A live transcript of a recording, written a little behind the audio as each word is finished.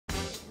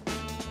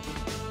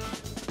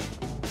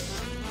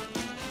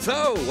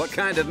So, what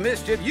kind of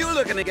mischief you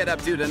looking to get up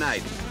to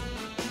tonight?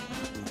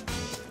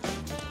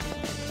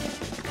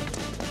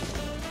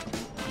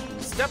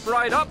 Step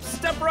right up,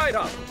 step right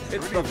up.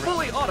 It's the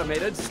fully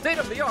automated,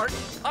 state-of-the-art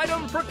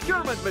item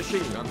procurement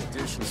machine.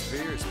 Competition's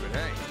fierce, but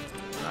hey,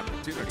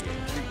 opportunity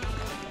ain't cheap.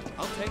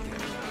 I'll take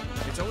it.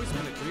 It's always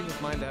been a dream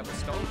of mine to have a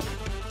stone.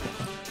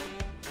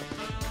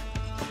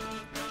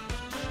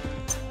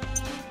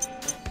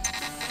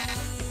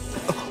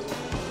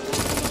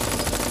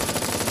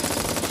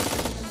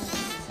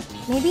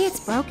 Maybe it's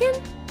broken?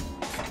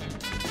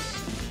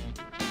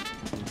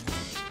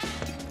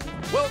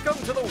 Welcome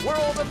to the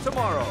world of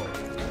tomorrow.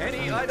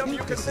 Any item you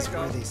can think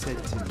of. They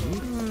said to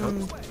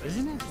me,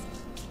 isn't it?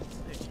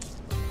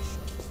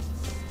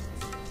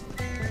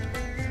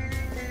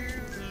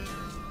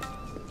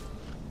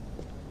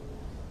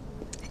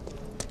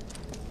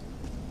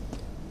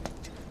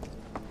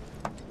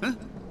 Huh?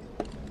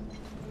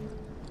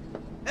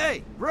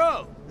 Hey,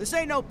 bro, this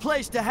ain't no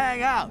place to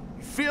hang out.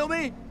 You feel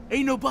me?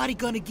 Ain't nobody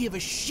gonna give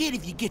a shit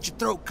if you get your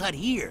throat cut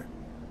here.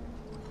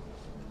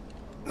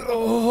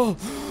 Oh,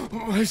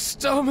 my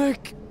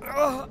stomach.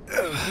 Ah.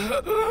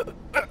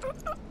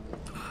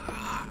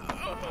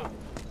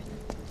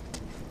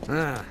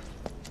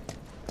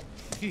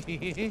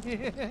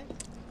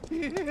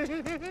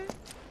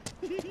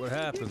 What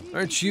happened?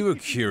 Aren't you a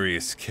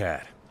curious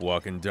cat,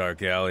 walking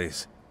dark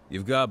alleys?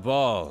 You've got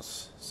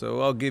balls, so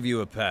I'll give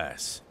you a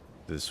pass.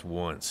 This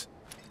once.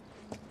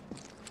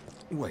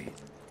 Wait,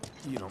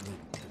 you don't mean...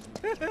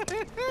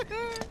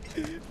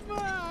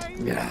 My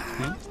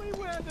lovely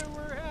weather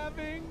we're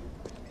having.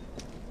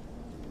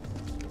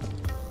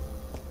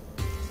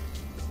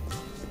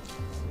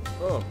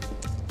 Oh.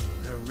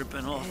 They're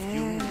ripping off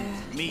you,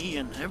 me,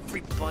 and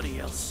everybody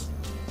else.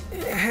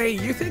 Hey,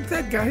 you think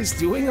that guy's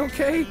doing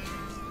okay?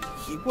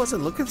 He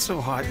wasn't looking so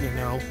hot, you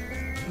know.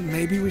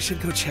 Maybe we should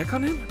go check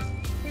on him?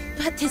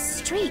 But this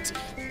street,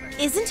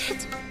 isn't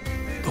it?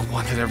 The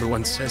one that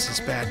everyone says is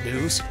bad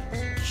news?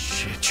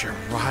 Shit, you're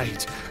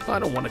right. I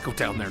don't want to go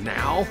down there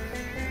now.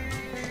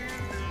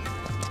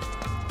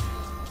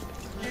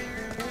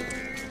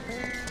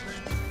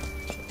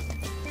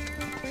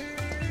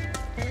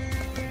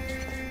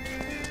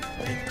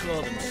 They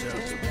call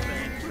themselves a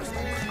band.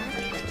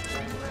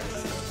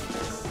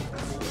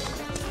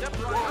 Step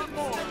right up,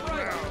 step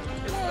right up.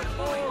 It's the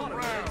fully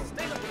automated,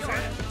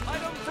 state-of-the-art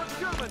item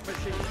procurement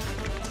machine.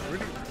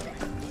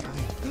 I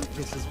think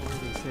this is where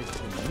they said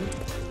to me.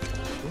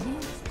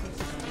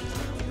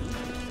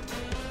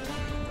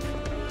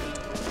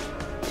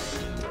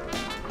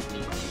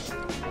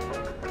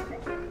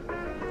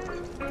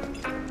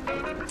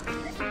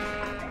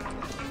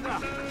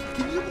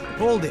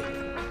 Hold it.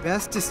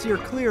 Best to steer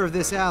clear of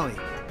this alley.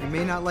 You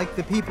may not like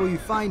the people you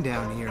find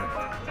down here,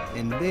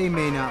 and they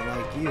may not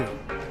like you.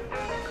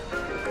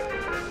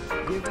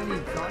 Do you have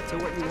any thought to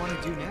what you want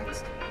to do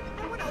next?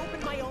 I want to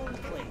open my own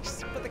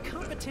place, but the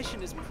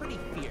competition is pretty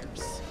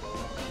fierce.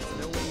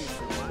 No way you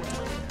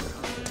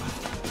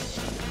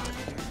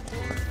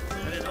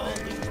Let it all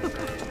be.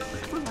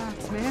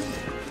 Relax, man.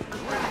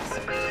 Relax.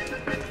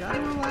 You gotta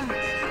relax.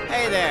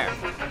 Hey there.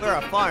 We're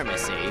a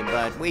pharmacy,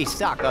 but we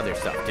stock other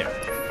stuff too.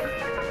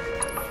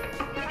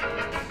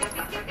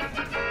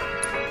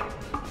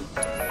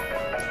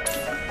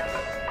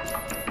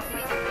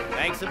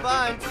 Thanks a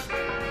bunch.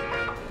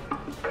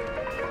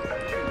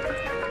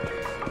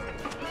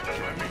 I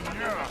mean,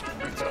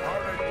 yeah, it's a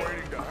heartache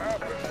waiting to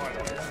happen, but...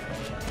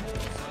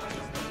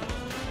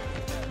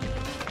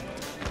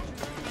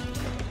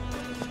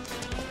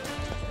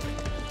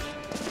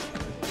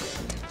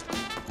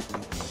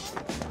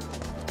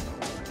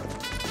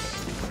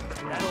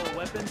 That old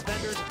weapons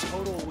vendor's a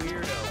total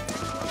weirdo.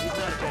 He's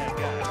not a bad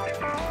guy.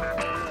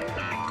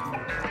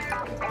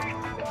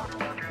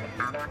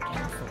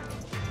 Careful.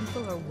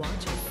 People are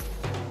watching.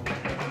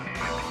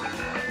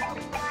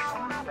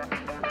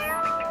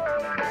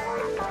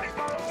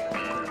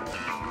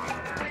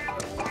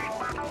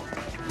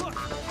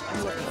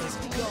 Look at this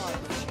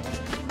garbage.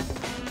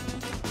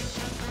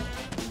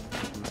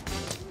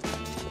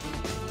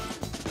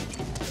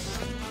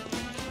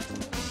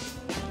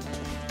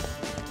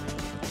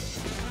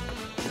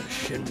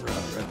 Shinra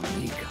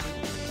Remake.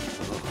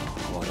 Oh,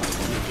 what I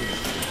really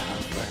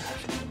have that.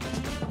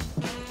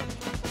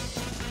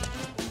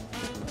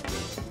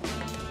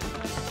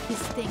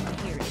 This thing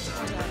here is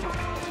clever.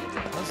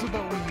 How's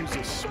about we use a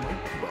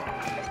smoke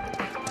bomb?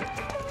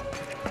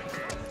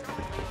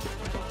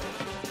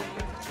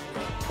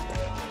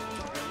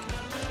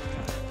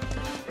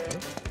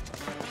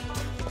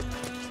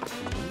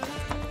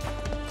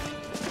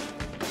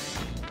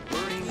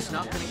 Worrying's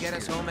not gonna get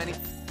us home any...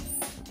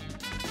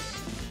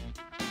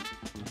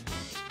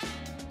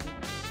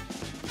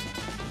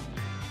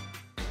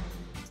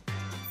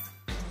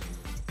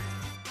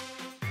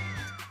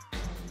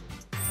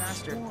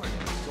 faster.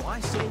 So I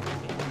say...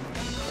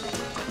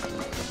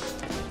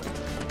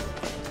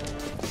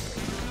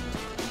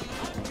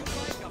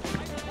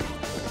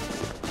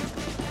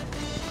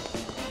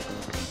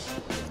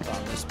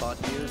 Found this spot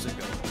years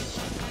ago.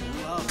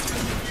 Love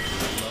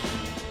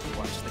to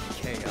watch the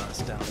chaos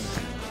down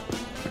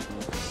there.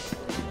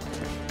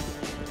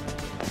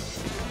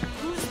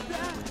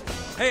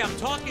 Hey, I'm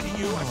talking to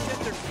you. I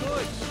said they're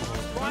good.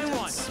 Try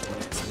one.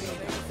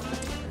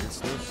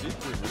 It's no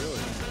secret,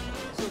 really.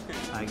 It's okay.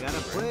 I got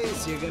a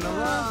place you're gonna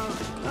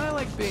love. I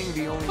like being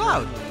the only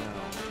Cloud. one you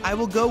know. I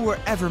will go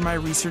wherever my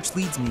research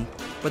leads me,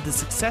 but the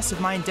success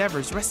of my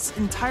endeavors rests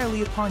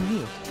entirely upon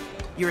you.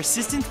 Your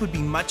assistance would be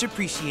much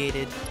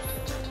appreciated.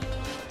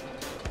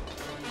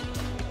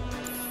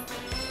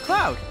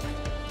 Cloud,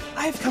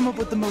 I have come up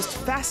with the most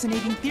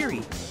fascinating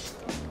theory.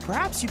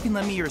 Perhaps you can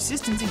lend me your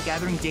assistance in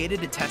gathering data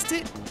to test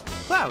it?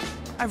 Cloud,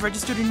 I've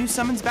registered a new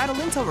summons battle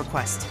intel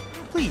request.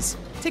 Please,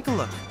 take a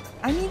look.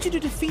 I need you to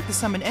defeat the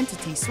summoned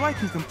entity so I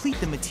can complete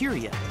the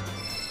materia.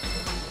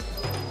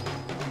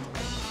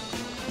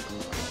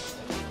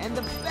 And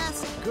the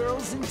best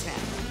girls in town.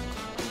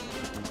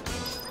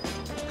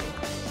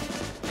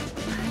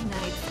 My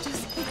night's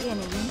just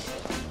beginning.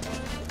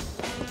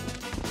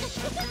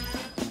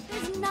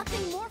 There's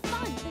nothing more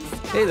fun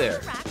than Hey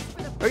there.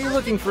 Are you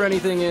looking for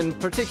anything in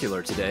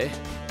particular today?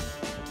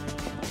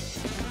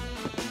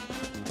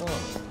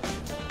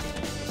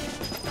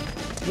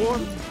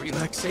 Warmth,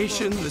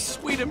 relaxation, the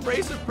sweet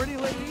embrace of pretty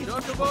ladies.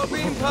 Chocobo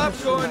bean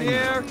popcorn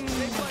here.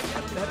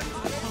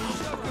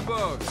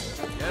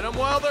 Chocobos. Get them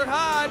while they're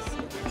hot.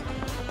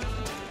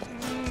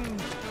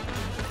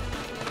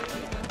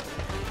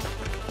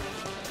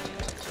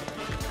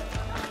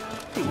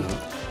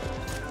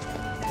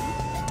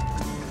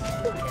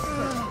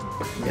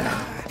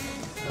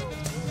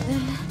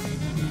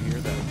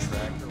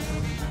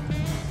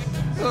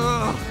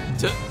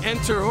 To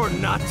enter or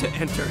not to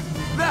enter,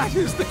 that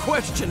is the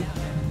question.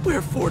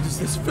 Wherefore does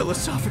this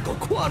philosophical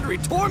quandary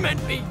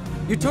torment me?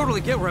 You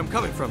totally get where I'm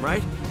coming from,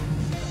 right?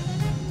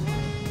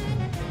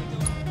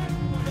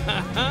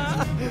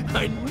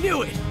 I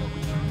knew it!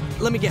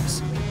 Let me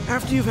guess.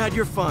 After you've had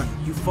your fun,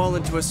 you fall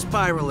into a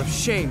spiral of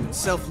shame and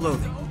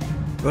self-loathing.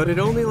 But it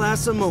only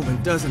lasts a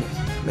moment, doesn't it?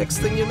 Next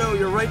thing you know,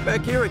 you're right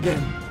back here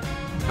again.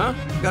 Huh?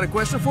 Got a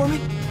question for me?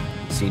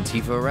 Seen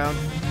Tifa around?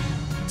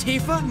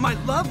 Tifa? My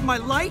love? My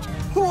light?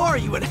 Who are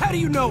you and how do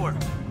you know her?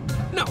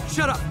 No,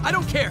 shut up. I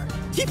don't care.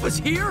 Tifa's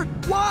here?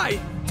 Why?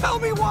 Tell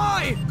me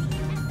why!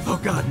 Oh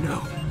God,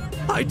 no.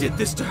 I did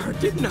this to her,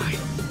 didn't I?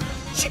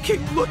 She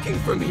kept looking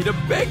for me to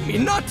beg me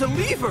not to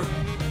leave her.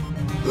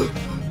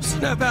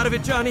 Snap out of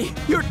it, Johnny.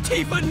 Your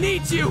Tifa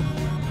needs you.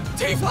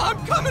 Tifa,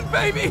 I'm coming,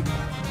 baby!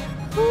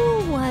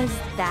 Who was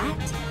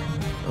that?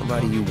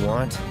 Nobody you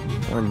want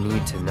or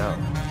need to know.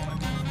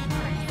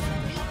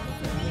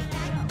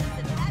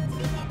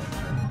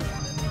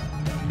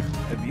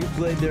 Have you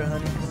played there,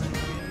 honey?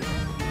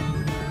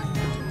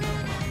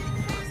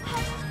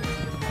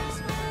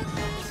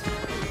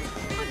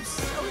 I'm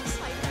so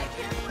excited, I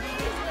can't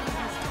breathe.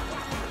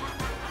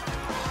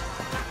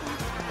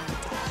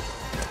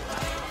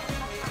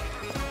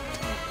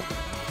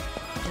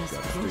 Just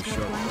stay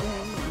sharp.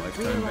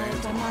 Lifetime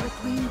realized I'm not a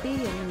queen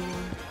bee anymore.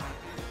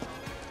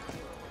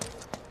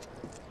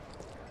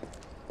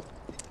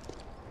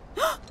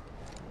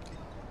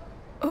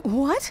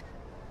 What?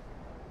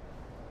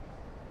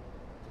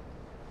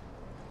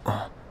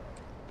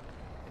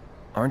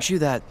 Aren't you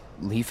that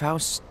Leaf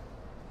House?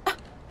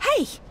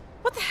 Hey!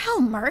 What the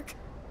hell, Merc?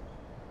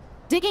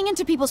 Digging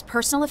into people's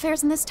personal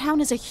affairs in this town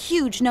is a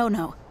huge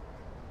no-no.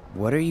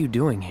 What are you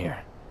doing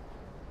here?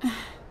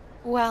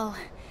 Well,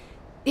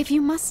 if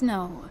you must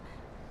know,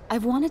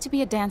 I've wanted to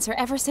be a dancer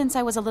ever since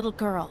I was a little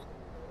girl.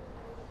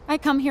 I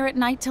come here at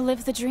night to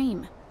live the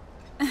dream.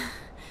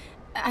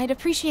 I'd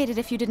appreciate it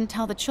if you didn't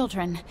tell the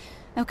children,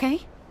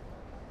 okay?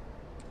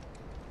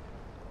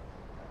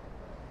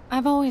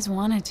 I've always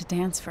wanted to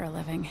dance for a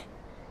living.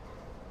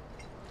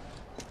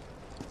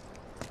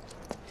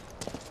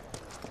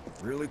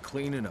 Really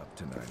cleaning up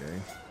tonight, eh?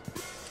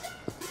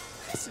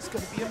 This is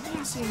gonna be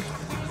amazing.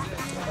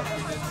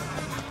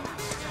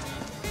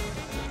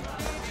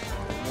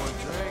 One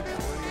drink,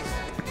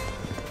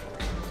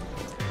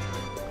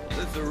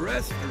 This is a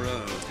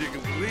restaurant, if you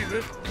can believe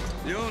it.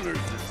 The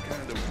owner's this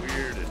kind of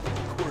weird and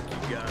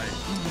quirky guy.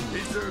 He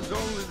serves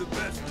only the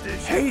best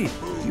dishes. Hey,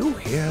 you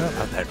hear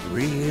about that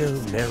real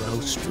narrow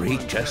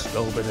street just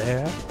over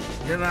there?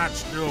 You're not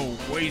still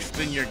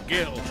wasting your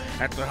gill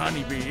at the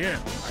Honeybee Inn,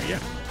 are you?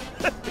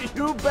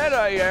 You bet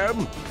I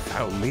am.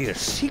 Found me a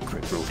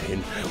secret route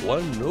in,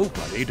 one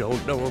nobody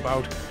don't know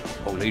about.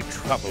 Only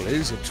trouble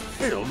is it's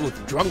filled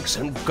with drunks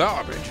and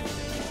garbage.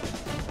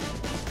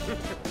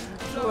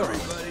 Sorry,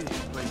 buddy.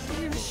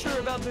 Are you sure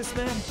about this,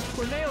 man?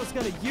 Corneo's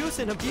gonna use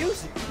and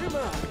abuse it. Come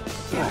on.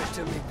 Give it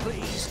to me,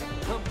 please.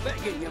 I'm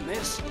begging you,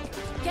 miss.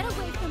 Get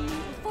away from me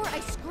before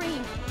I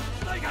scream.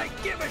 Like I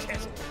give a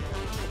shit.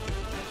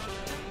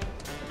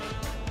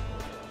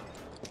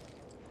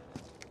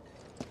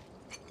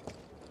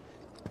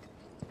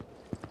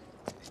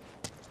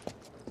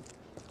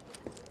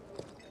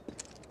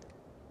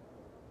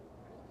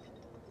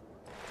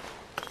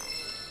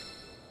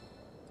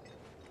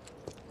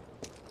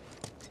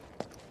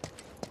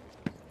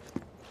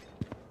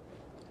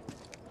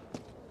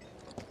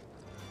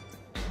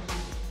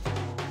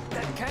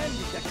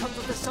 Candy that comes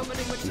with the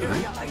summoning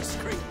materia ice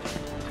cream.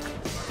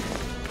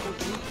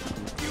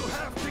 You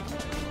have to...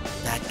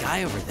 That guy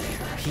guy over there,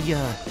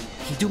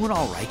 he doing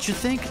all right, you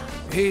think?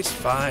 He's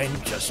fine,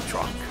 just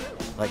drunk.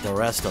 Like the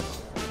rest of them.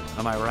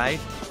 Am I right?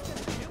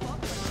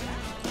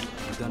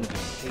 You're gonna be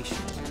patient.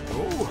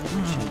 Oh,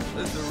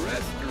 there's a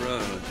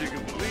restaurant. You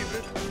can believe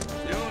it.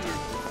 The owner.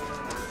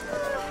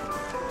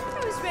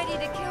 I was ready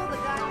to kill the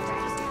guy.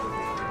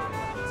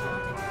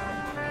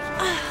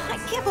 I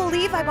can't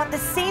believe I bought the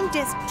same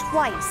disc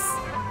twice.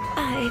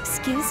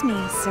 Excuse me,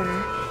 sir.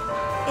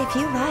 If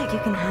you like, you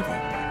can have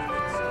it.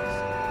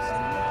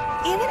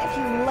 Even if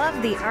you love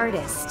the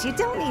artist, you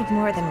don't need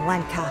more than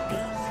one copy.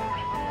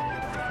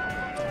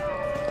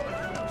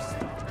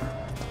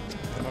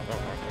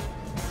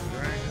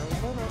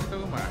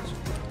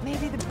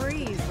 Maybe the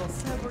breeze will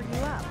sober you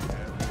up.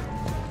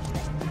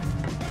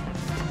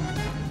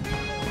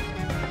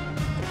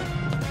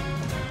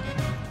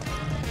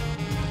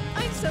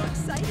 I'm so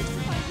excited to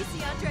finally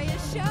see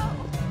Andrea's show.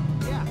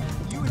 Yeah,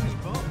 you and me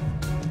both.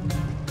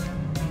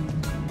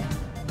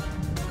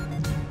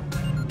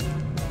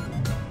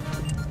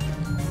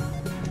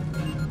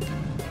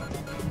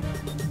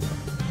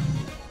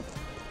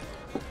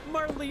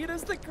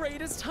 Marlita's the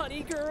greatest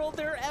honey girl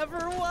there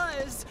ever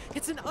was.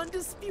 It's an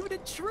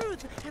undisputed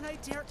truth, and I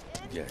dare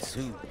Yes,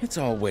 it's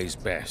always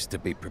best to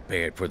be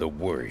prepared for the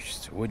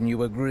worst, wouldn't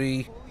you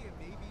agree?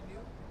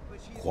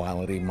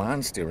 Quality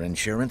monster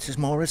insurance is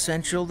more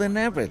essential than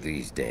ever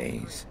these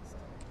days.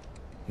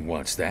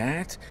 What's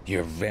that?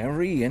 You're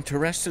very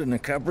interested in the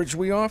coverage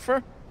we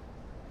offer?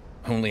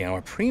 Only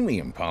our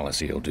premium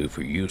policy will do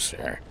for you,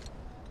 sir.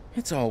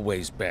 It's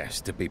always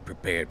best to be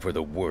prepared for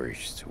the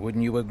worst,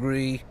 wouldn't you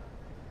agree?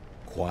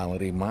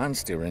 Quality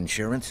monster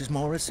insurance is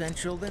more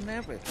essential than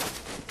ever.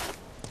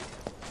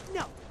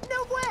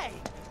 No way!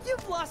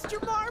 You've lost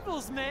your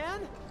marbles,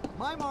 man!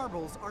 My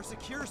marbles are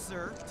secure,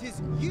 sir.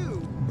 'Tis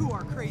you who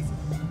are crazy.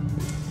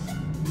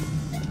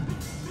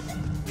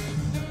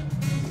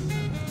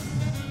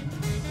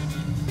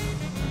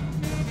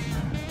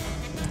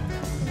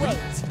 Wait,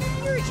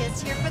 you're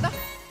just here for the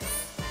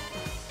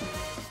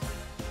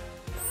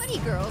honey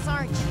girls,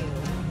 aren't you?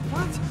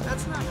 What?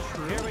 That's not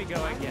true. Here we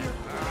go again.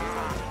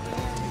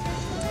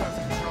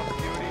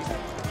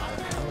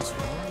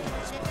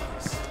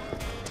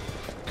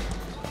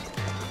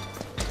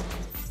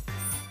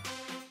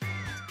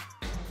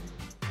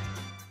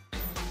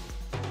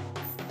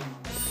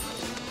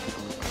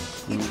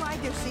 You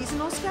tried their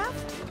seasonal stuff?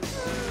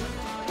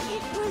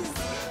 It was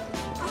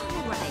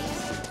all right.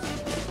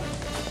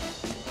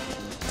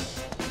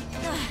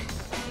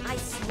 I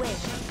swear.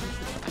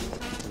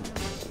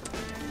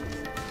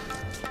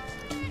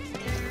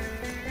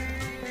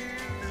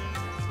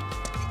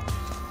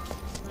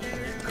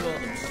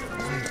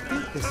 I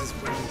think this is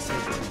where they say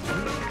to you,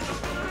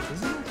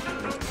 isn't it?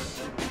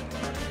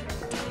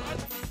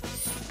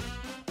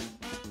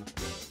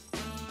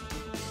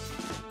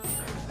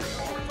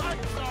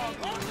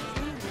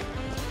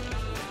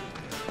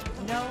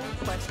 No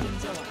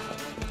questions allowed.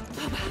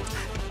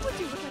 Would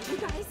you look at you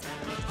guys?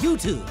 You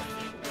two.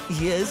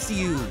 Yes,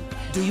 you.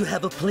 Do you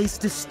have a place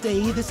to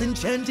stay this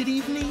enchanted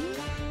evening?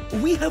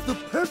 We have the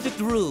perfect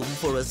room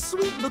for a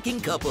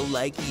sweet-looking couple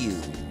like you.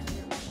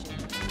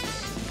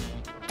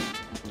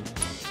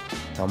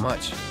 How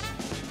much?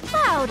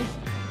 Cloud!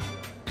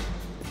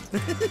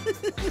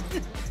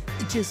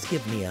 Just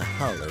give me a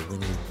holler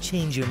when you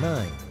change your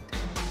mind.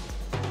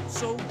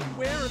 So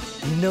where are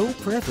the... No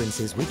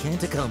preferences we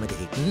can't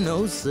accommodate.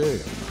 No, sir.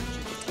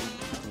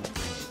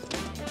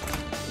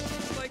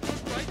 Like,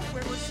 right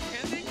where we're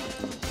standing?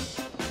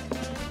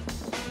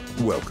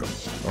 Welcome.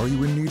 Are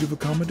you in need of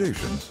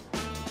accommodations?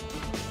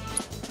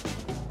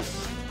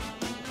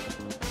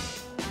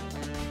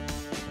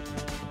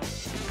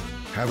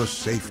 Have a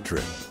safe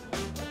trip.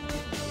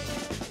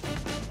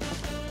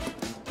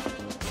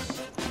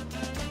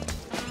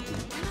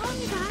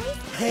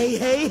 Hey,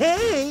 hey,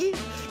 hey!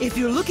 If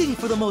you're looking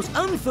for the most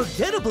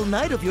unforgettable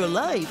night of your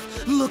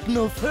life, look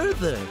no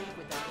further.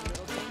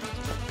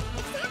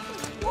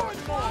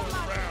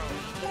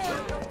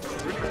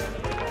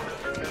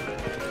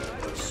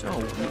 So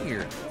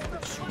weird.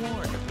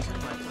 Sworn it was in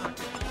my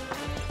pocket.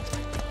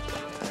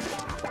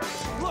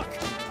 Look!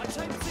 A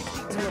Type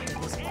 62!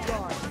 This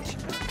garbage.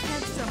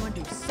 Can't someone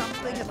do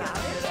something about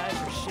it? Good eye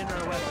for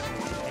Shinra weapon.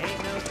 Ain't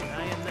no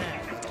denying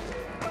that.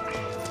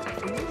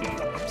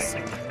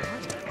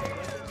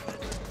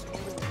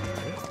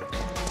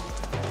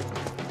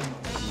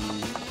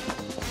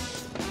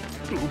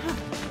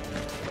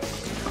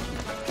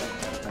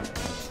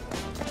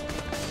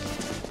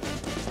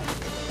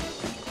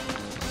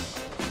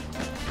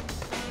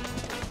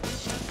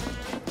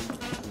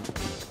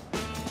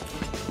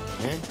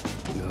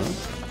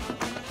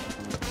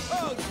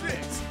 Oh,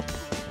 six!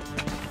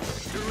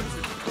 Endurance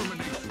and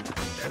determination.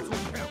 That's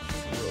what counts.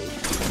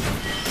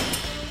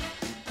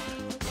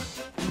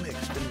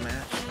 Mixed and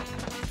matched.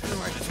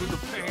 Right through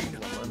the pain.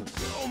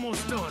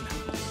 Almost done.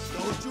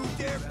 Don't you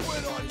dare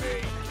quit on me!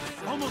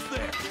 Almost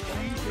there.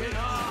 Keep it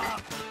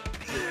up!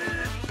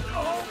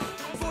 Oh,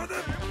 for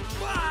the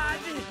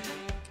blood!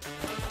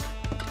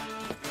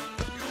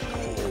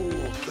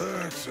 Oh,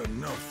 that's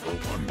enough for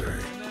one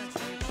day.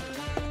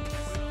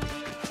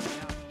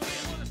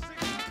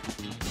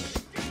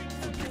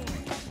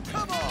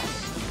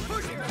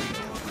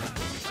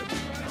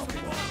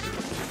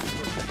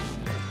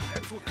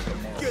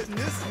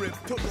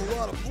 riff took a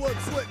lot of blood,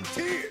 sweat, and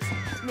tears.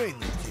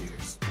 Mainly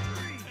tears.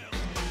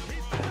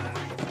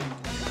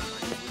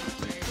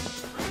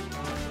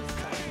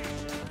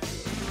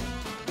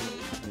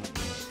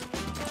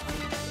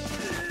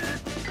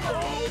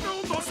 Oh, no,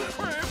 no,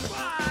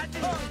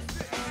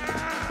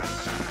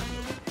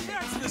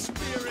 that's the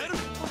spirit.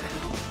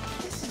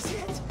 This is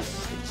it.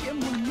 Jim,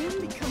 when men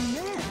become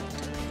men.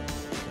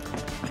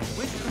 I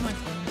wish for my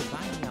friend to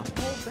buy me a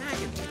whole bag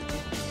of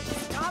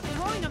these. Stop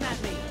throwing them at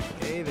me!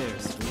 Hey there,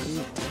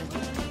 sweetie.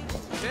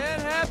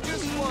 Can't have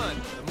just one.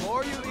 The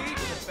more you eat,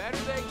 the better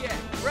they get.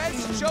 Fresh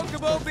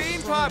Chocobo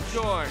bean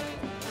popcorn.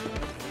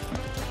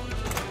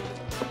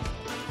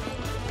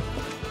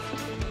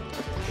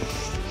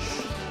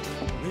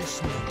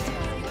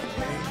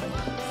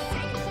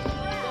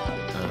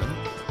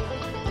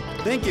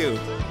 Thank you.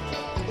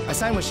 I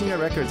signed with Sheena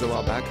Records a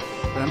while back,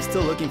 but I'm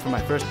still looking for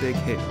my first big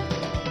hit.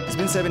 It's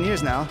been 7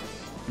 years now.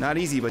 Not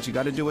easy, but you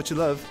gotta do what you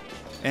love.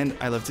 And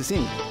I love to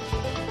sing.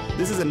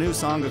 This is a new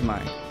song of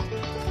mine.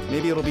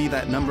 Maybe it'll be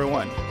that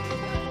 #1.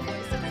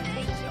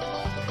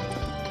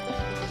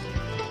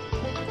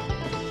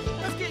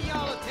 Let's get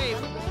y'all a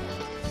table.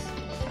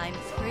 I'm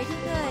pretty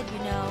good, you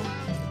know.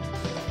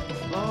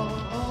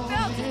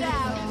 Belt it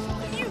out!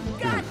 You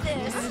got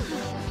this!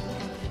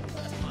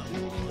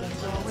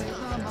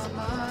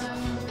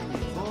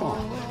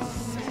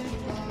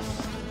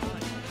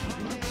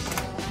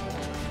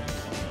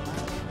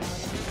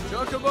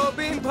 Chocobo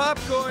bean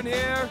popcorn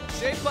here.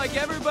 Shaped like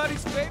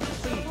everybody's favorite.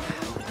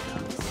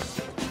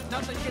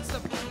 Nothing gets the...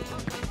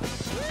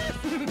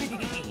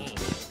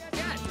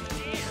 God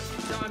damn!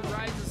 Dawn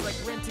rises like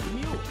rented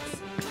mules.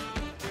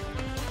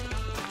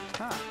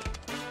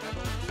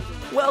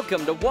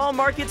 Welcome to Wall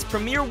Market's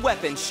premier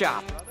weapon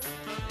shop.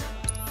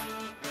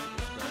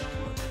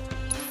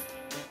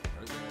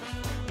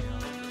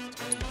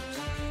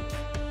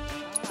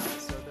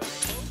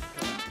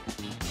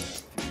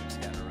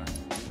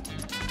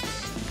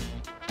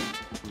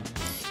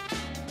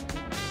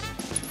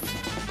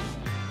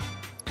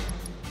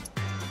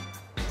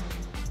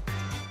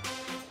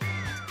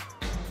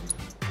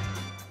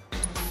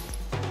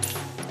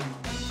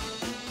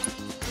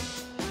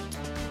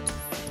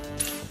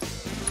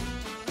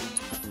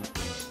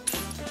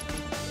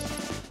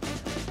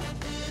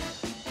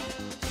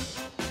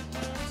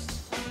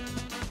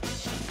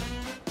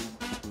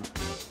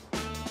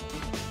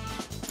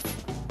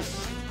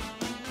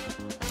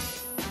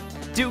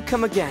 Do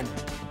come again.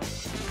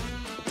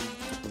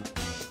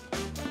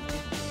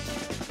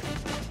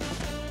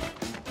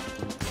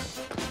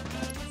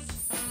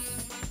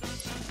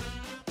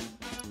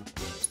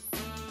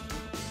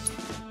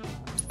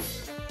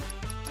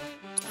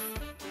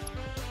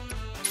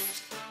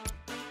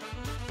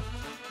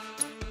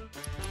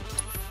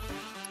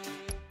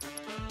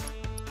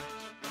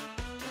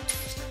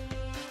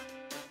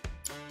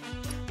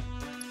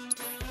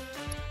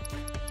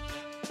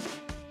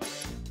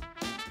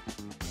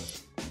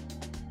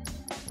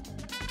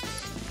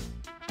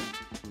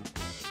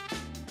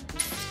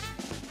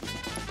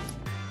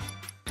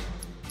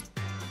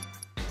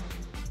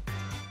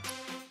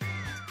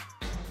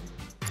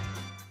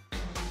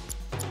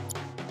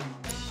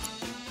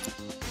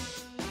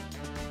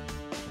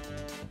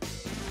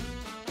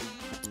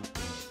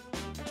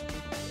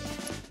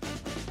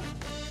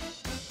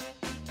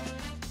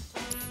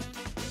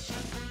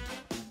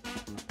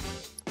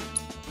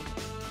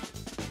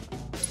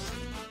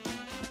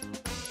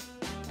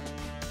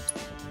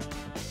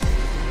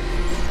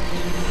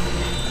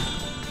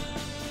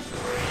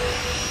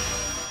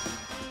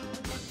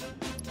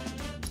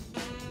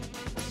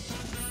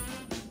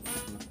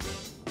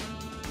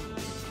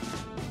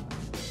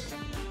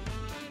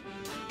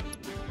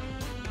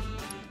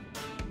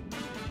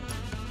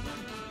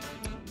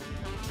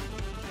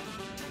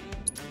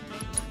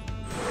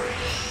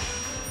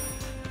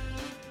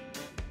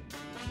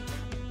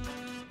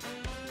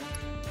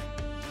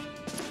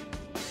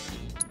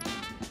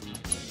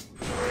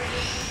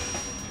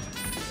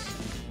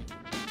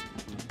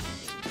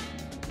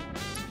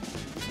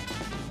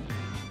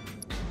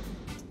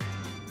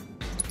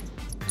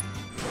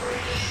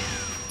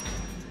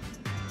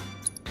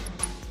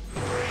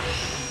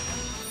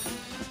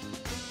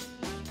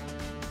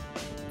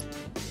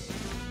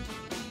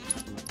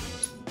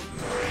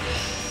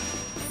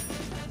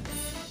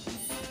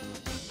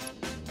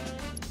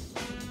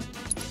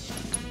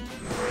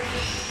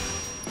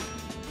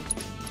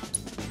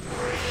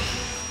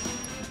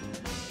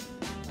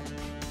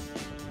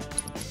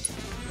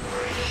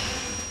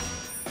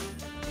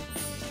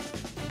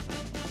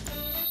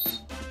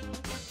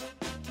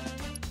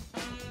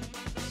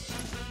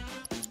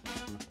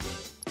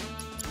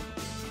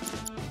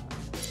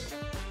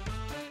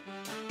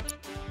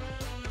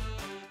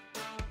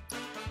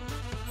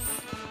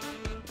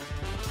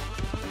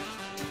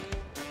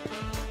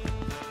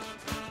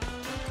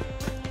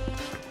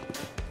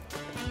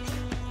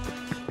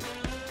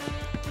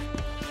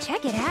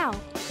 Check it out.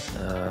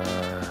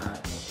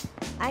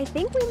 I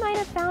think we might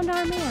have found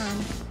our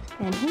man.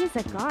 And he's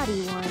a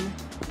gaudy one.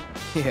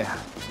 Yeah.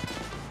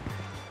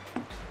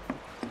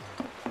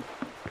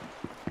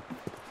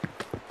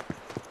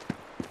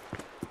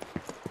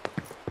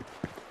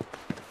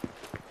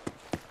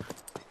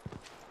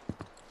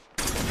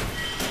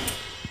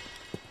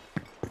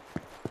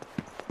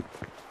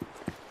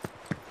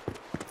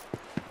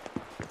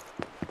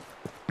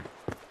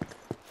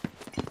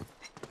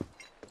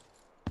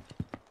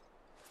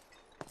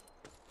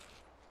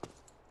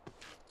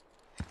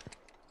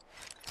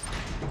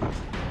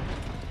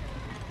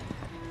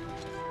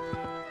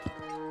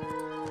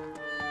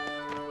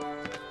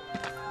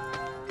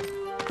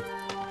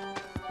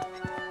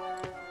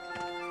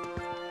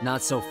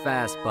 Not so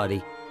fast,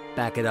 buddy.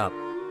 Back it up.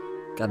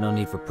 Got no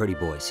need for pretty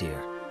boys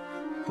here.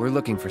 We're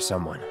looking for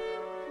someone.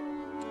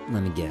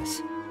 Let me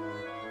guess.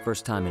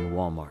 First time in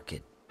Wall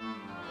Market.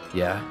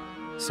 Yeah?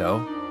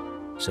 So?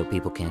 So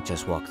people can't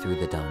just walk through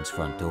the Don's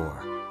front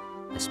door.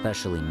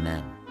 Especially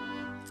men.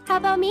 How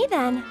about me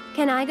then?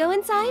 Can I go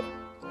inside?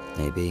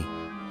 Maybe,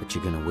 but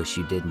you're gonna wish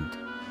you didn't.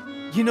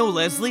 You know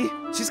Leslie?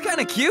 She's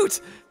kinda cute.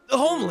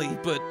 Homely,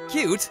 but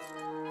cute.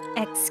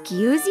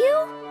 Excuse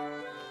you?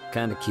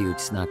 Kinda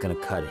cute's not gonna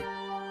cut it.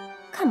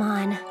 Come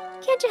on,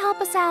 can't you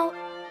help us out?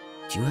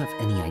 Do you have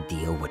any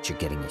idea what you're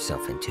getting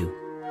yourself into?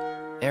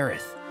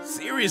 Aerith.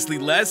 Seriously,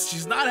 Les,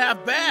 she's not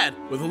half bad.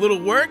 With a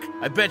little work,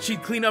 I bet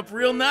she'd clean up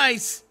real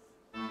nice.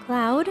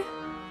 Cloud,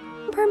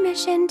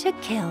 permission to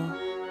kill.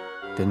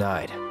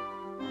 Denied.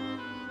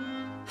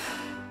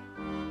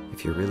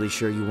 If you're really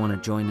sure you want to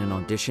join an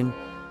audition,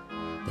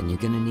 then you're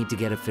gonna need to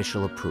get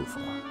official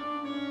approval.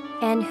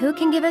 And who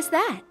can give us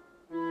that?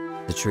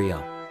 The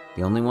trio.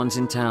 The only ones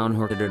in town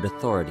who are considered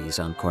authorities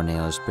on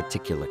Corneo's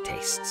particular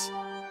tastes.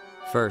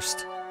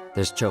 First,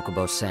 there's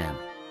Chocobo Sam.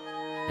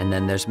 And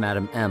then there's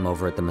Madame M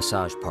over at the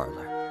massage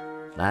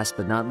parlor. Last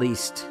but not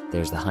least,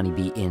 there's the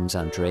Honeybee Inn's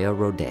Andrea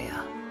Rodea.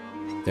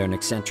 They're an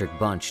eccentric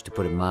bunch, to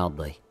put it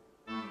mildly.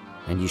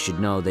 And you should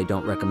know they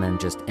don't recommend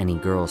just any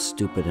girl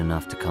stupid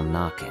enough to come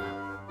knocking.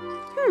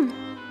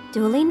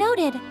 Duly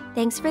noted.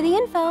 Thanks for the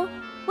info.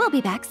 We'll be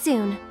back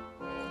soon.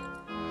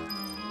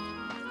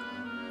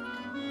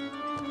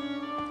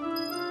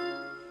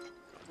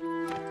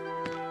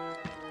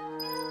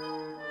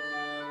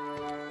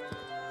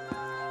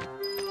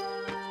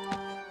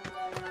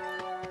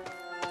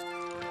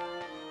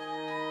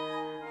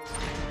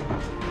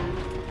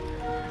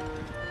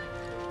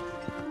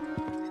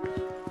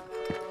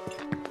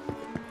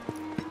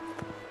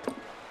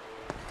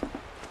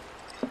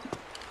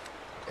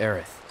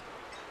 Aerith.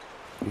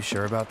 You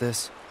sure about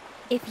this?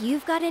 If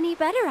you've got any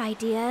better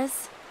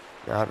ideas.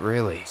 Not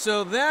really.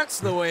 So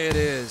that's the way it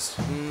is.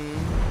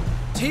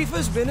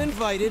 Tifa's been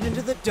invited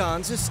into the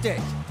Don's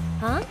estate.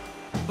 Huh?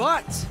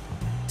 But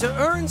to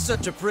earn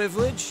such a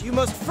privilege, you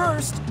must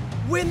first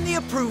win the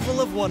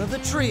approval of one of the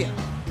trio.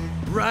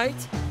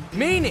 Right?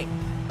 Meaning,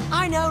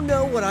 I now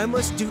know what I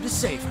must do to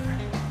save her.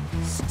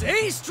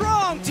 Stay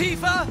strong,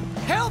 Tifa!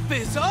 Help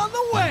is on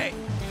the way!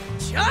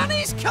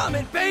 Johnny's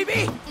coming,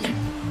 baby!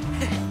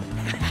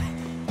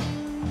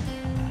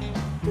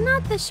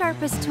 Not the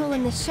sharpest tool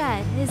in the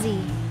shed, is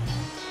he?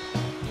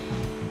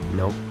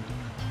 Nope.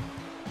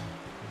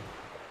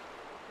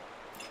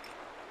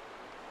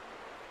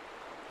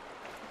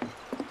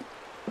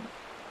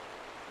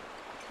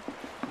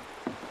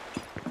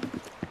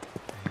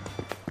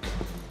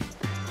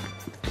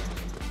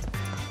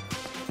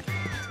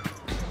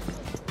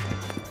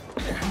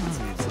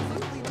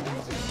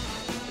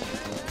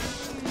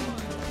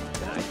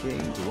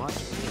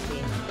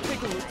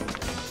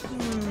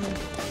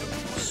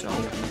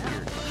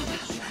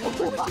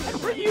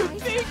 What were you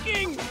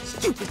thinking?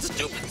 Stupid,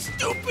 stupid,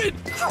 stupid!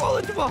 Crawl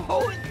into a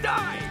hole and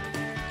die!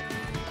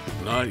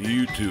 Not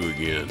you two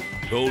again.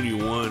 Told you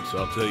once,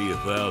 I'll tell you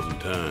 1,000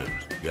 times.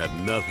 Got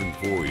nothing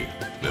for you.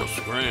 Now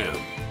scram.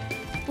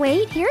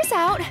 Wait, here's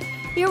out.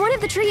 You're one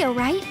of the trio,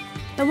 right?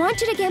 I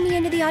want you to get me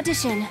into the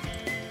audition.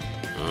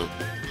 Huh?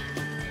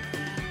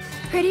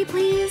 Pretty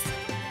please?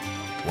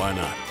 Why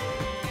not?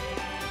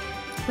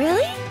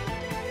 Really?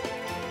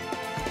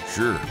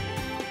 Sure.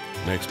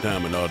 Next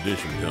time an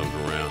audition comes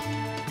around,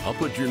 I'll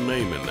put your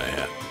name in the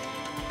hat.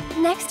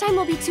 Next time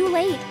will be too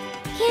late.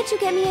 Can't you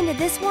get me into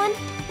this one?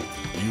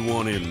 You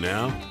want in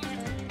now?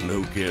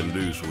 No can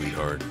do,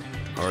 sweetheart.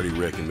 Already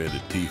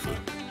recommended Tifa,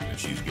 and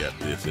she's got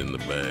this in the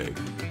bag.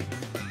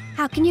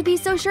 How can you be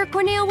so sure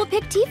Corneo will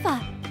pick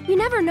Tifa? You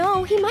never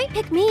know, he might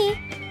pick me.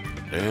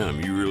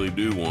 Damn, you really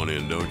do want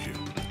in, don't you?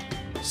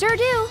 Sure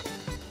do.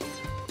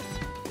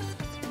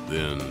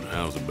 Then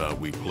how's about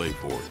we play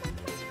for it?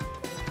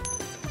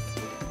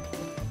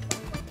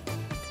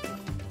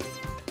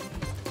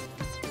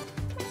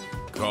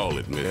 Call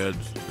it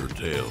heads or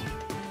tails.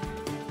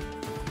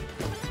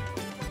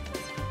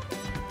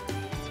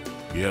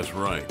 Guess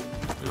right,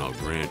 and I'll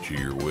grant you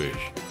your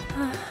wish.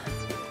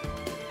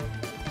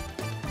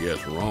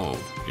 Guess wrong,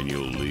 and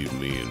you'll leave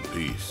me in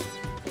peace.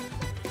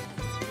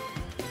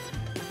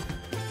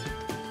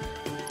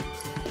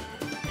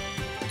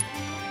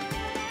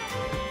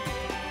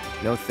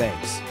 No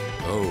thanks.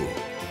 Oh,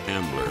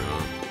 gambler,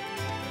 huh?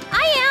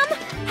 I am!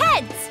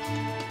 Heads!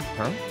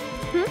 Huh?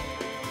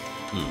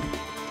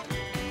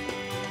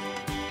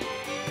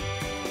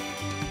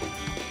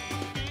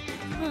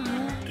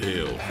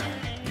 Tails,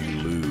 you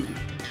lose.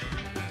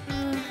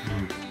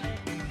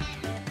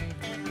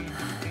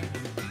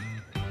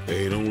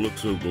 Hey, don't look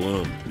so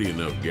glum. Be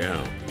enough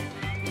gal.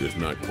 Just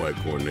not quite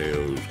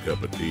Corneo's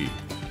cup of tea.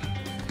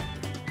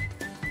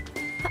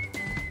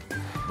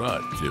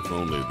 But if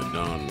only the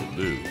Don will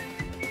do,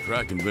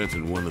 try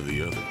convincing one of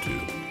the other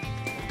two.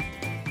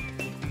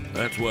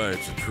 That's why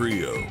it's a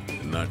trio,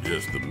 and not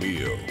just the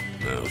Mio.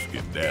 Now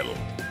skedaddle.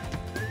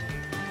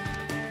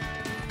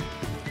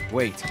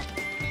 Wait.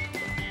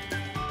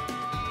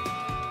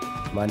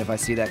 Mind if I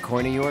see that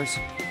coin of yours?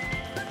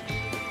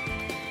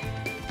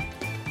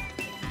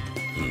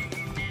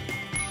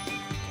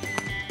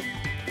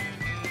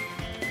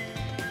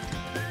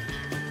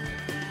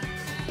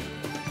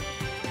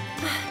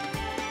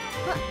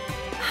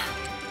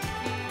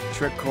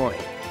 Trick coin.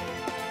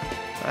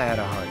 I had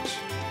a hunch.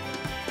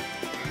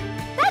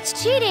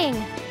 That's cheating!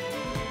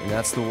 And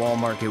that's the Wall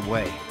Market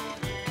way.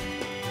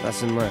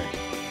 Lesson learned.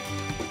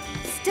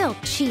 Still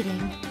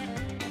cheating.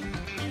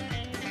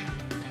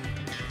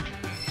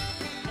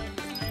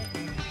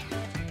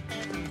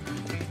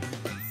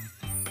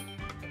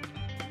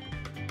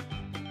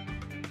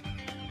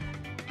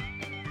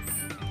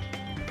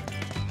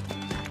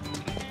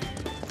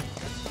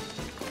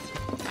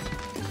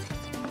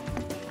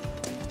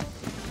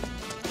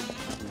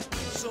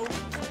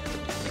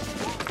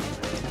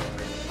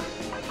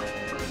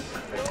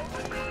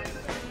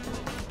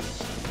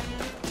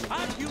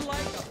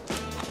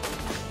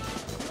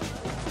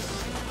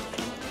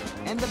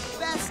 And the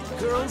best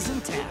girls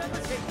in town.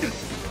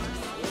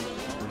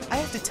 I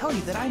have to tell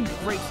you that I'm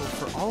grateful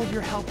for all of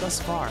your help thus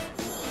far.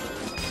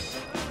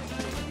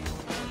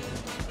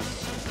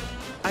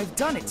 I've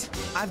done it.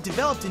 I've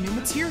developed a new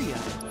materia.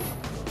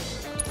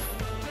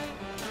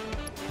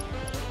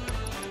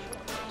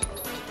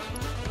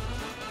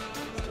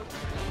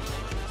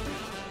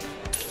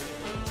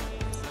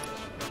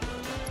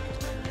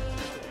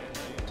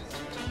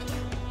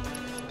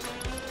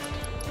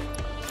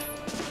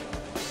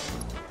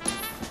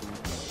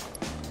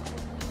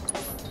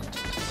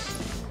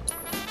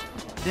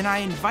 Then I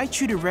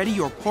invite you to ready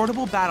your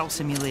portable battle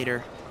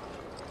simulator.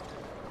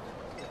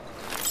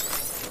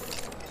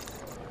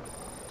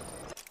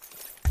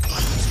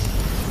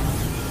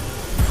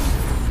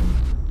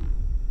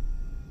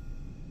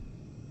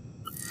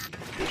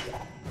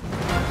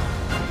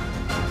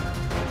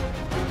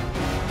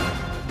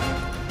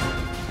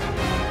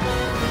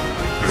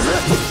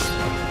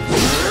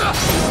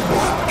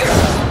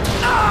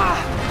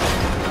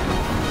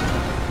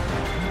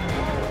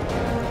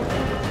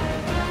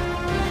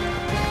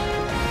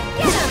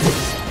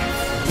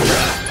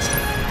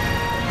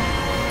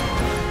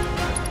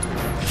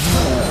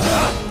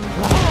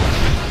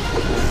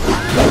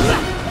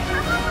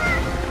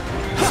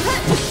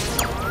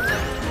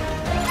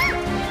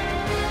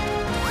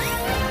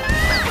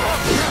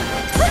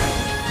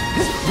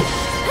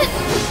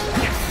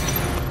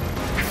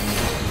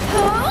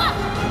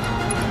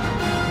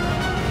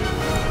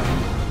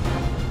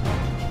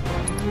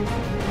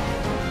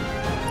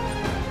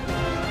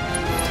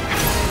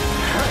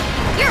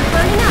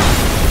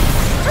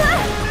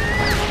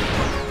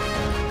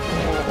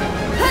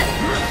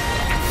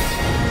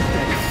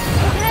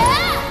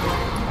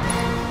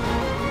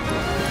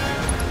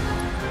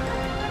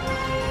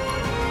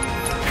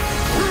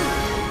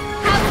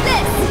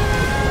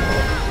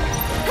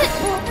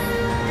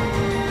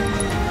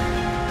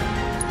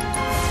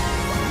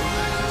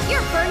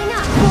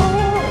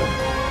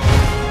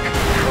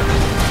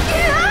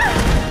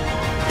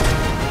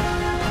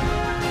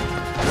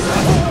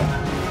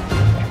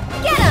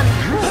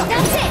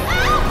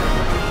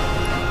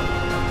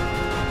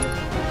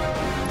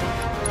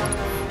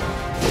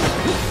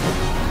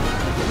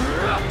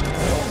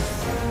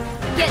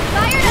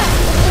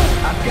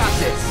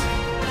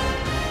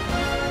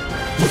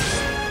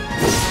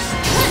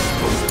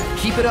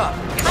 Keep it up.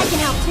 I can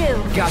help too.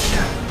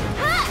 Gotcha.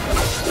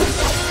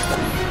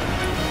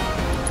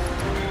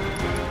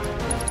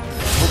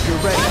 Hope you're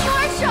ready. One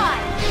more shot.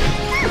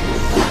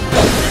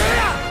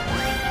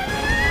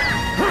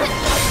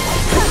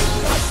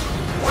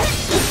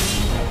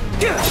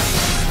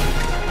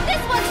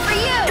 This one's for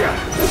you.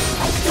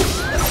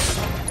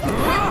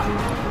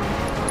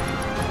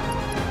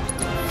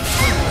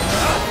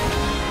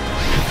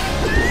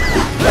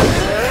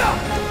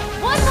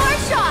 One more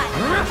shot.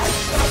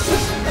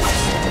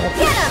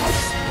 Get him.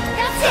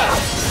 That's it.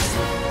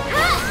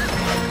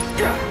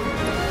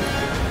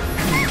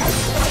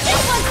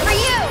 This one's for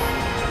you.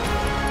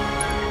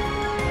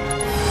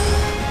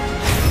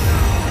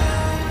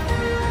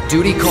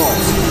 Duty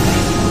calls.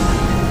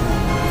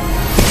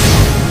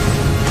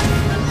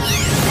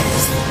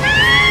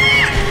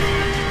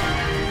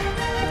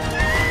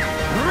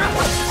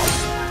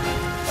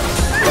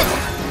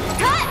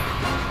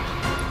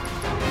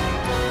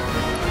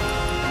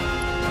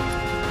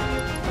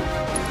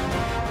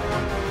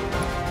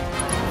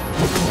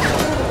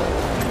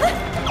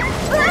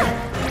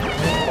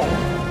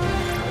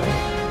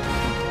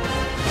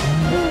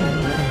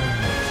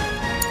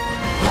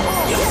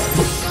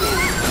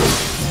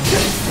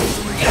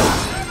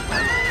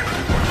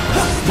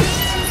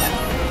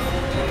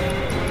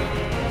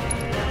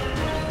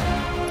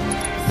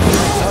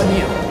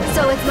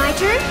 So it's my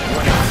turn?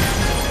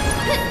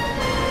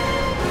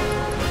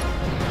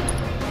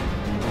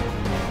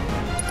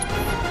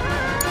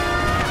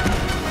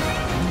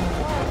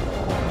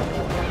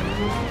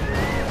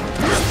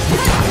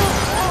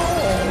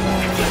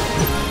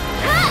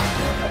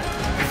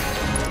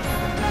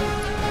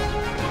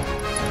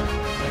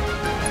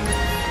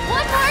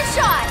 One more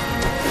shot!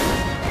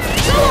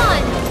 Go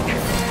on!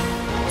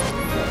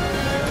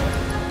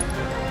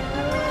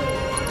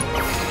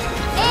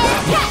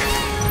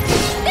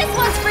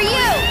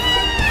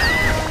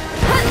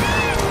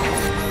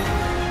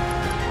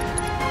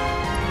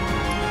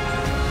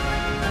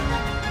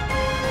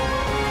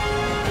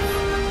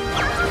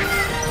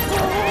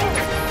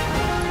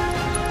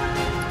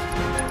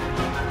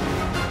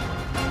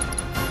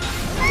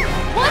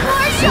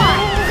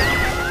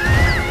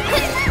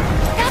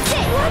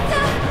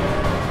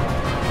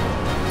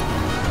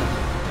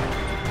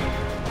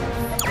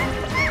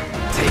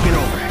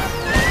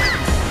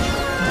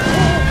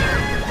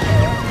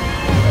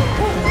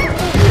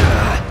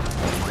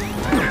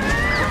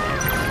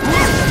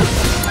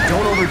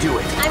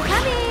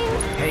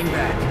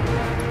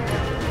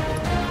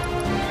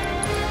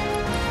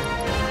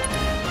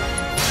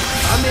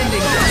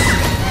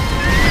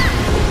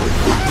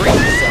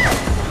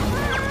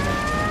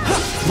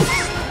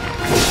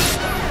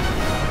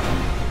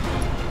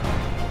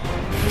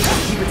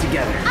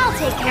 together. I'll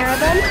take care of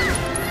them.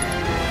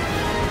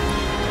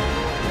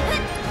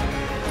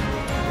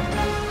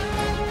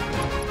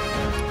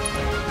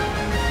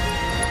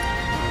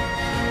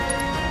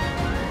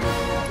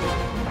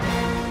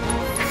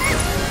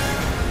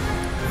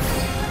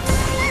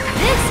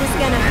 This is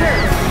gonna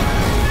hurt.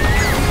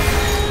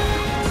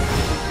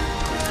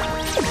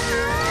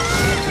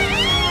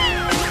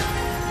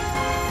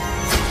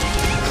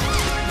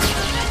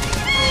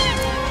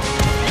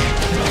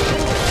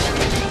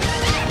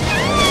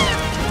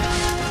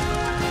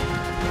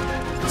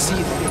 See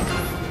you there.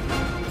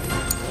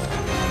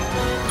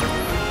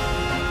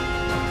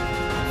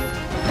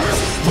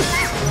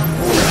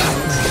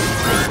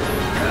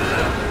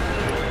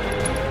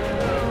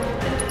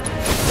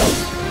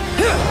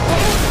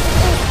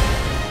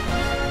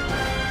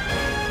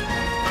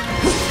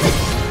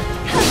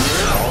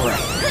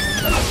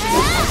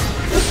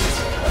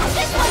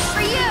 This one's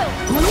for you!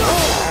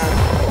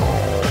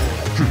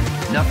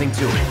 Nothing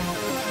to it.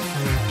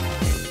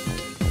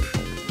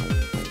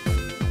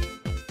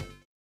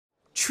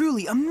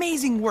 Truly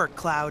amazing work,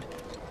 Cloud.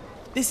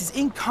 This is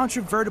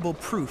incontrovertible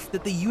proof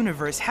that the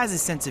universe has a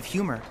sense of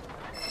humor.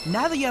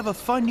 Now that you have a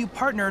fun new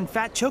partner in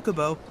Fat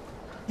Chocobo,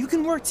 you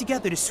can work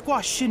together to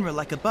squash Shinra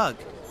like a bug.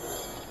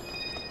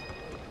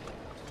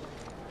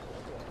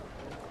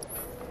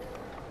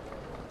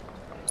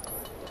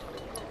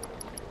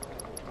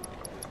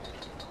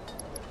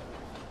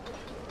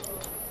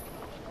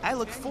 I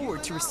look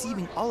forward to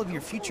receiving all of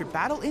your future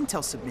battle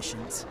intel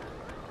submissions.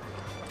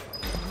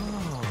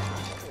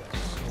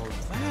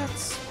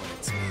 That's what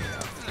it's made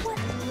of. What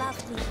a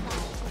lovely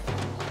fight.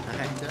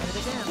 I've done it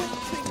again.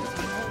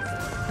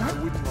 I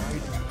wouldn't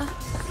mind.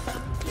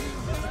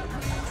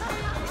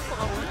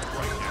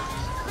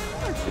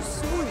 Aren't you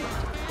sweet?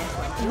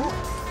 And your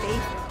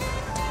favorite.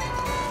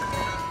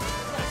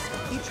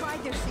 You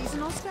tried their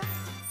seasonal stuff?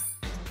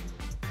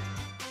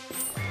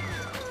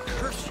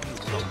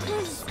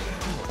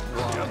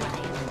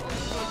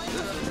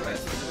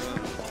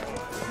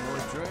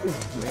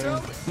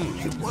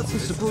 It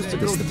wasn't supposed to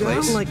go the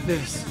down place? like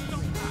this.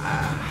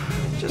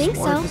 Just Think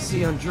wanted so. to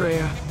see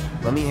Andrea.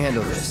 Let me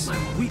handle this. My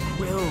weak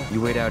will.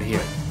 You wait out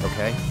here,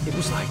 okay? It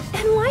was like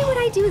And why would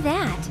I do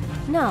that?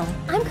 No,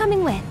 I'm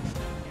coming with.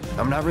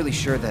 I'm not really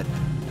sure that...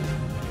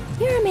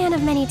 You're a man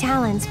of many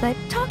talents, but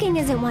talking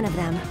isn't one of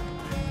them.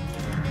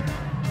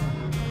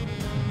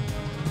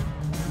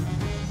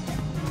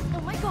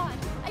 Oh my god,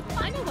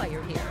 I know why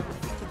you're here.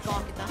 To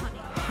gawk at the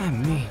honey. I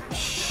mean,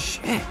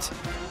 shit.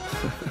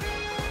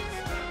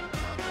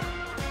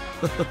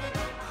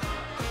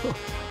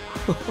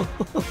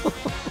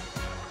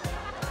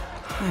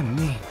 I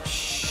mean,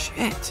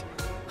 shit.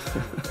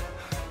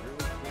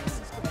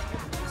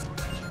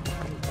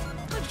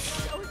 I'm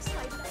so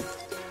excited.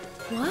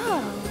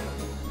 Whoa.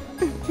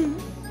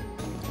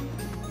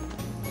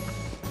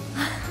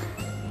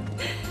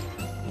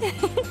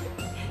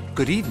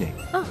 Good evening.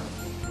 Oh.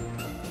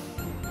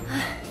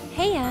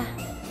 Hey,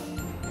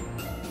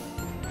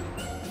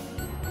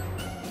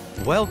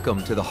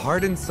 Welcome to the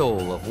heart and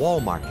soul of Wall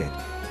Market,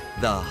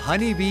 the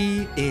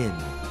Honeybee Inn.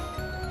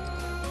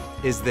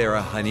 Is there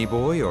a honey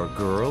boy or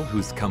girl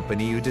whose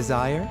company you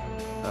desire?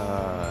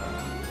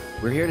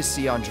 We're here to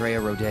see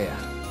Andrea Rodea.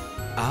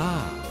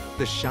 Ah,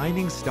 the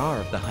shining star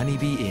of the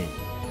Honeybee Inn.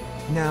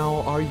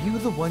 Now, are you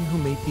the one who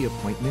made the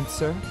appointment,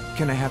 sir?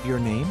 Can I have your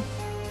name?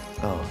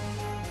 Oh,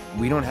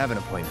 we don't have an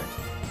appointment.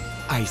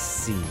 I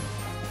see.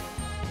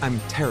 I'm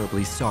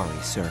terribly sorry,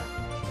 sir.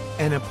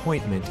 An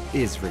appointment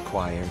is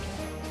required,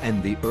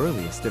 and the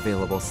earliest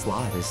available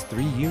slot is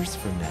 3 years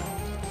from now.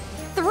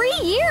 3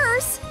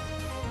 years?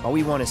 All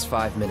we want is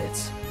 5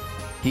 minutes.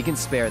 He can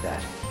spare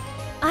that.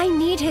 I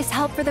need his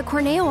help for the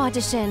Corneo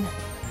audition.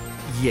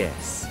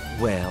 Yes,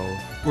 well,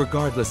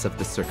 regardless of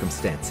the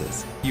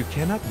circumstances, you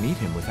cannot meet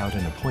him without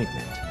an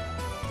appointment.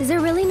 Is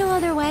there really no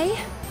other way?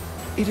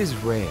 It is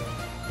rare,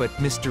 but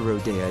Mr.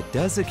 Rodea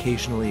does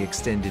occasionally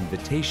extend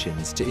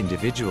invitations to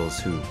individuals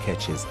who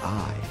catch his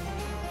eye.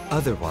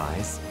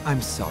 Otherwise,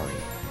 I'm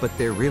sorry, but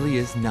there really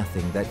is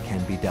nothing that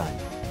can be done.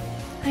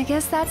 I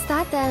guess that's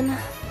that then.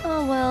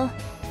 Oh well,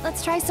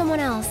 let's try someone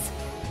else.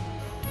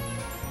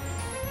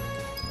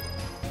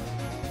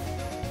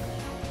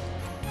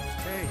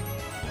 Hey,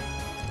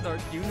 are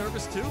you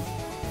nervous too?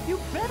 You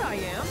bet I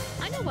am.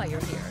 I know why you're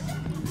here.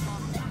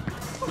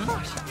 Oh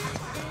gosh.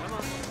 Come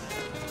on.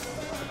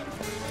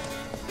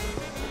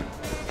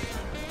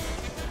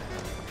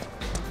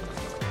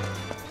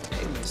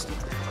 Hey, mister.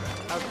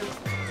 How's it?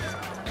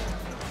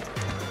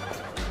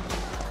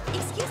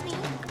 Excuse me. I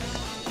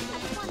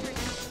was wondering.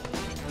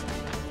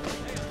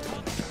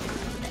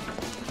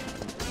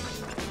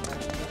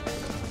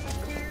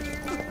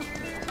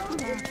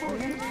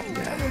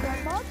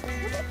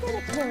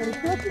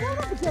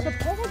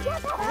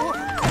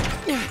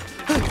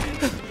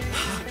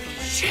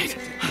 Shit.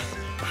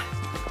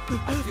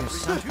 There's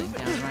something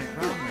downright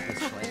wrong with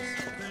this place.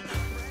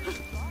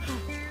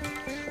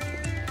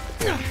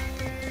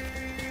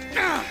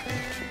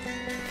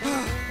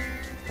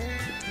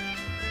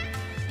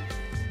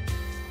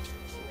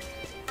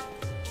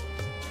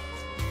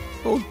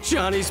 Oh,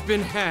 Johnny's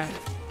been had.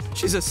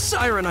 She's a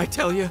siren, I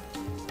tell you.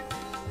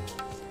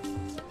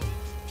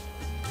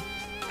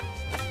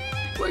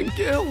 Wait,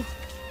 Gil.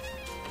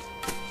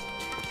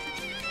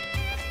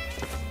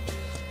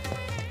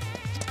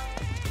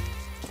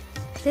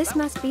 This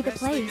must be the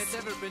place.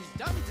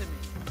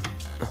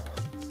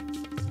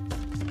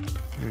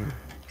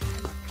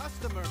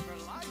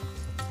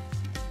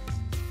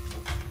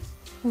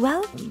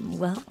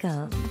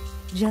 Welcome.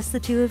 Just the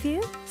two of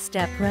you?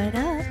 Step right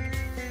up.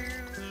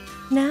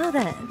 Now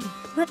then,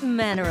 what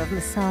manner of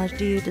massage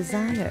do you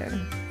desire?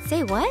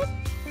 Say what?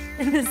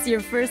 Is this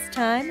your first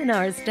time in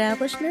our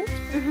establishment?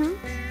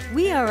 Mm-hmm.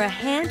 We are a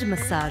hand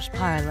massage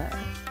parlor.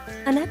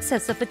 An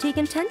excess of fatigue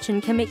and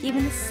tension can make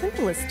even the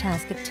simplest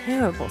task a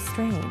terrible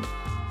strain.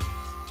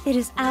 It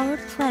is our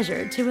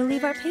pleasure to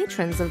relieve our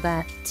patrons of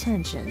that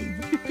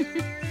tension.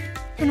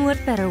 And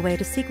what better way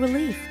to seek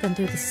relief than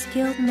through the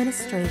skilled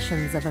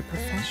ministrations of a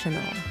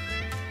professional?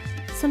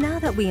 So now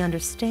that we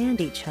understand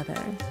each other,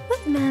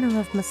 what manner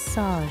of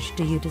massage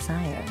do you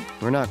desire?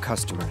 We're not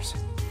customers.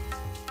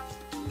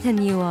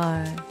 Then you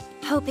are...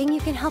 Hoping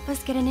you can help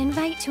us get an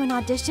invite to an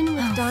audition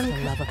with Don... For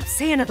the love of...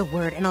 Say another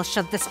word and I'll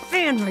shove this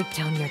fan right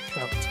down your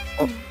throat.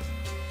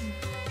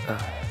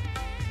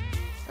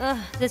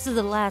 This is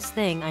the last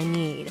thing I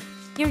need.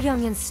 You're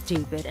young and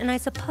stupid, and I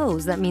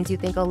suppose that means you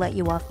think I'll let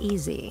you off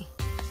easy.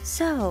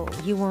 So,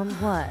 you want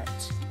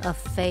what? A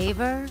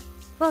favor?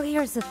 Well,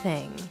 here's the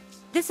thing.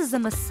 This is a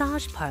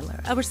massage parlor,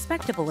 a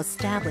respectable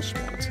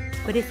establishment.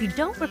 But if you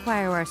don't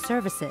require our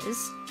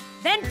services,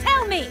 then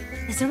tell me!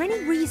 Is there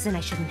any reason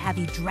I shouldn't have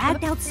you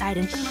dragged outside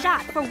and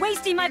shot for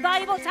wasting my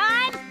valuable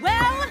time?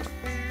 Well...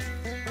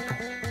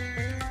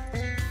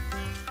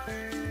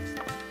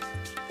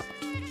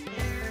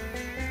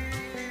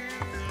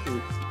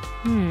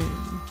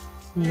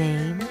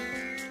 Name?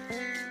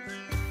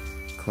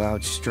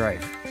 Cloud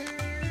Strife.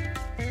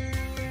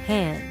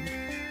 Hand.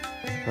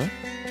 Huh?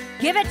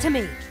 Give it to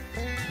me!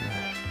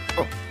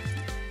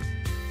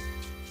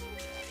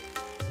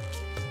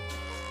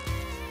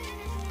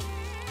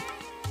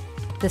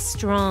 The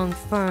strong,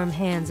 firm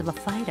hands of a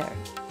fighter,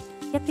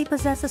 yet they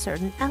possess a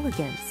certain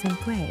elegance and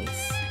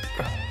grace.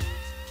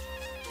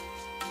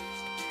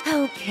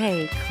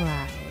 Okay,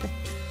 Cloud.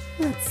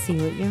 Let's see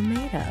what you're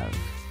made of.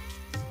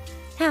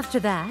 After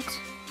that,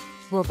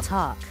 we'll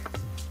talk.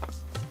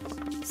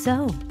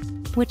 So,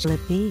 which will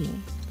it be?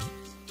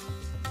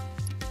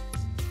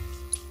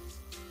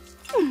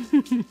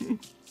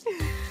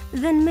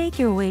 Then make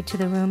your way to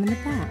the room in the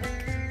back,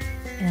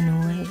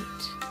 and wait.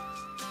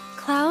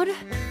 Cloud?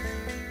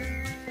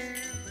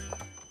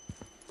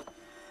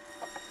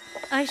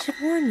 I should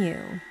warn you,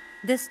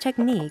 this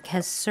technique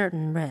has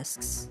certain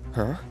risks.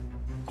 Huh?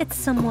 It's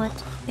somewhat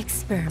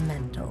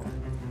experimental.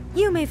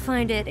 You may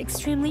find it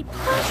extremely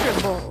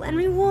pleasurable and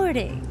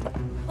rewarding,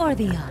 or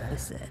the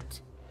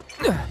opposite.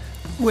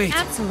 Wait.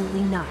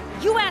 Absolutely not.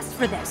 You asked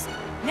for this.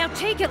 Now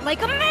take it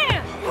like a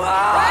man!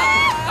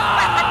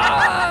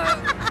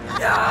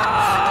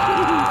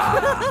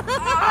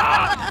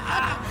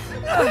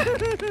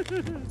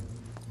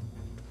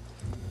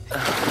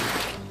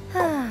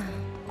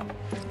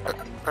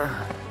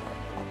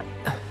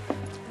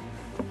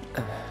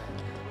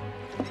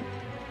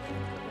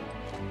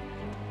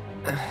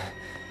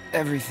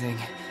 Everything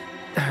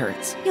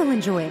hurts. You'll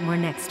enjoy it more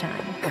next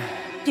time.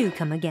 Do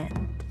come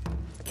again.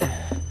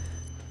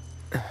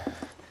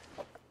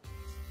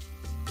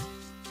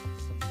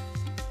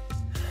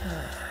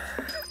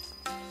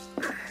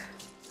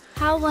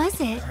 How was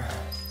it?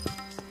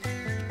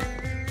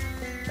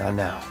 Not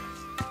now.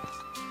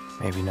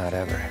 Maybe not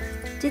ever.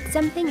 Did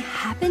something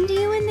happen to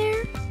you in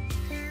there?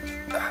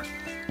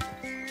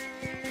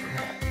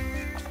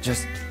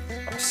 Just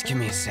give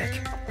me a sec.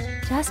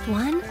 Just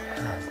one?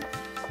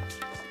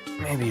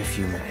 Maybe a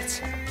few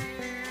minutes.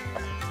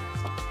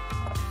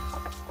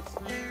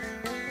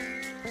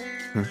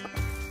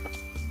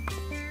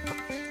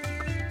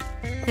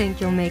 Think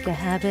you'll make a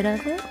habit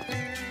of it?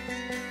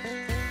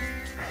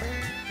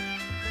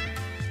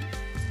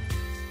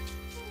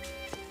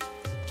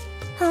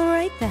 All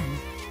right then.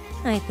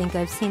 I think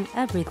I've seen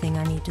everything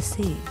I need to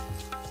see.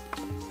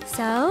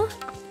 So?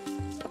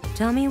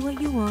 Tell me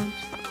what you want,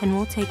 and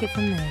we'll take it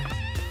from there.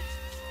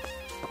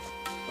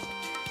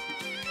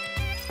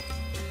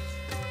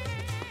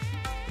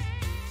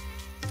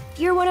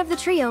 You're one of the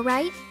trio,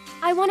 right?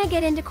 I want to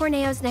get into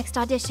Corneo's next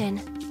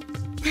audition.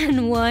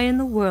 And why in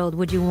the world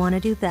would you want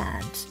to do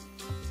that?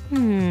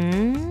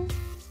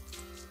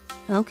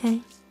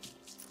 Okay.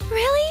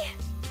 Really?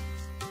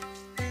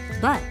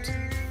 But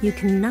you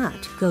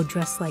cannot go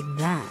dressed like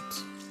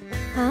that.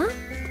 Huh?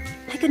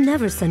 I could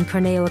never send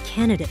Corneo a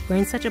candidate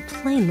wearing such a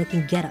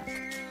plain-looking getup.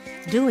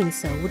 Doing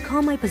so would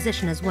call my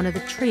position as one of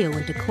the trio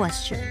into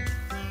question.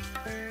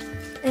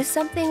 Is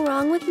something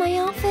wrong with my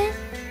outfit?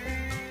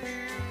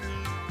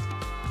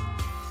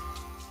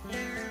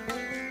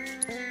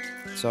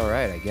 It's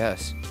alright, I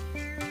guess.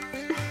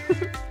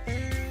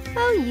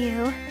 Oh,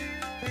 you.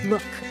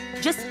 Look,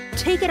 just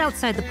take it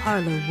outside the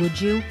parlor, would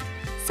you?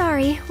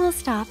 Sorry, we'll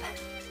stop.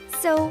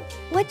 So,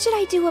 what should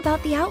I do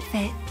about the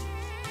outfit?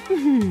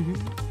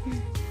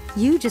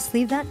 You just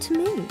leave that to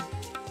me.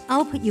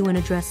 I'll put you in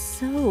a dress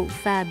so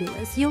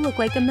fabulous, you'll look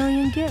like a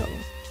million gil.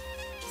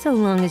 So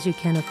long as you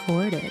can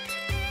afford it.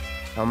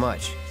 How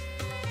much?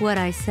 What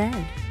I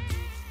said.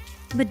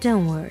 But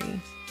don't worry.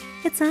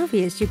 It's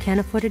obvious you can't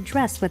afford a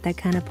dress with that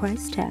kind of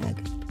price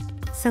tag.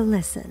 So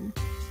listen,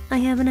 I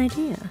have an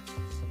idea.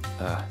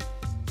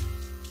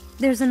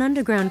 There's an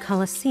underground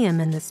coliseum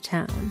in this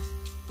town.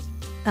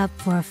 Up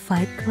for a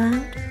fight,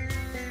 Cloud?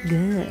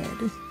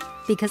 Good.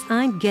 Because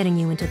I'm getting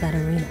you into that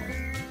arena.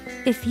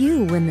 If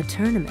you win the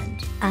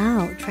tournament,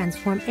 I'll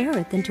transform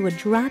Aerith into a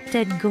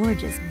drop-dead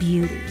gorgeous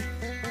beauty.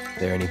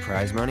 There any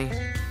prize money?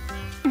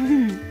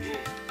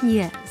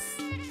 Yes,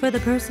 for the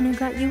person who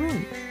got you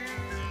in.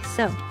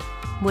 So,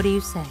 what do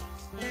you say?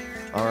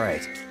 All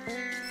right.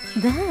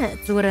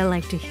 That's what I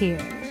like to hear.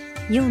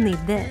 You'll need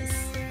this.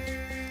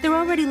 They're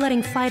already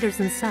letting fighters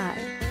inside.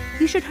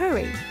 You should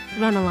hurry.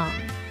 Run along.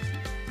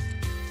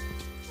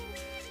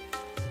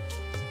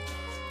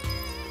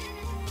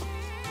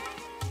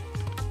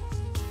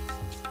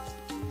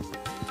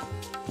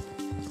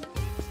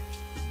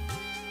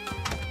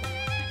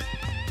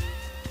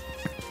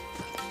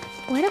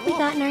 What have we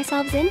gotten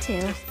ourselves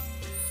into?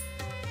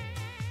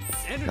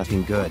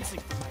 Nothing good.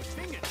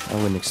 I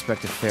wouldn't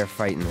expect a fair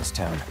fight in this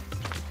town.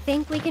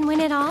 Think we can win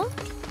it all?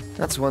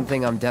 That's one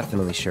thing I'm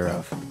definitely sure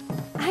of.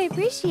 I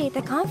appreciate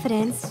the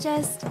confidence,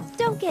 just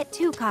don't get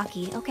too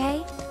cocky,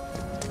 okay?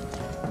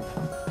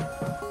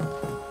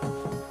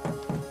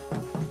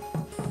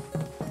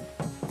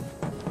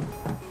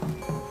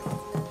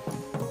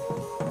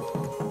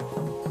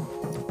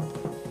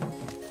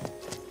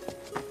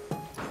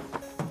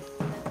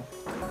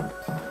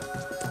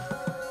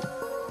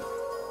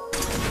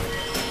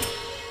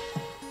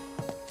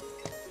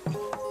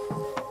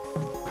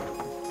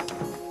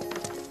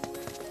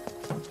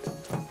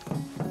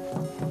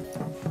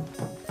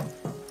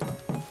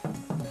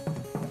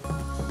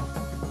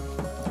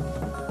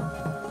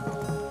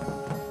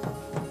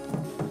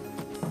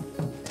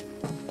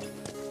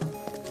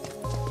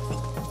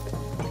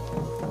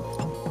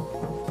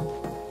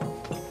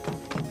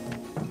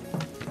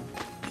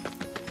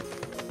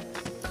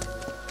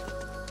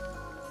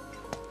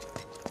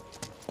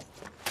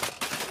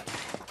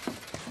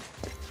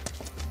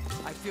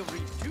 Feel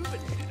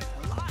rejuvenated and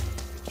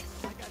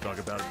alive. Talk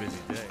about a busy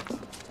day.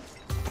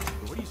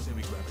 What do you say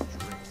we grab a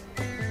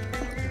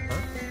drink?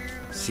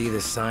 Huh? See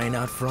this sign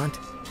out front?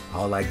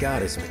 All I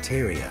got is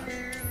materia.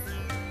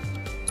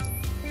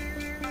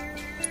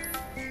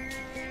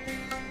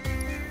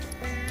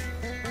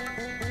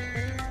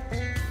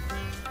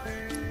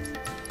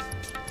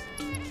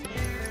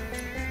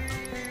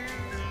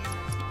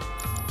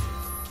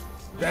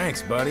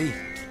 Thanks, buddy.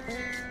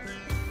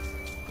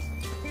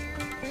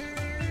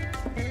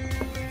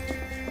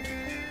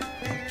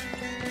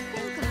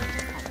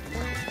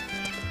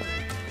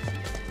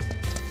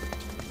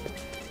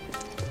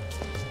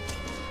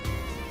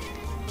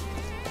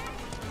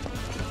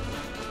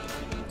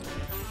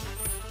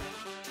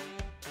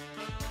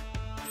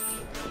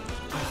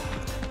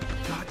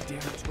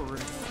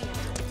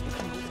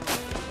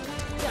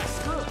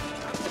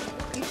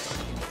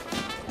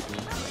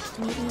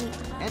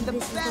 And the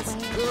best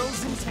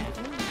girls in town.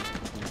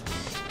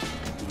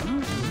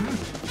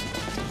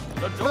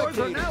 The doors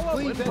are now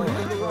open.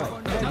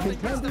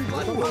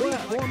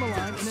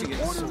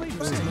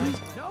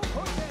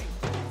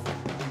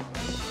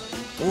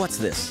 What's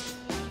this?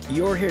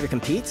 You're here to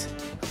compete?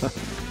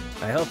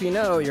 I hope you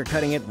know you're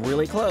cutting it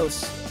really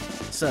close.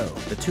 So,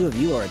 the two of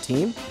you are a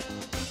team?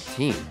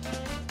 Team?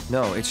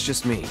 No, it's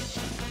just me.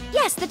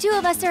 Yes, the two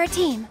of us are a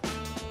team.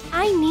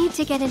 I need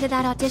to get into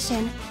that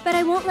audition, but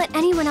I won't let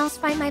anyone else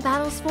fight my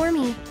battles for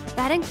me.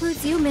 That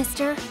includes you,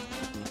 mister.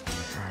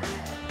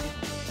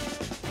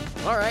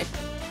 All right,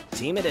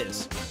 team it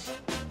is.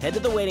 Head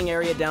to the waiting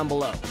area down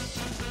below.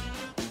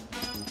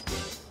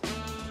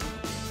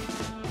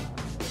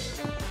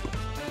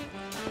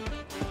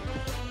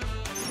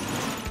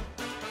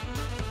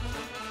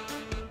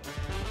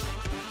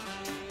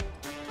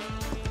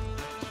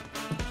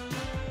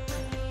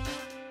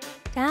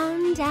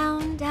 Down,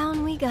 down,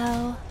 down we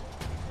go.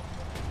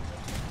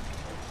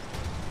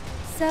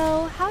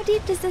 So, how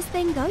deep does this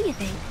thing go, you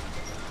think?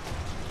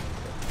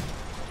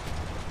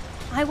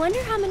 I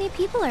wonder how many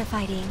people are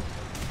fighting.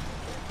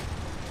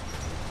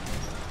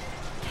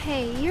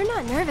 Hey, you're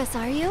not nervous,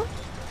 are you?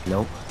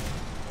 Nope.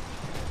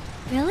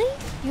 Really?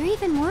 You're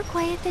even more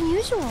quiet than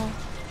usual.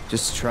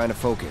 Just trying to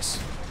focus,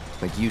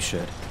 like you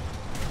should.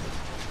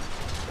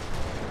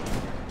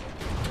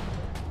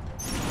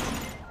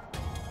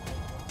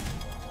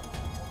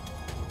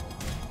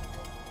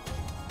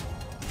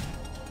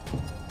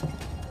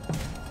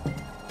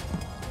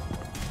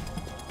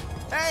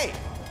 Hey,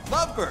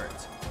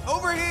 lovebirds,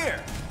 over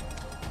here!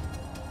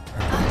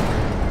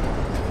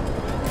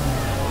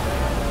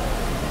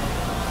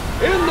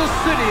 In the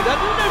city that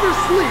never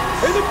sleeps,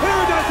 in the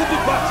paradise of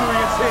debauchery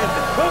and sin,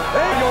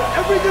 your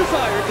every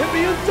desire can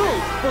be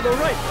indulged for the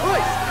right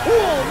price.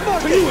 Wall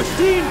market! To you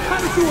esteemed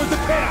connoisseurs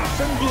of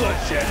chaos and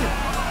bloodshed,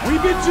 we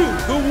bid you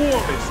the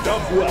warmest of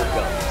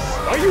welcomes.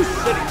 Are you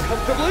sitting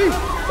comfortably?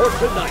 For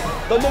tonight,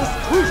 the most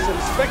gruesome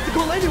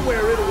spectacle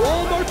anywhere in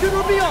Wall Market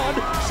or beyond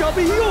shall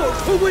be yours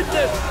to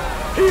witness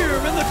here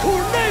in the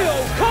Corneo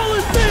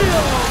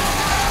Coliseum!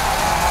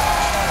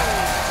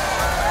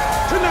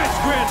 Tonight's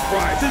grand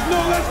prize is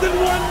no less than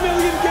 1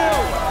 million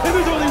gil, and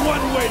there's only one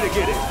way to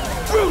get it.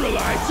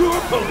 Brutalize your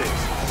opponents.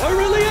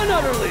 Thoroughly and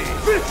utterly,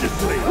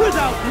 viciously,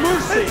 without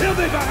mercy, until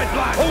they vomit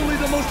blood. Only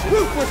the most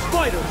ruthless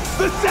fighters,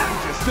 the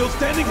savages still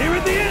standing here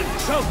at the end,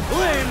 shall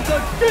claim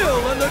the gil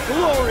and the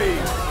glory.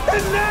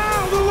 And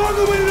now, the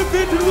long-awaited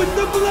event in which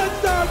the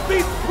blood-starved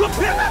beast will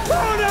pit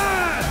upon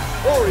us!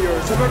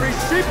 Warriors of every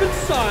shape and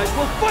size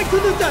will fight to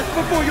the death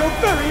before your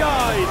very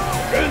eyes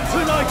in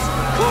tonight's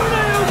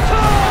Corneo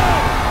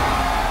Cup!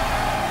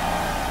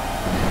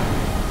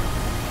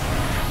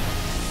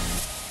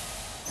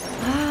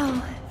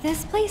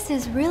 This place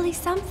is really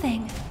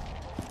something.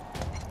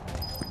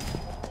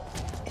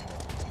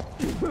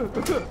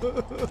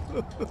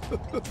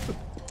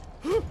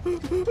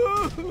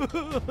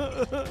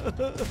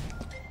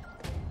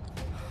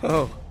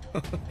 Oh,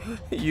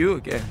 you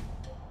again.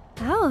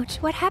 Ouch,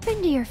 what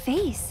happened to your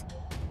face?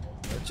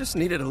 I just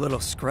needed a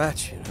little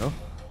scratch, you know?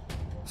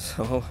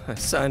 So I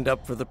signed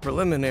up for the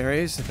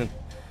preliminaries and,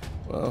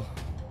 well,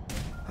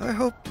 I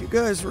hope you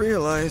guys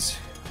realize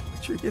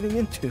what you're getting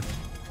into.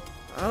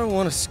 I don't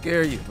want to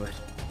scare you, but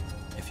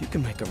if you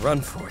can make a run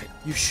for it,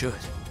 you should.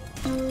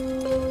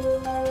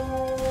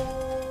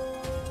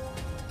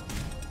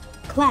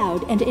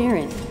 Cloud and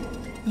Aerith,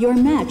 your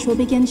match will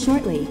begin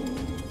shortly.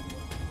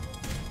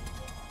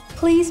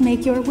 Please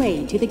make your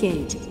way to the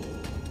gate.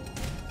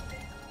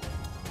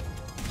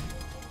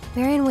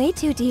 We're in way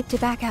too deep to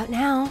back out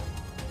now.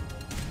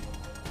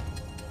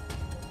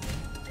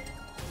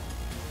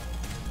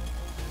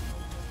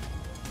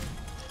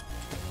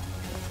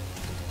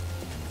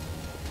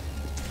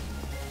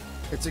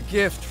 It's a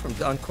gift from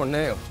Don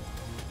Corneo.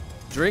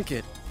 Drink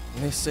it,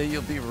 and they say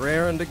you'll be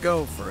raring to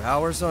go for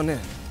hours on end.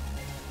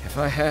 If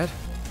I had,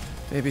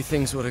 maybe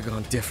things would have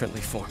gone differently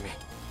for me.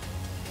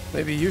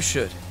 Maybe you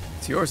should.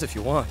 It's yours if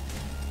you want.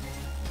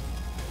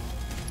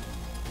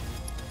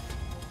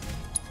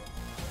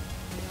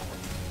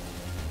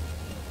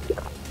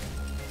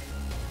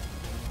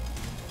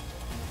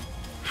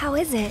 How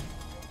is it?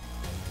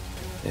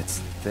 It's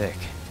thick.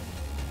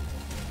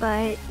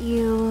 But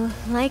you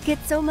like it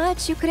so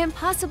much you couldn't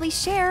possibly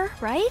share,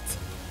 right?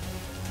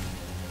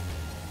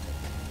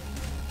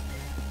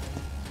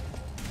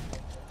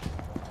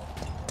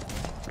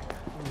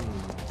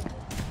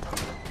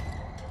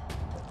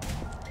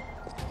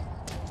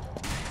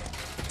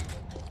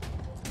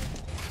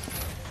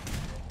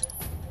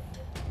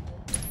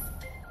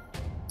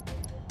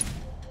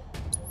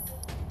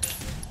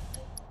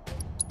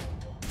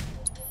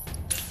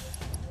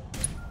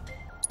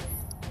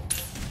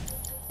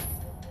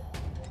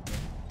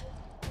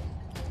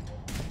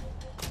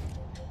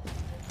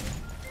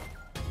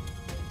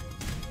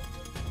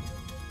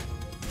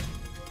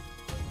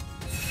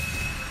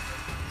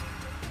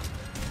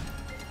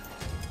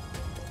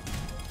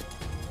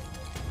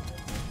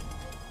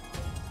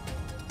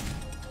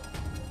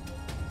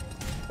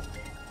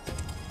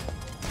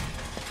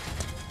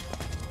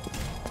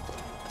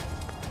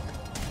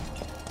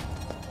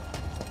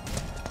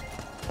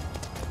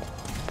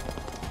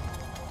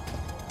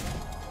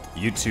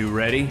 You two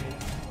ready?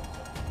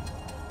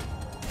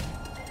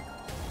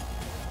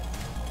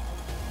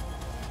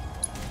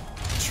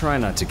 Try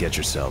not to get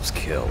yourselves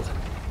killed.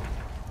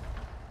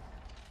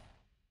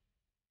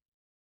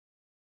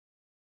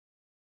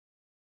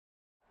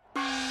 For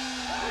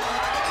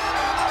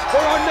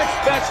our next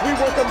match, we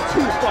welcome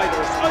two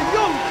fighters, a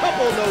young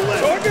couple no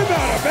less. Talk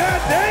about a bad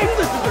day!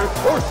 This is their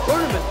first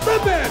tournament, the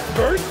bad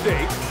first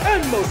date,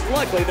 and most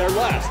likely their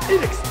last,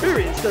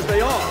 inexperienced as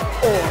they are.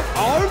 Or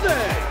are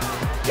they?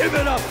 Give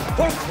it up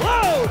for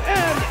Cloud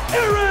and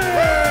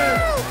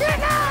Aerith! Get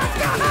out!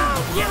 Go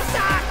home! You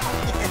suck!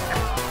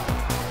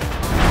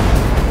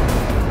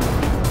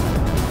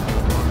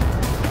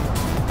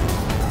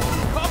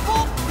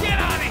 Couple? Get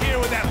out of here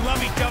with that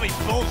lovey-dovey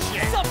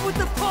bullshit! What's up with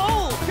the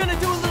pole? Gonna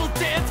do a little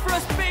dance for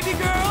us, baby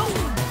girl?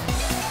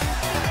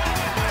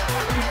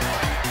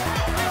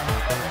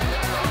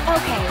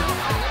 Okay,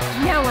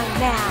 now I'm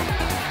mad.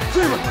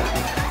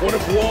 One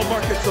of Wall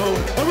Market's own,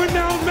 a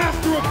renowned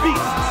master of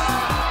beasts!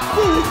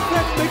 We'll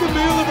expect to make a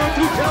meal of our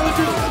two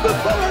challengers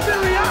before our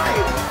very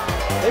eyes!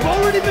 They've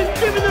already been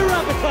given their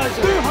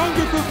appetizer! Their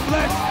hunger for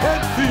flesh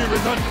and fear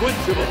is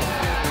unquenchable!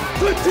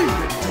 The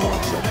demon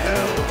dogs of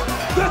hell!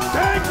 The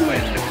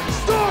Sanguine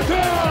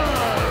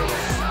Stalkers!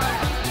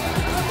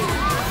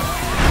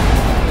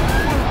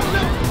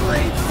 The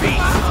great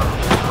beast!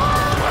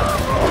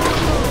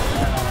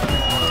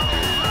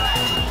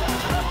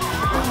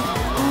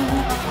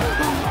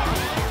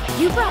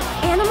 You brought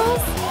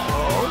animals?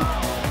 Oh?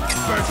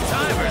 First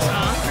timers,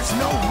 huh? There's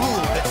no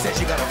rule that says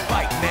you gotta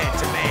fight man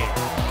to man.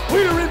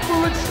 We're in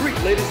for a treat,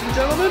 ladies and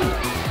gentlemen!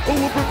 Who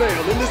will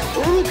prevail in this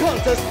brutal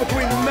contest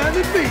between man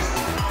and beast?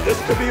 This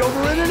could be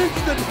over in an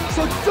instant,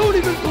 so don't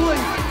even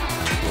blink!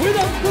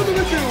 Without further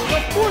ado, the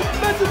fourth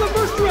match of the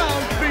first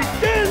round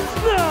begins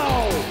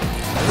now!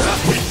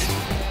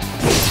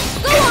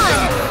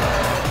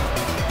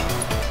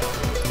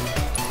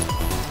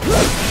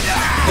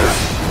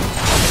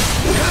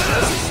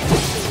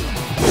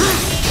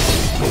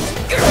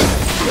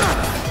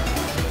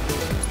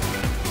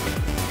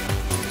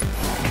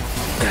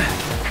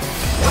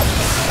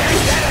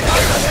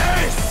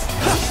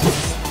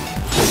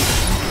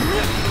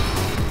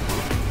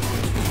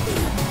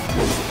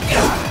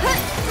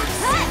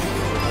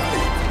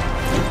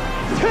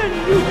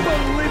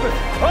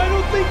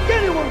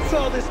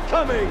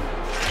 incoming!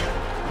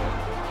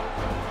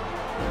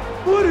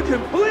 What a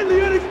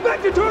completely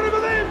unexpected turn of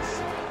events!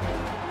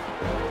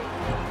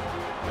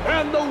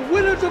 And the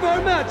winners of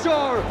our match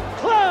are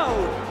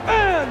Cloud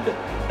and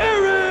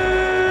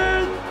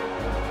Aaron!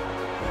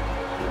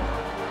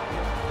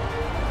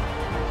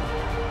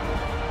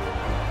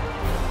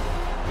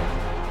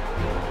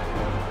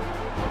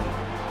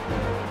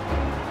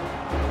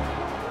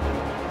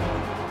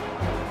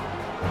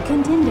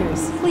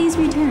 Contenders, please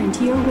return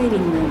to your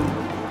waiting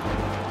room.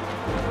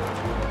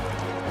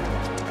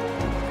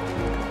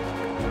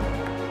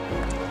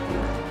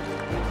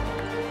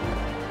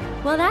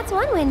 Well, that's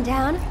one win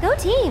down. Go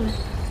team!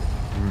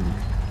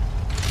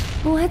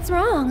 What's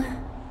wrong?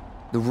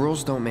 The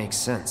rules don't make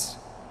sense.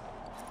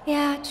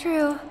 Yeah,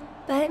 true.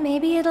 But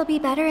maybe it'll be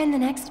better in the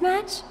next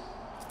match?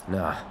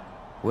 Nah,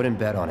 wouldn't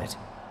bet on it.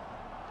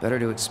 Better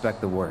to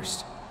expect the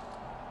worst.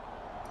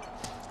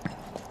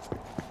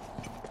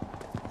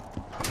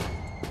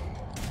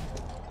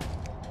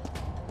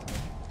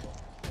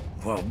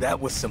 Well, that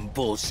was some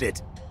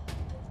bullshit.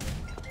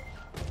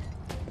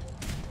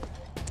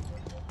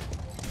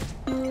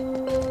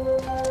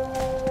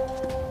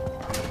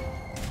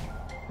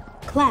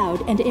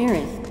 Cloud and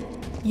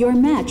Aerith, your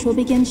match will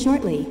begin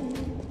shortly.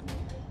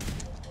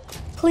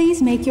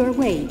 Please make your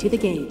way to the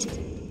gate.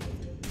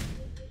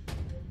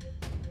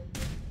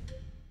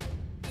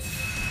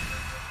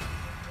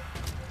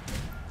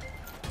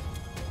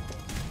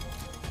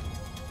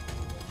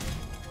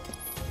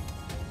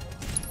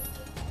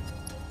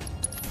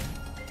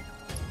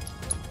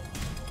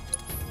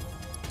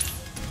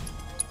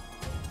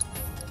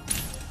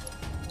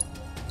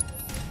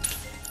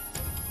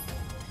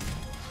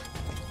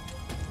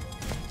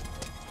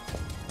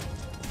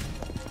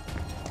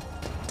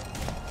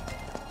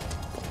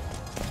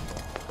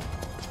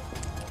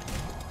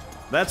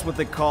 That's what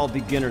they call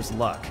beginner's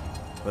luck.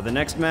 But the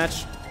next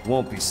match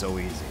won't be so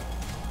easy.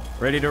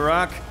 Ready to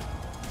rock?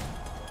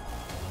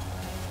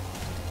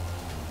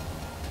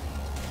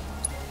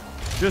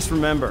 Just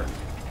remember,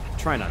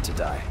 try not to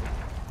die.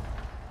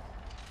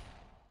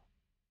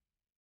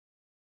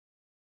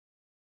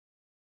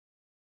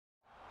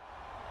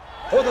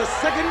 For the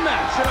second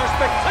match in our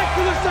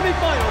spectacular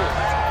semifinals,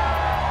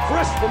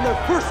 fresh from their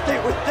first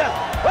date with death,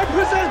 I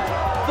present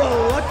the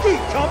Lucky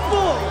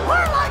Couple!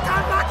 We're like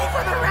unlucky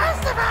for the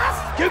rest of us!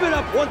 Give it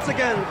up once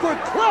again for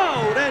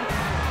Cloud and...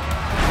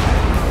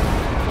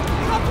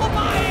 Couple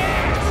my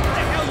ass! What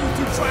the hell you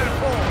two trying to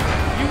pull?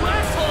 You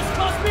assholes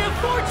cost me a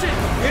fortune!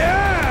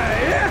 Yeah!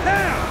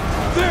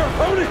 Their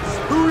opponents,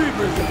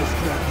 reavers in the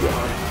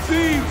scrapyard,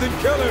 thieves and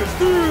killers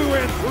through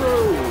and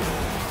through!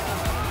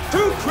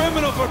 Too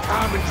criminal for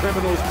common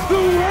criminals,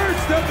 the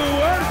worst of the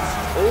worst!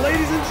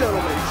 Ladies and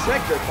gentlemen,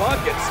 check your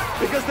pockets,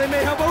 because they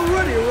may have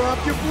already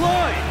robbed you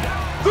blind!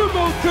 The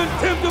most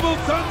contemptible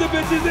sons of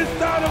bitches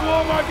inside of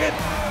Wall Market,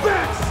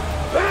 Bex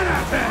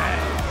Benefits!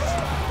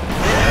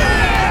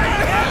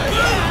 Hey,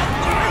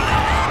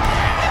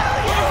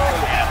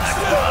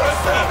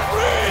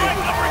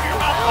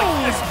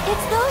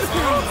 it's those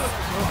guys!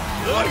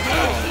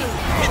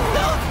 It's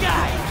those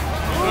guys!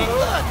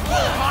 Look!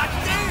 Hot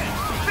damn!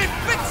 They're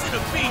fixing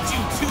to feed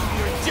you two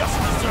your just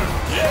dessert!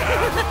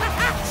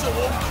 Yeah! So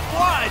open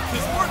wide,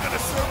 because we're gonna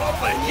serve up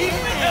a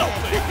heaping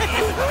helping!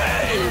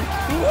 Hey!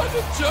 What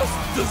do just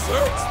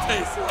desserts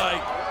taste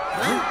like?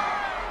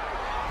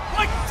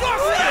 Like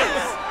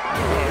justice!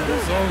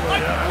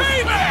 Like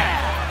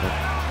payback!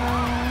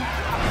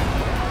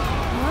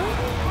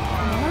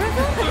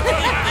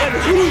 And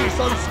who's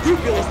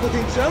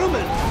unscrupulous-looking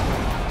gentlemen?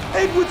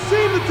 It would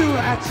seem that there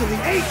are actually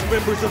 8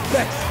 members of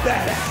Beck's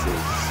badasses.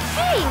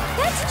 Hey,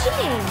 that's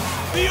cheating!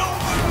 The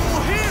only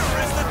rule here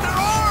is that there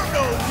are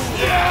no rules!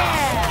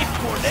 Yeah! If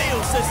Corneo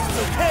says it's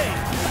okay,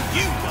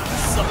 you gotta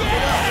suck it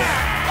up!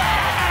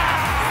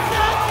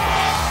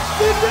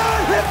 Did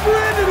not have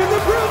Brandon in the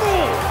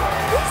approval!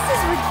 This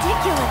is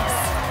ridiculous!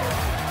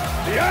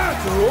 The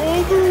odds are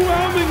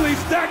overwhelmingly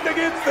stacked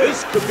against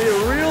this! This could be a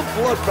real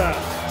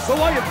bloodbath! So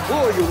I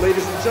implore you,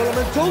 ladies and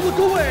gentlemen, don't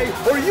look away,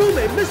 or you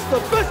may miss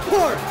the best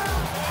part!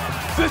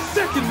 The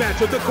second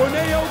match of the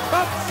Corneo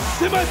Cup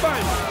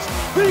semifinals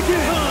begins!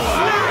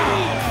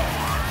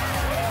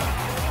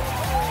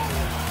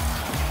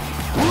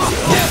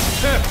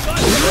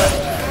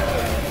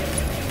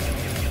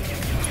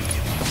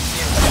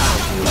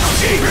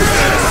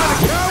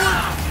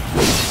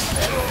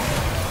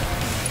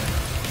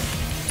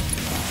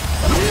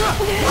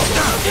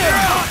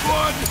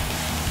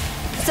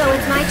 So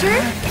it's my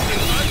turn?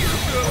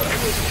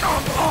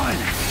 Come on!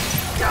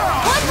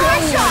 One more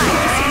shot!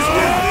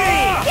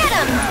 Get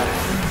him!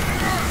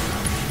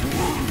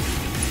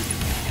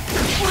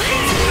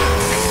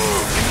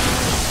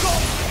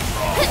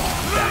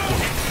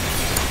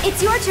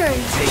 It's your turn.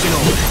 Taking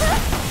over.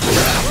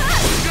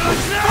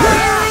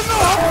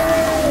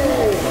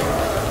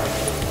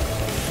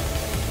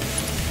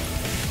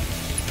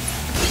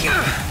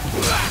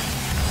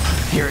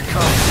 Here it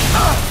comes.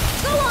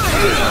 Go on!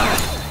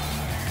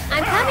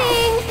 I'm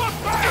coming!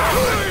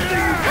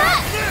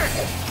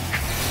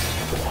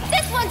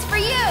 This one's for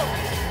you!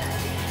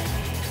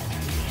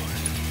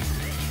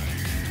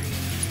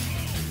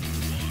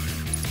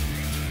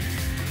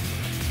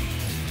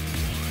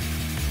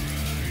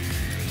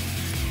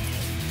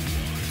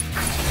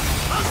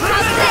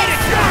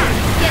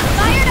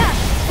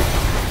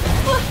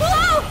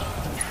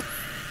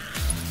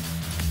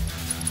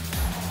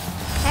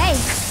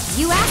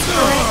 You asked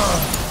for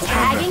it.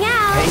 Tagging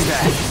out. Hang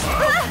back.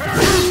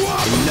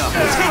 Enough.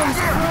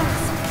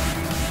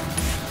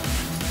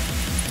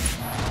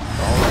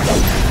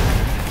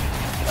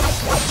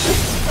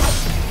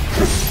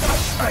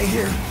 Right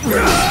here.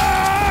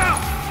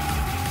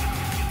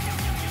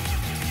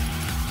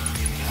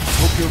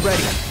 Hope you're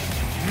ready.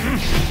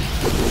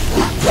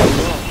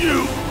 You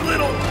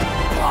little...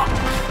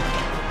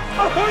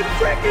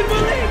 Unfreaking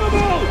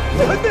believable!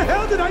 What the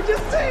hell did I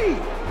just see?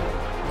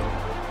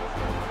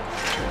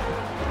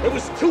 It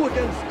was 2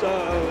 against,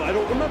 I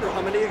don't remember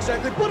how many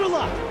exactly, but a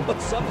lot.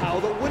 But somehow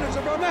the winners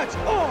of our match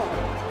are...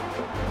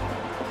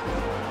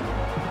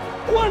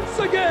 once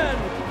again,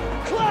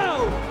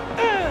 Cloud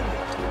and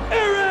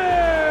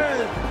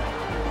Aaron!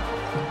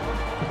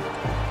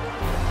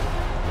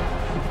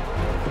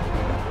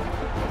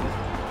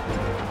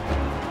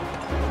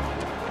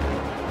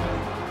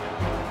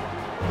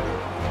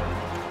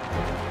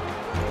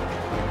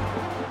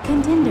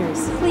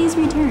 Contenders, please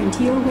return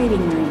to your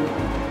waiting room.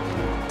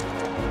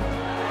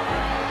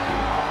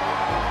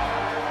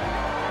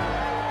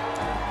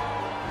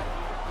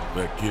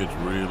 That kid's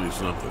really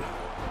something.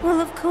 Well,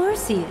 of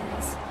course he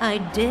is. I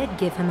did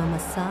give him a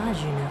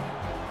massage, you know.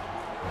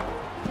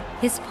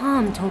 His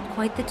palm told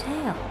quite the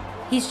tale.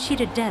 He's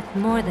cheated death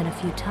more than a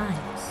few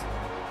times.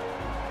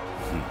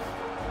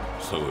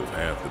 So have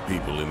half the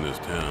people in this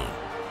town.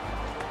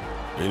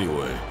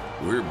 Anyway,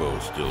 we're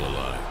both still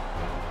alive.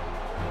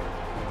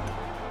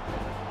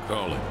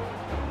 Call it.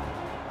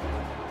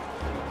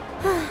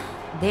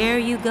 There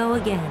you go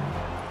again.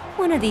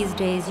 One of these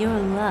days, your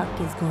luck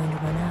is going to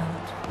run out.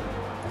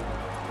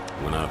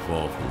 When I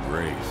fall from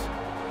grace,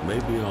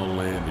 maybe I'll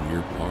land in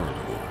your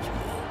parlor once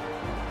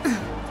more.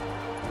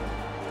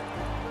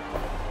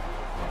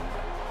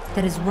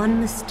 That is one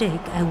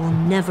mistake I will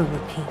never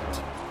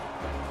repeat.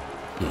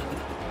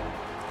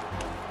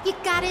 You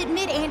gotta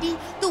admit, Andy,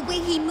 the way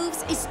he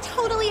moves is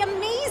totally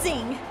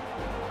amazing.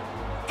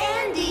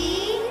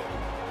 Andy!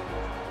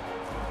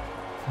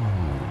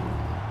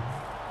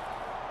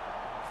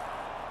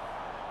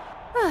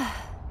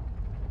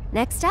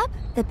 Next up,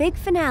 the big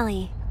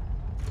finale.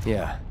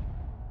 Yeah,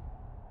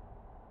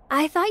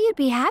 I thought you'd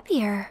be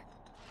happier.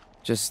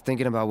 just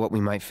thinking about what we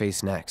might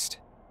face next.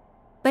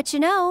 But you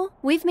know,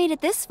 we've made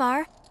it this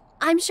far.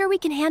 I'm sure we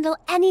can handle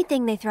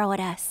anything they throw at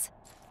us.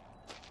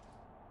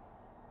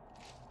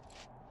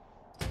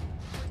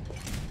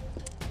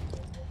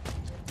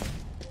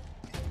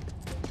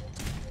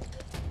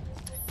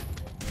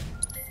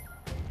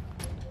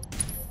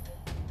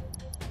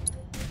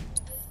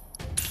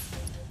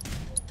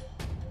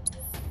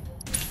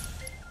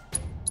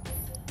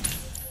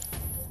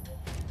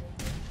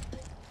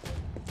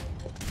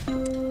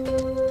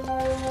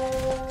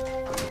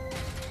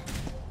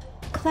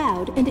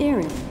 Cloud and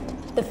Aaron.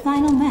 The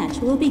final match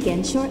will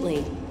begin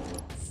shortly.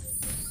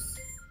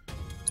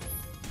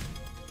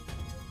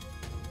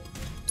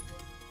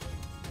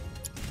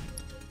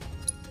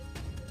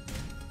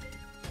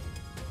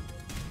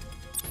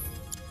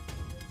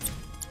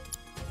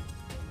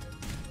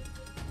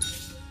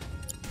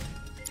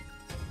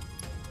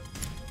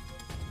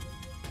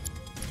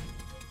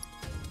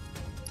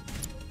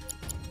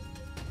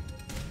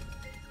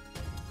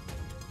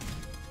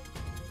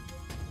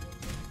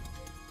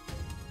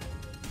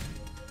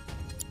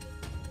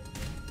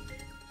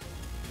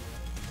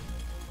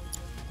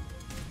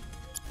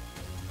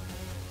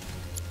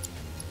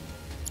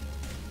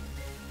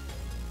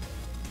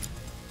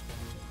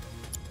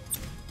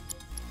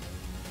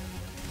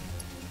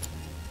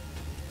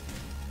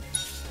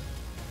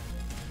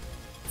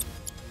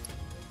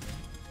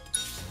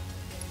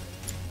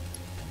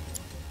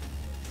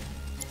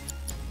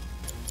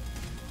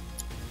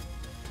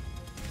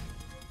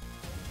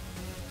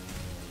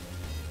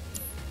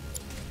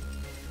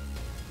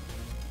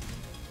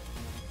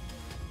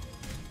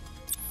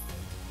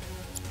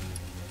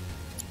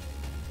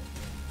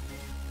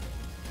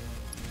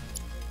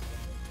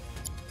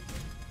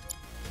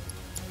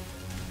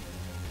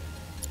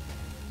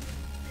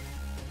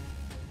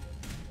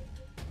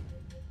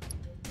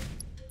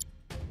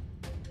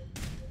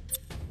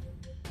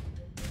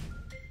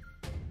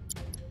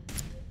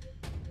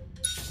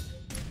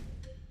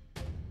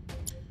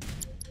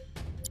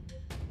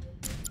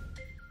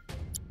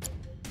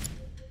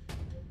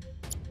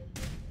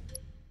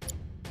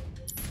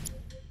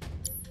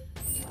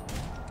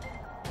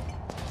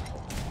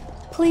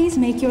 Please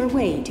make your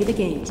way to the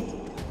gate.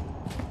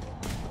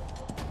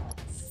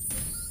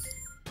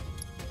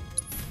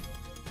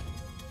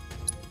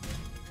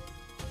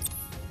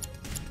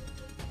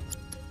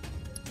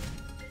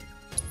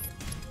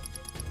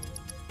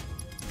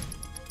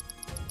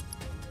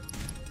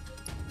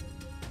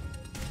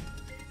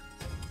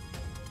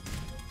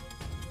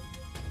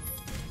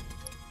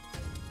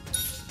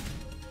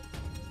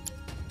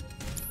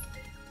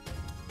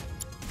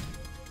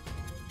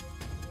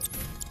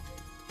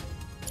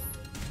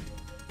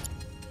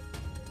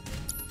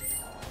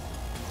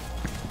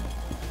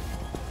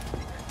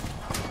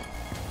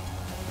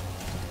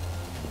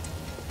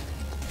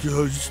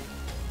 Does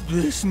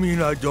this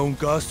mean I don't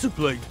got to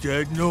play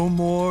dead no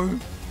more?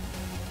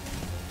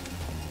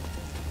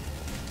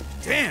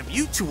 Damn,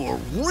 you two are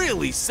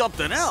really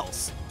something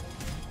else.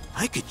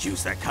 I could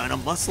use that kind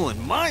of muscle in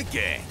my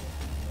gang.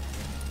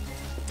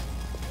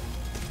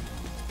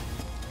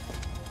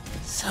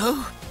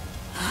 So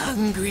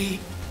hungry.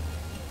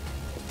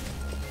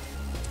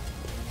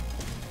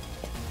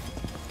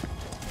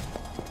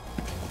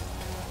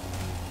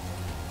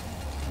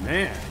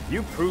 Man,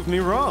 you proved me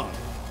wrong.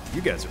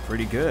 You guys are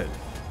pretty good.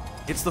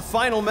 It's the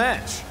final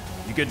match.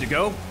 You good to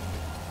go?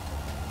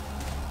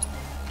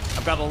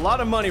 I've got a lot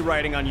of money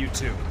riding on you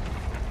two.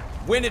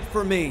 Win it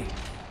for me.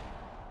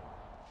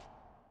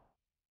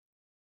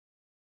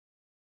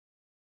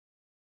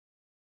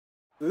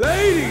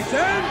 Ladies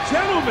and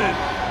gentlemen,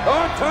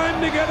 our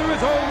time together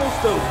is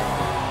almost over.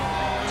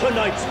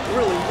 Tonight's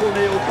thrilling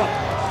Tornado Cup,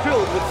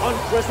 filled with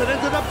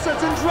unprecedented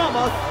upsets and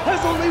drama, has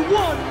only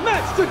one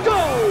match to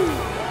go!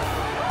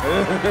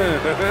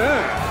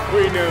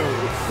 We know.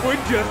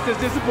 We're just as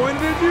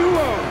disappointed as you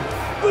are.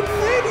 But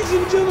ladies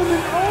and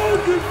gentlemen, all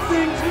good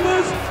things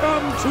must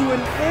come to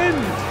an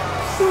end.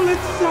 So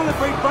let's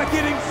celebrate by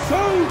getting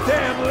so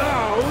damn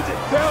loud,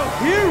 they'll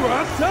hear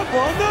us up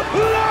on the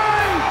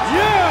plate!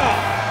 Yeah!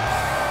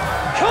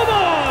 Come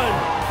on!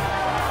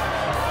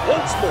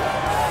 Once more,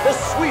 the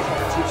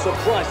sweethearts who've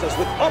surprised us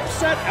with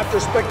upset after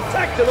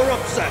spectacular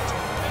upset.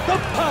 The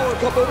power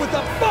couple with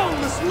a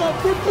boundless love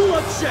for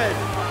bloodshed.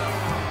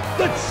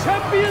 The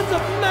champions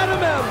of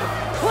Madam M,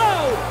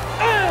 Cloud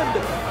and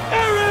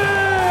Aerith!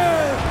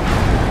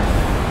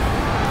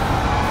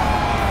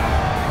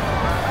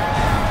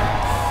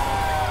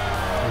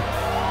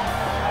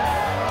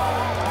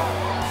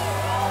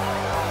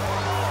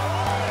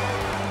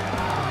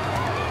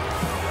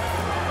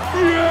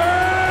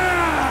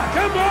 Yeah!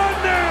 Come on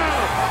now!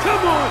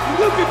 Come on!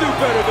 You can do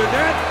better than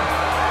that!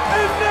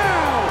 And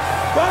now,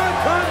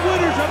 5-time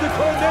winners of the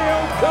Tornado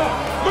Cup!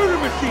 Murder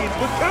machines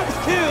with cops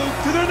killed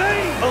to their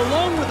name!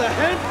 Along with a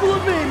handful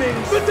of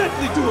maimings! The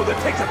deadly duo that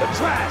takes out the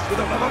trash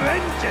with a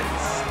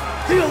vengeance!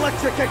 The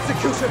Electric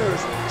Executioners!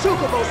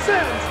 Chocobo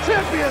Sam's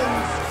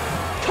champions!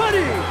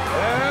 Cuddy!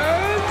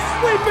 And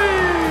Sleepy!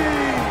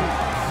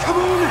 Come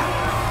on now!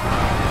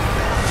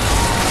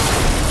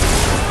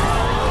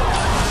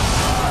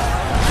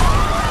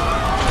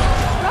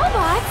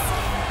 Robots?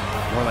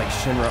 More like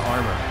Shinra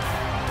armor.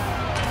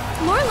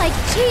 More like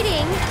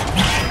cheating.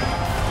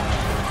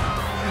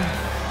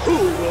 Who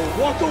will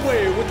walk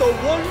away with the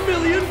 1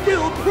 million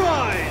guild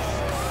prize?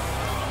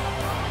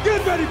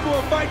 Get ready for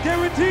a fight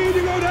guaranteed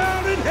to go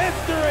down in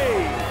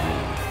history!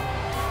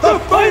 The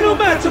final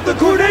match of the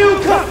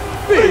Tornado Cup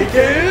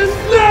begins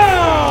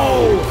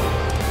now!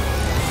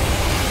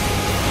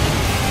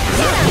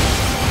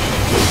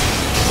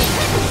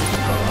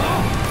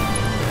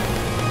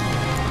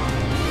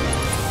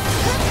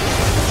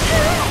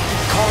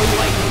 Calling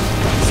lightning.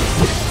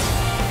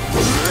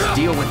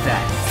 Deal with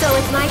that. So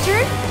it's my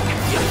turn?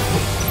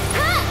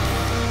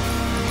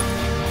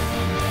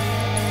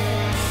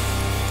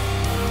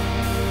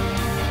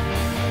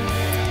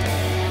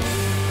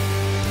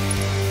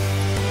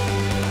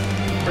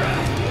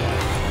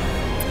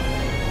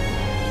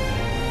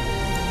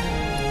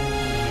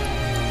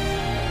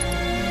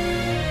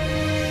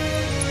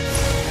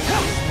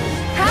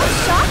 How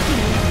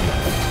shocking!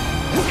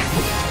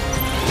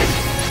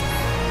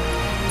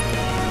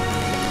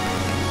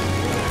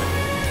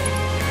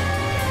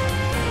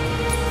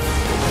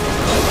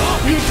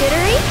 You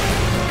jittery?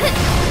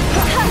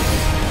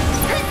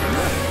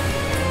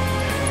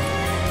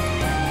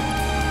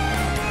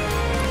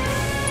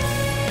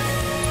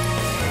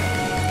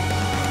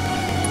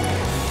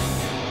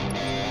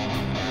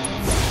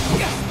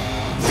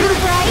 Too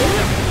bright?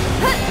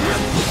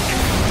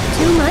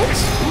 Too much?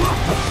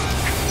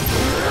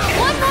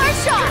 One more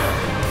shot!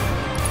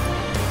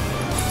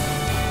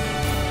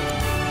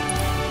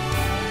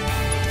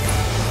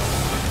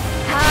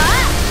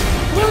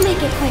 We'll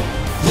make it quick.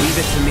 Leave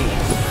it to me.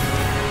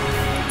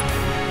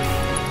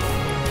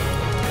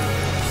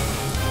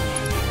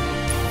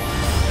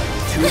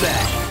 Too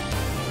bad.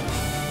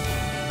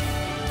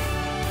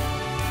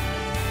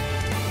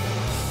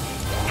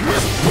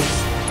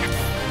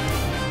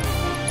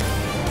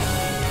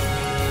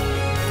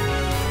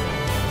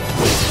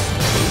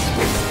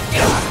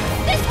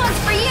 This one's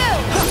for you!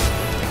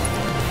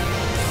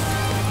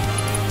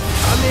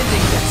 I'm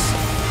ending this.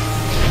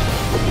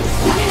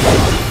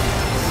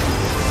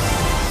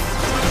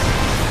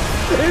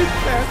 It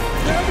can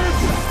never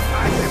stop!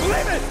 I can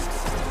believe it!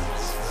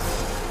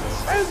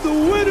 And the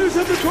winners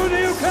of the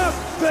Tornado Cup,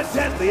 the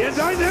deadly and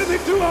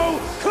dynamic duo,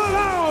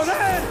 Cloud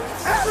and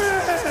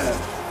Aerith!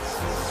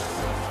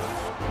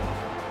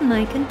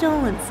 My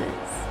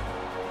condolences.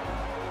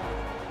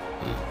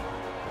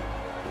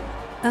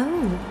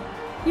 Oh,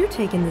 you're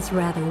taking this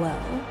rather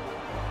well.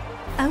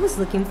 I was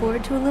looking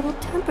forward to a little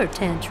temper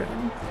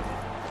tantrum.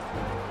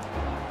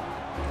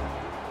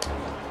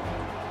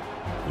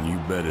 When you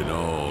bet it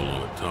all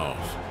on a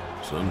toss,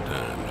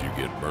 sometimes you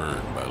get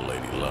burned by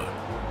Lady Luck.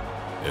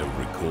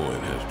 Every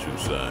coin has two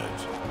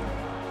sides.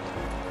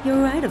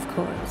 You're right, of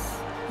course,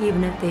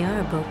 even if they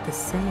are both the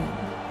same.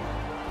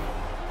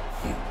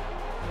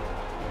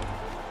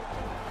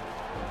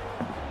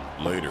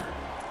 Later.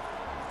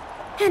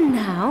 And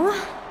now,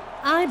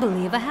 I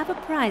believe I have a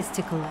prize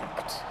to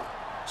collect.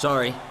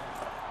 Sorry.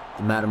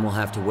 The madam will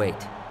have to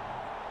wait.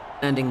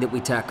 Ending that we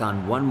tack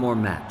on one more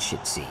match,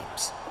 it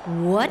seems.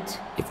 What?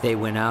 If they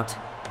win out,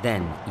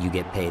 then you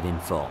get paid in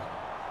full.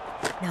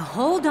 Now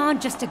hold on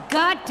just a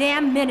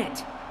goddamn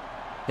minute.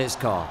 His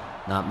call,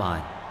 not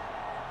mine.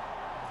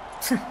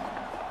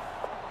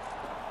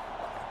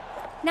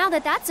 Now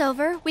that that's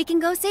over, we can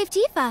go save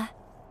Tifa.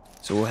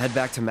 So we'll head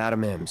back to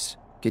Madame M's,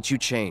 get you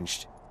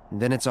changed,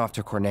 and then it's off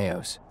to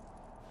Corneo's.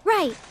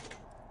 Right.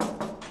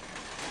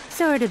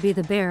 Sorry to be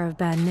the bearer of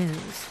bad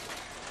news,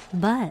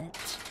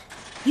 but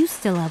you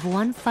still have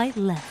one fight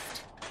left.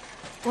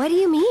 What do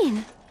you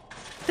mean?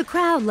 The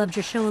crowd loved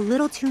your show a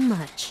little too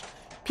much.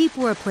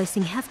 People were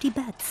placing hefty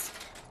bets,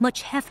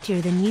 much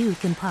heftier than you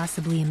can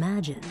possibly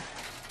imagine.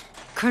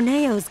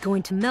 Corneo's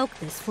going to milk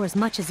this for as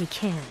much as he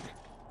can.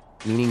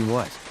 Meaning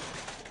what?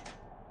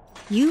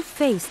 You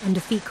face and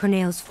defeat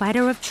Corneo's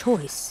fighter of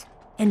choice,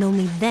 and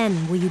only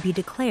then will you be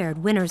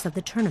declared winners of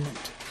the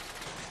tournament.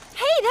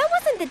 Hey, that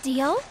wasn't the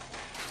deal.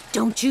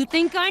 Don't you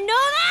think I know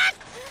that?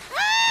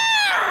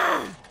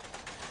 Ah!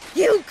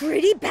 You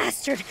greedy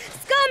bastard!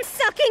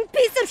 Scum-sucking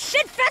piece of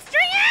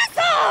shit-festering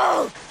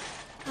asshole!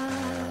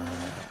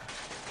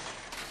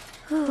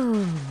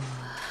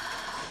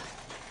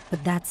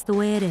 But that's the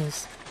way it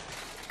is.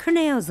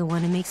 Corneo's the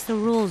one who makes the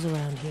rules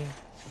around here.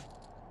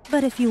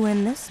 But if you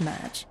win this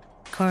match,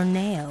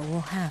 Corneo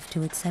will have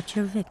to accept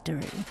your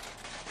victory.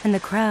 And the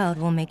crowd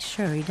will make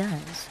sure he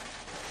does.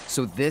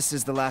 So this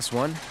is the last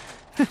one?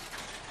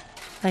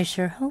 I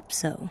sure hope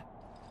so.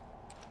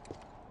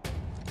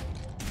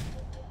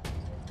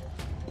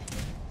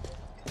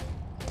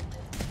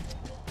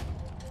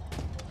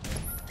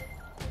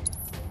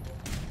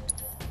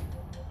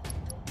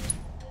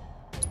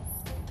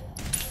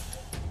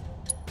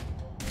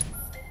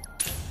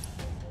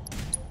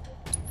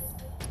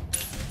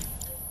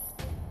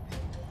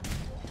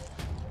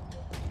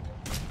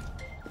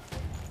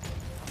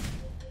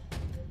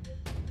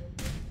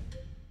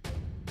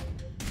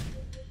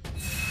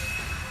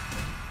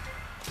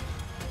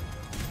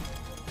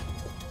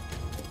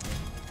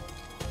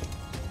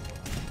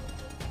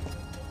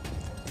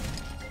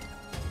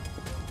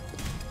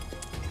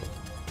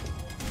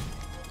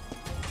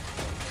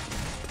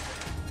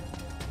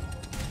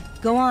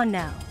 Go on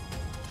now.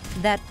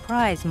 That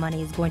prize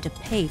money is going to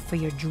pay for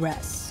your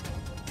dress.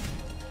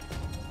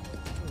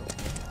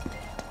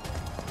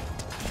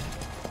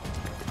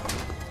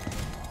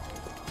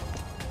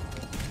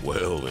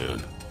 Well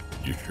then,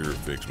 you sure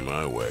fixed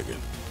my wagon.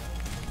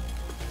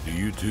 Do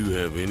you two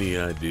have any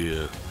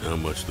idea how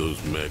much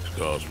those mechs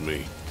cost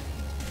me?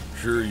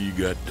 Sure you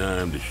got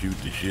time to shoot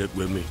the shit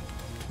with me?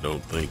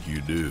 Don't think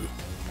you do.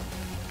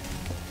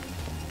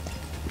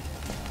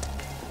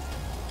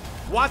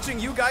 Watching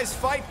you guys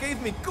fight gave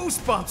me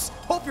goosebumps.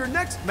 Hope your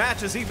next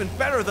match is even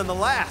better than the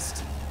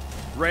last.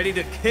 Ready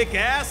to kick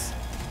ass?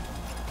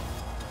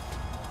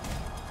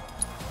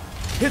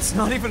 It's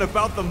not even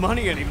about the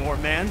money anymore,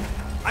 man.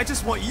 I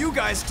just want you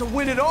guys to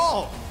win it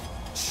all.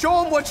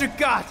 Show them what you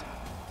got.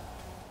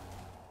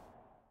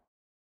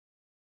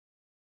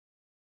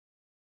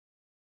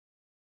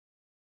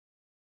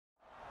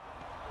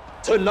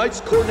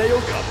 Tonight's Corneo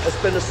Cup has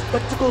been a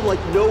spectacle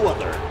like no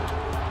other.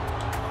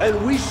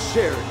 And we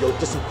shared your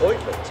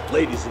disappointment,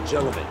 ladies and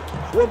gentlemen,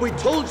 when we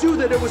told you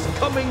that it was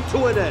coming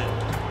to an end.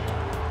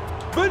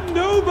 But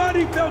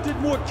nobody felt it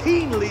more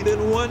keenly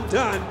than one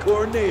Don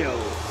Corneo,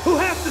 who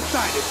has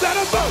decided that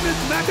a bonus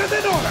match is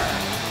in order.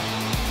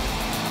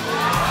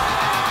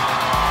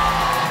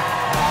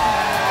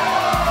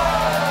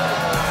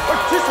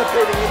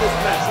 Participating in this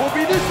match will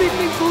be this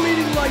evening's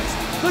leading lights,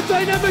 the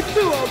dynamic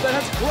duo that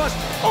has crushed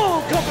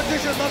all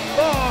competition thus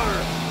far,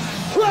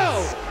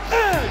 Cloud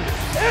and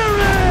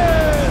Aaron!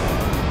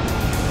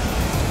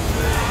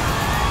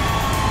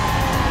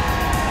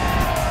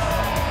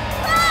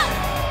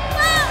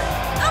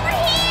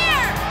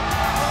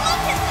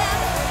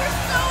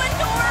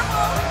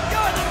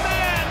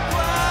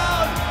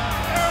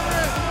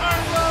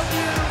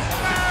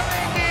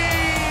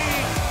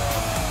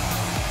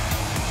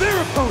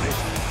 Opponent,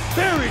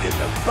 buried in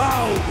the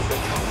bowels of the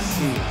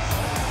Colosseum.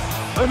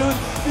 An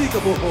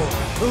unspeakable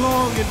horde,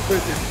 long in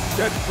prison,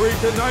 set free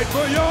tonight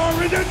for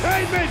your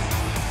entertainment!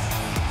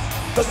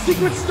 The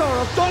secret star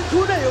of Don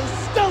Corneo's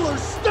stellar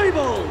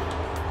stable!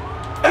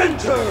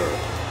 Enter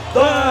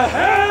the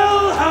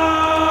Hell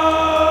House!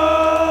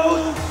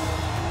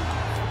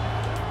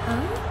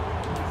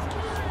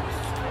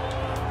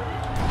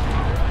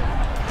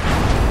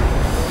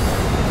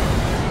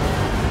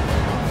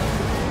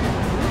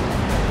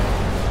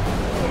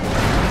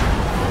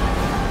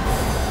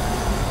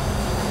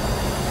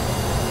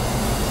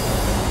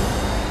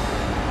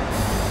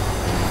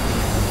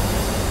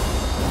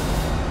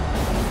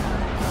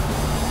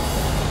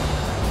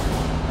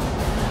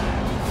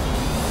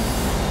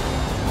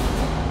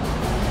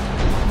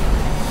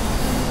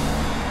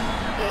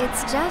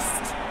 It's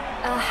just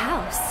a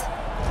house.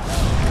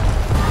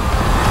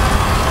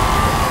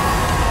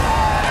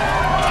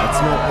 It's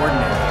no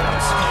ordinary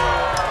house.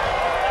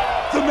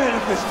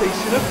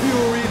 manifestation of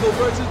pure evil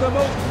versus the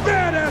most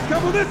badass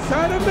couple this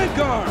side of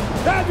Midgard!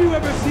 Have you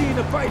ever seen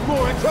a fight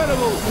more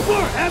incredible,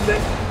 more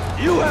epic?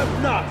 You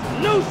have not!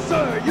 No,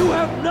 sir, you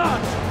have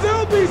not!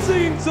 They'll be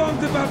singing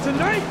songs about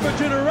tonight for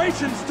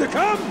generations to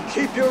come!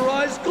 Keep your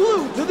eyes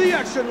glued to the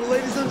action,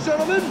 ladies and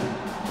gentlemen!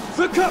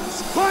 The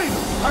Cup's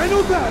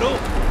final battle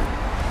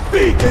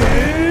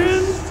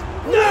begins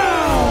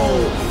now!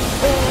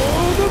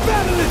 Oh, the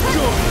battle is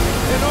joined!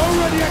 And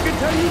already I can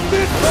tell you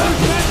this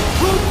first match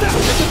will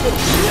not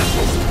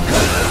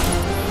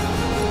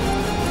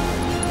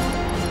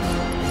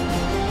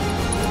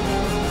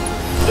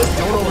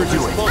Don't overdo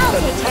it. I'll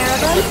take care of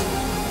him.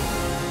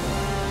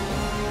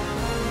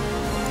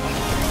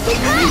 The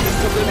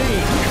least of the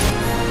mean.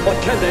 But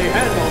can they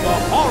handle the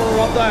horror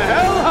of the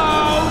Hell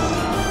House?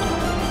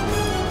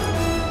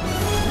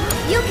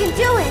 You can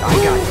do it! I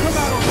got this. Come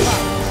out on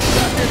top!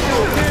 Stop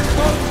yourself in,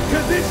 folks,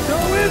 because this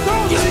show is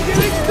only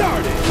getting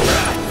started!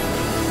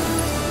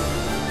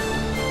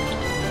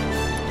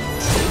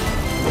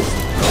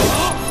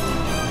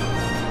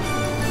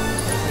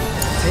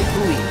 Take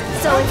the lead.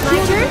 So it's my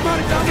turn?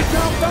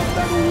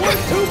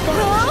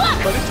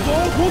 But it's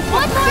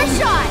one more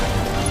shot!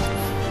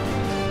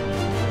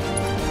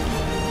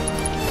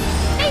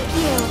 Thank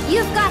you!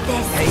 You've got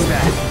this! Hang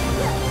back.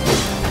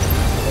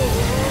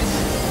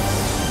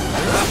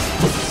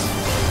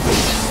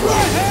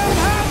 Right hand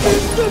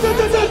happens!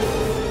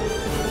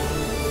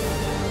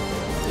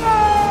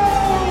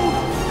 Oh!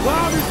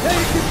 Cloud is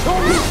taking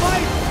control of the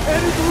fight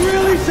and is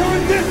really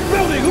showing this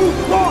building who's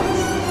boss!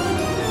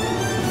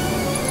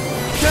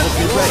 Just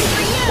get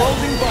ready.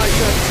 Closing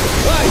biceps.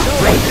 I know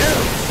him.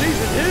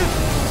 Season him.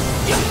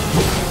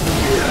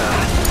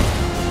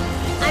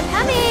 I'm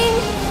coming!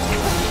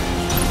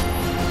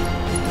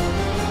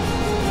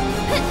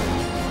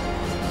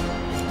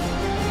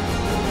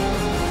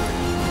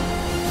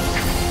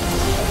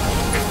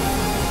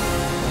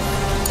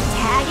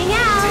 Tagging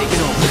out!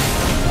 Taking over.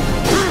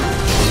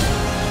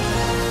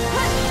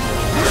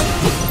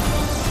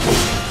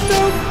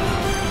 Nope!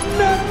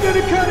 Not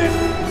gonna cut it!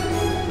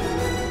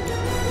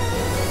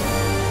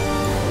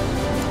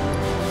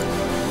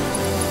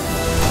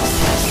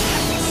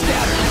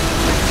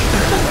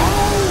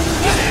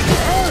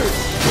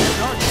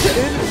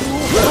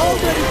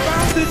 Already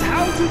found this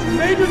house's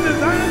major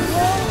design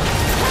flaw?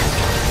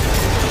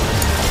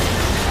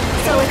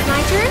 So it's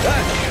my turn?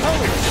 That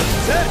color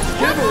set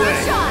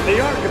giveaway. shot. The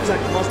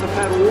architect must have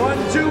had one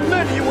too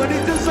many when he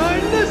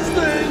designed this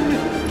thing.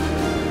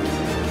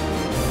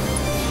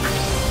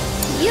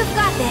 You've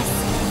got this!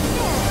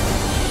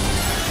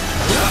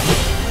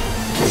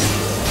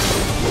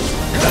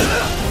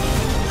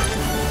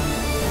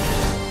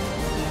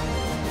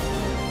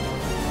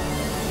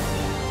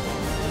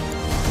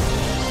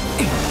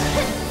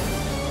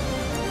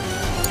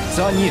 It's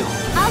on you.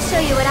 I'll show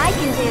you what I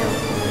can do.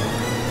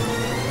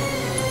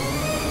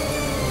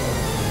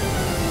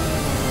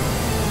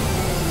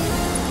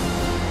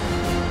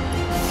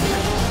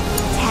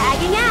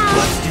 Tagging out!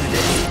 Let's do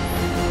this.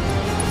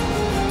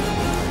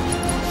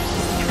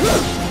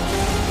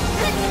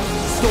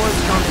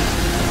 Storm's coming.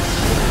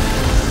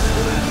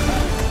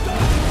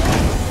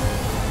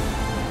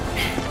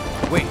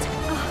 Wait.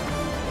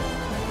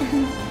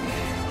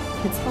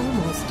 It's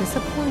almost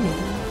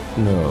disappointing.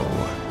 No,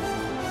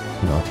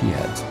 not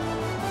yet.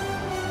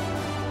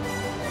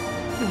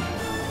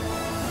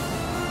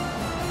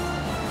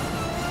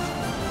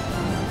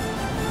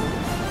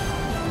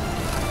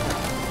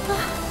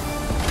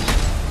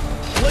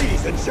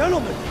 Ladies and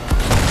gentlemen,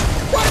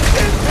 What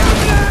is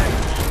happening?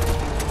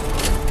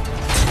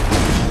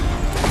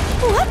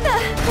 What the?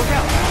 look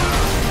out.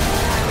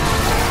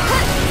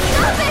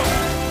 Stop it!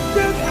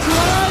 Just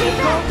try to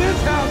call this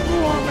house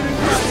warming and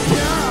right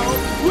now!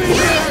 We Here it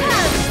there!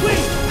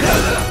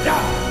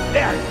 comes!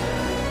 There!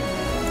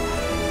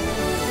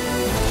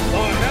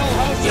 The Hell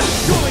House is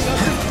showing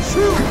us its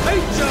true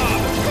paint job.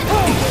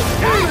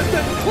 Almost Earth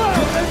and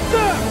Cloud and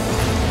Death!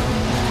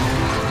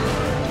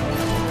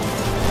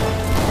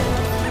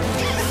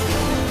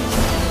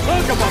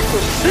 Talk about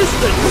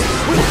persistent.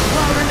 Will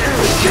Cloud and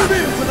Aerith give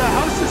in to the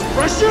house's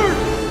pressure?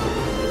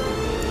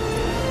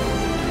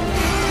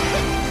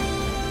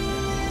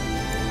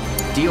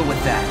 Deal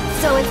with that.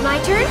 So it's my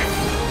turn?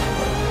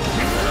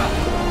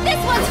 This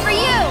one's for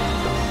you!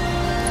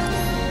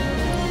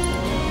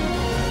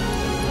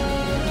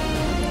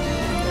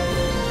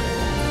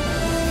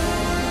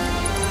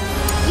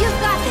 You've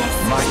got this!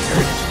 My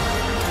turn.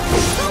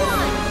 Go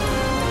on!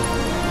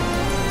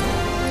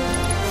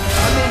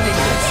 I'm ending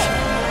this.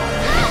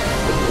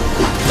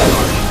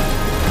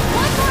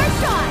 One more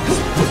shot!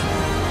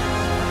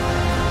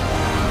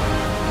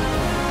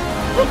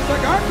 Looks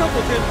like our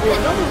couple's in for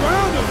another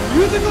round of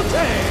musical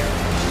tag!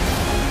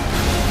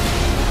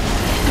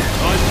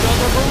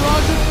 Another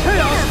barrage of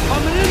chaos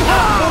coming in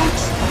hot,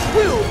 folks!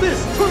 Will this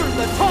turn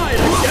the tide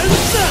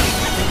against them?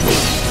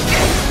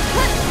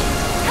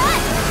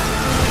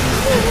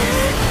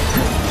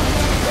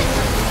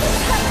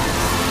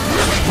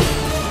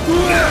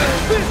 Well,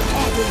 this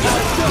awesome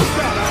house just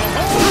got a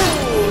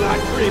whole lot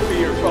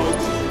creepier,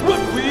 folks!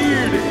 What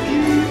weird and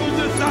evil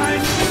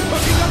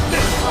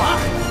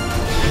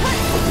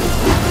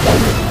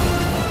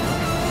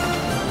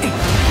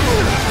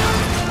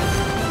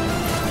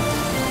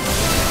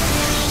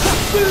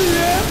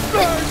Yeah,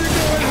 birds are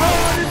going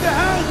hard at the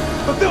house,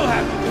 but they'll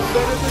have to do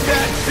better than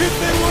that if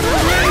they want to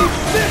raise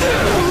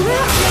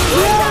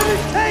Brown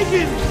is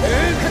taken!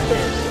 And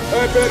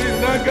I bet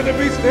he's not going to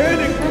be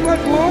standing for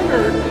much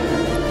longer.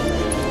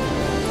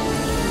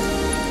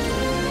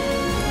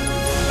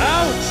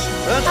 Ouch!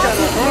 That's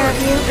gotta hurt.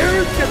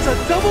 Eric gets a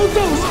double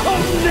dose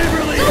of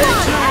neighborly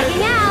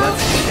hatred.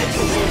 Let's see this.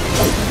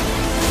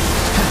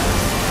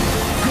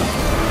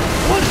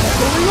 What is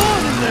going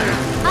on in there?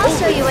 I'll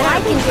show you what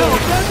I can do.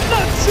 I'm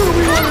not sure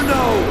we want to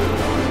know.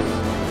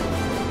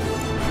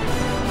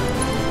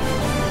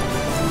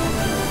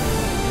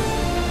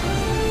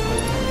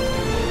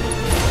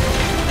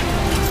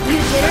 You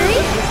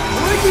jittery?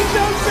 Breaking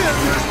down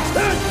barriers.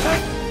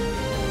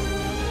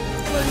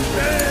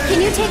 Can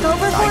you take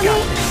over for me?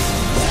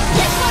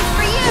 This one's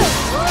for you!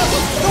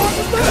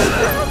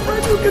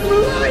 Friend you can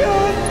rely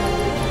on!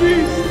 Be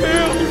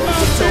still, my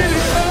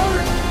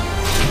heart!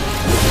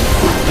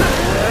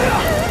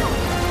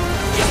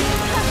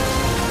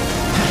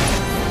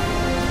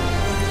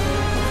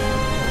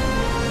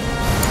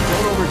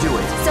 Don't overdo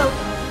it. So,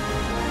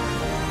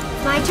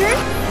 my turn?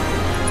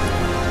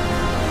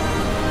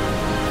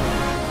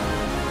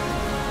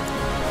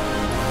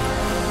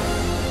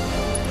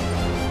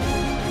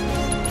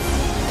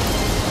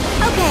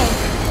 Okay.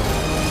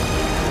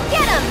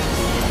 Get him!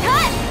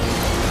 Cut!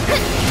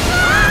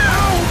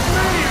 Oh,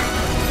 man!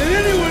 Did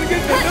anyone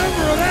get the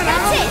number of that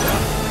That's house? it!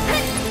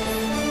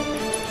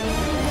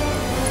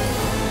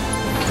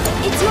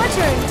 It's your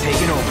turn! Take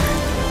it over.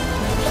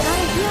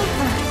 Gotta heal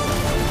first.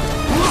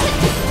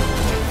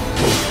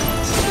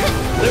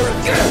 Their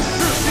attacks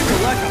sure seem to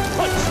lack a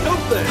punch,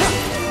 don't they?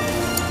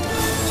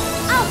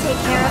 I'll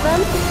take care of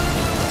him.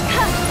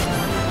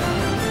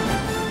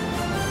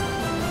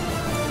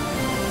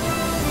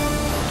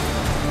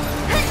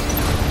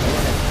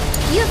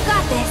 You've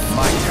got this.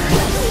 My turn.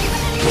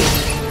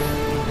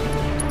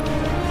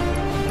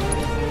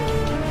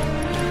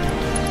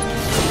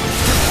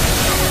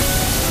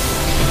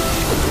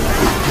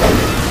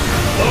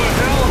 The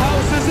Hell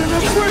House is in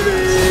a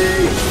pretty!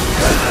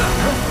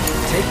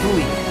 Take the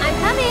lead. I'm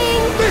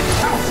coming. This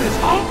house is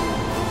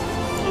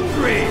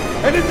hungry,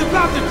 and it's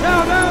about to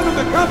chow down to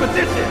the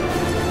competition.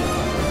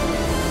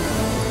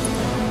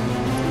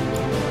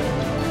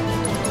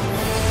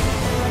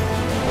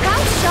 How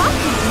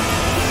shocking.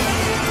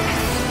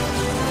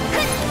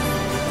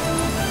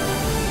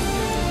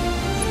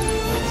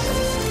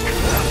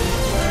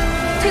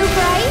 Too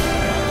bright?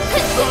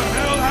 The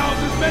Hell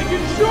House is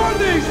making sure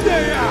they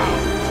stay out.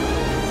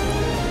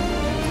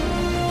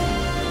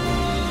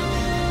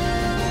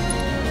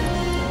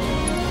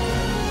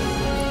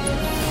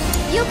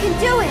 You can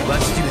do it.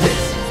 Let's do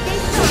this. Stay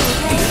strong,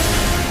 okay?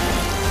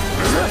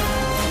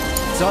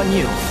 It's on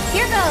you.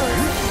 Here goes.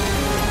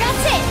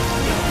 That's it.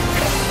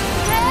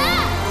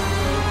 Ah!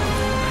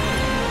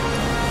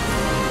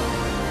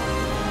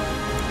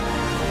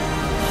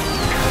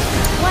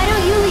 Why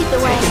don't you lead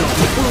the way?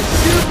 Will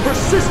sheer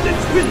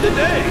persistence win the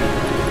day?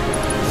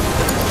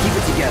 Keep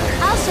it together.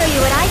 I'll show you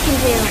what I can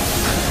do.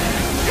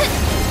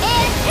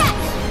 And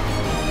catch!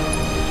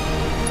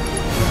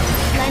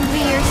 Lend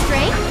me your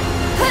strength.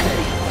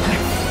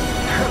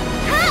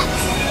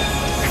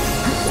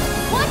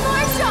 One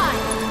more shot!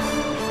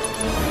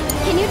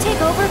 Can you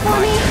take over for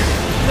me?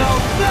 Now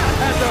that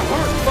had to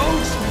hurt,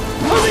 folks!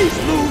 Are these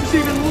moves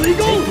even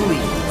legal? Take the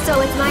lead. So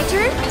it's my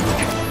turn?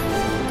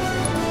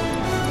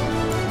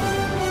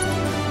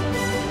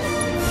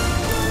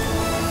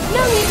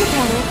 No need to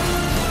panic.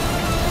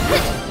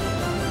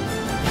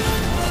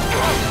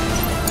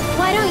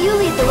 Why don't you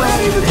lead the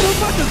way? Even so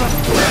much as a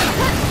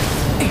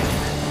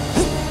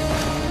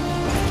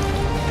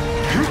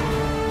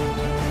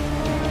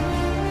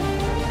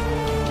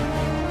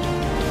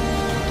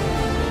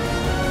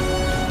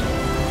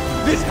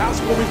This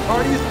housewarming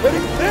party is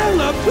putting their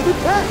love to the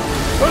test.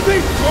 Are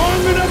they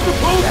strong enough to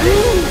pull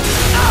through?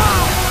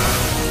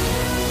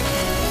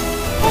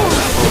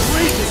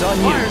 It's on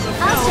you.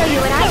 I'll show you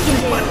what I can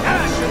do.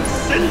 ash and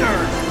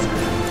cinders!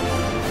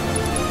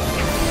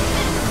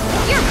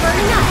 You're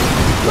burning up.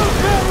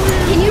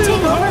 Can you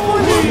take over for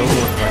me?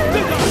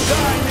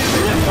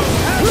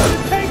 Has to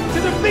take to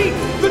defeat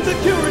the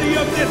security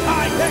of this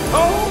high-tech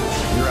home.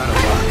 You're out of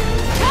luck.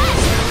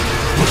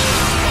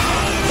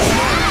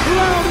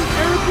 Cloud and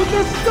Eric with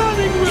a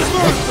stunning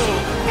reversal.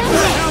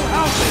 The Hell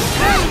House is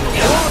out of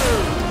water.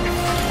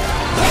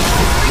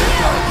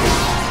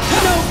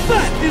 Now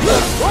that is the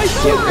price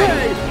you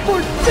pay for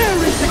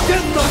daring to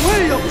get in the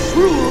way of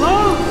true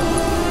love!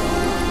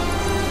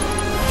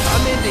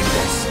 I'm ending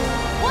this.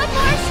 One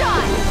more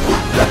shot.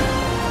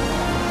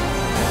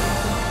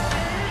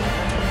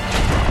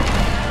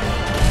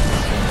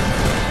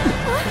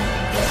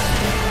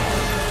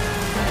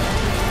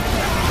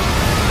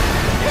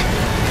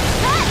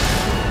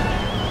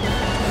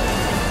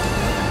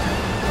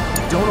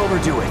 Don't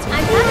overdo it.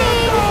 I'm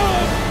coming.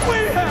 We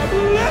have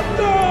left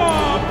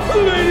off!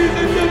 Ladies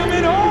and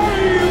gentlemen, are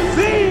you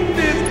seeing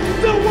this?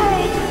 The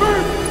world's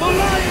first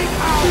flying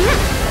house!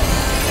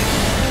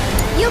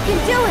 You can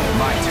do it.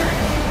 My turn.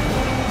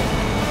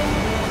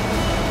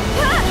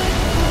 Ah!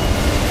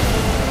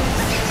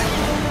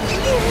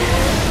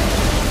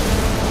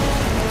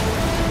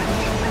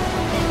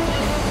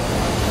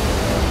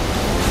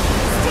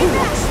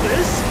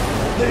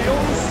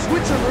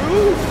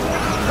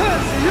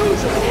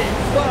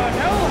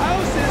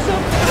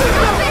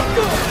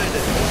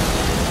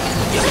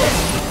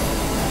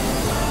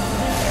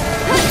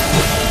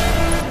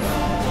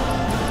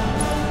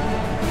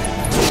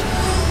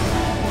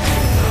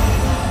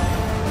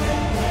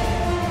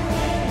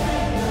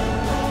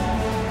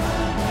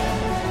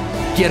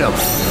 Get him!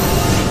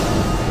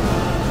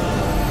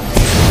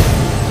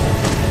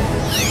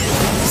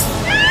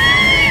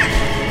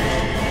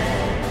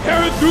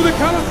 Tearing through the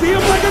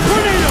Coliseum like a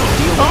tornado!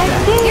 A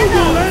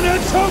Moogle and a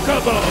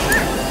Chocobo!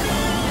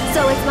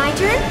 So it's my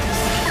turn?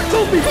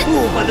 Don't be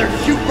fooled by their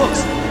cute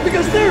looks,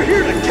 because they're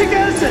here to kick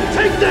ass and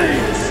take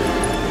names!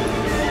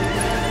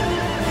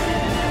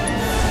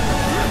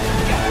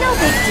 No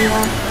big deal.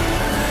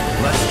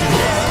 Let's do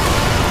this.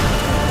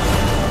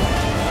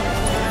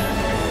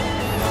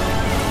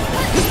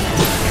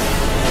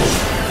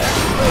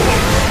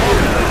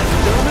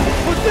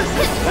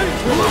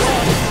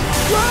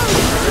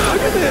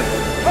 Look at this!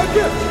 A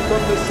gift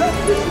from the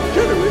selfless,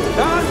 generous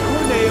Don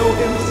Corneo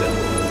himself.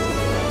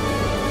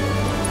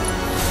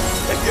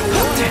 If you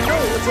want to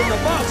know what's in the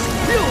box,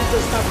 you'll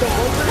just have to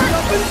open it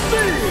up and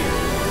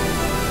see!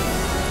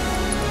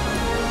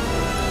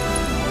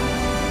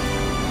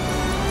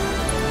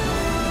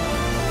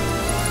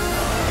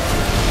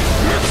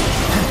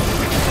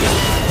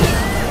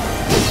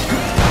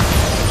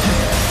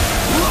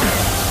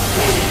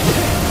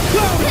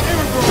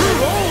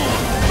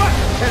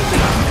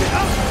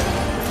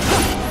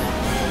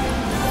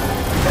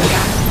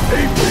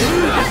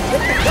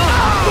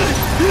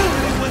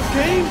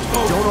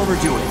 Don't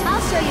overdo it.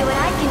 I'll show you what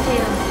I can do.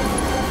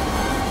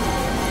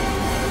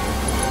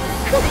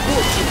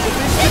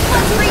 This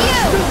one's for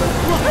you!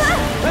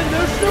 And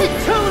there's no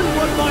telling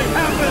what might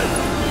happen!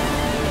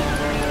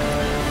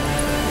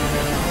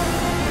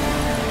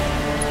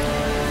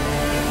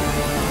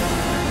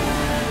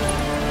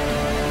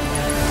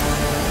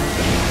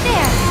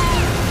 There!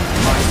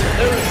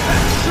 Their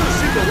attacks sure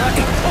seem to lack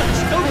a punch,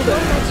 don't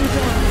they?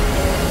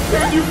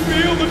 Can you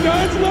feel the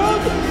God's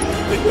love?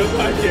 Because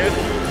I can.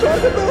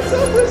 Talk about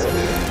selfless.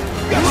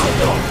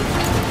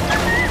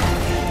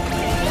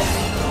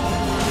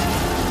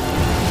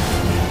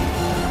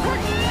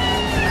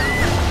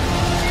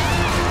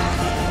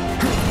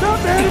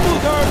 Stuffed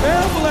animals are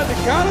available at the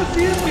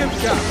Coliseum gift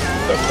shop.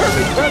 The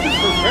perfect present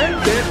for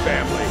friends and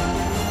family.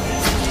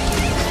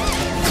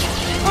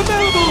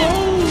 Available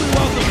only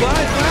while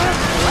supplies last.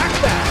 Like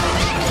that.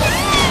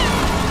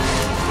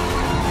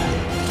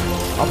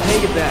 I'll pay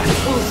you back.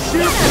 Will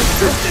sheer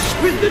persistence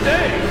win the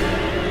day?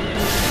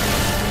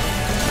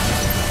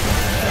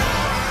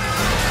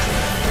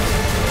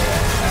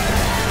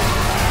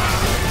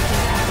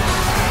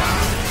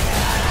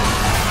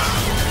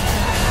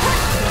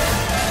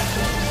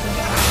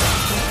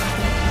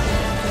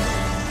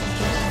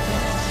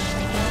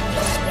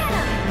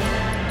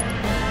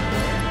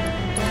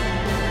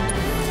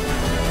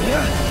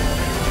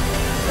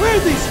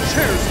 Where'd these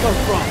chairs come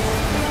from?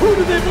 Who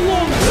do they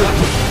belong to?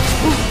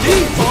 Who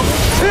needs all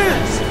this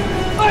chance?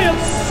 I have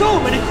so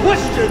many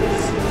questions!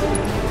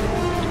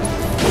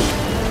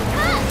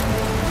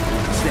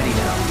 Steady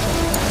now.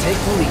 Take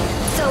the lead.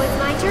 So it's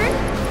my turn?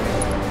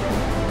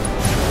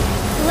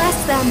 Bless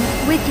them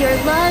with your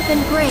love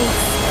and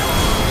grace.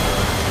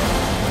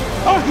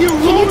 A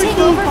heroic take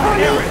move over by for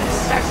me? Erin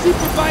as she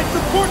provides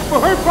support for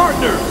her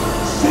partner.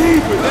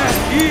 Savor that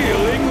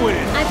healing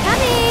wind. I'm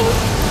coming!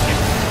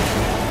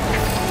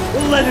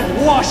 Let it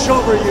wash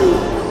over you!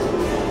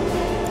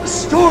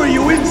 Store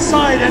you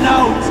inside and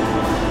out!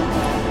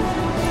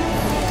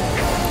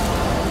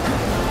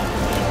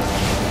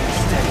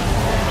 Steady.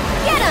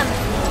 Get him!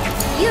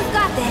 You've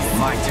got this.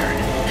 My turn.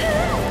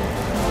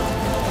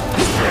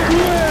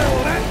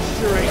 Well, that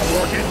sure ain't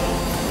working.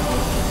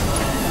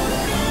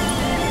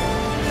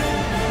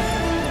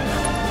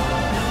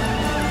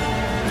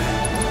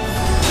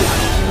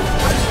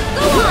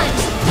 Go on!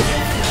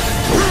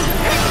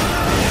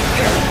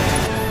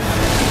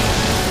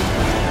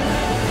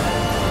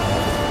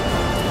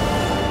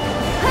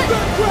 The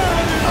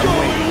crowd is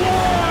going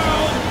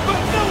wild,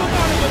 but no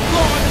amount of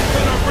applause is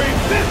gonna bring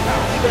this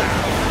house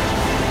down.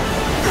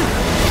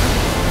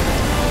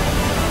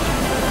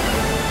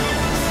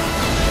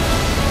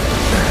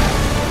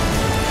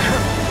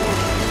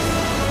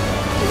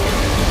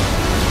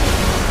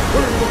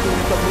 We're looking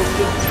at the most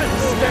intense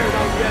stare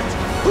down yet!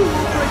 Who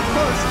will break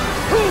first?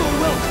 Who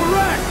will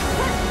correct?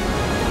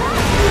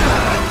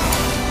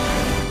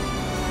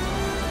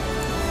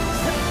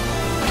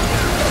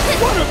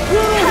 What a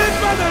brutal hit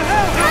by the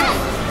Hellhound!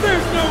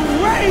 There's no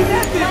way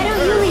that didn't Why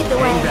don't you lead the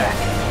way? Hang back.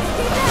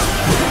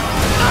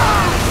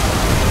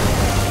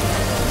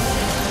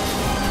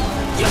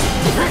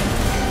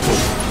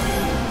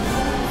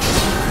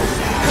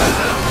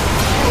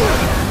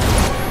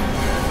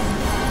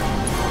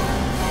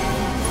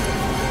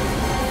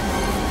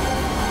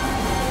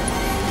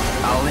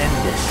 I'll end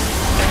this.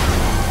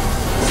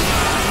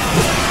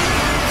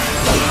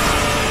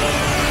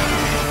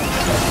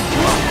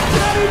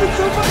 Not even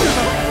so much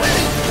about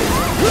winning.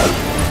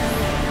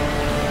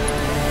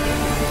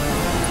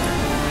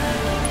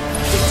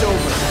 It's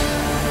over.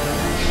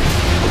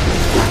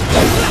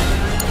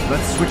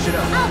 Let's switch it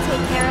up. I'll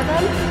take care of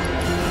him.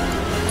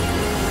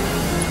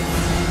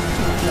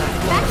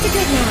 Back to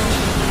good now.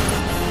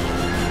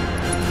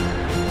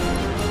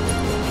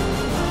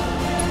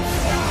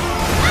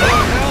 The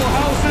Hell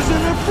House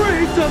isn't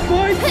afraid to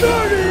fight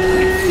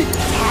dirty!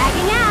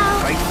 Tagging out.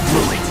 Right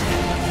through.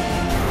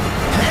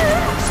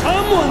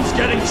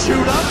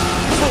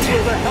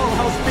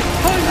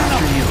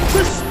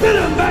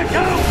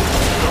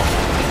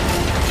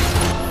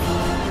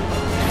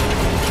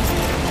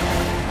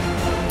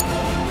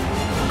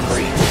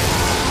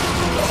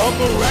 A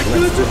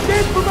miraculous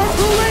escape from our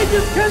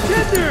courageous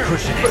contender!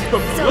 But the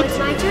So it's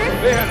my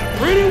turn? They had a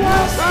pretty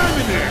wild time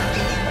in there!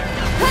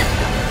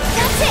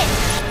 That's it!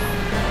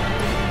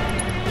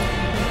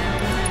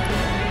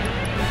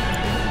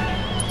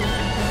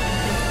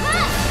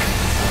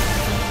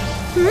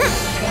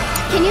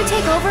 Can you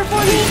take over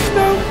for me?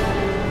 No!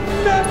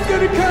 Not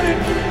gonna cut it!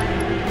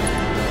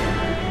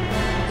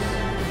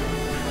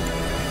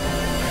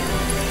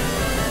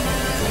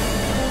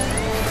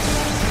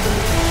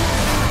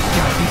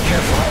 Gotta be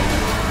careful.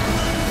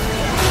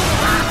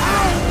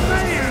 Oh,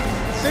 man!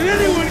 Did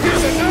anyone get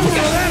the number of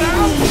that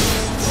out?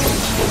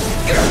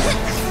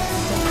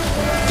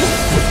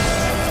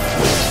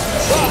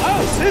 The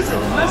house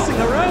isn't messing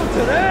around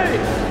today!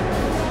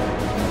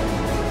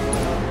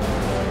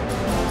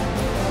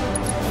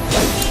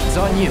 It's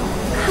on you.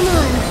 Come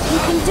on, you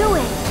can do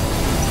it!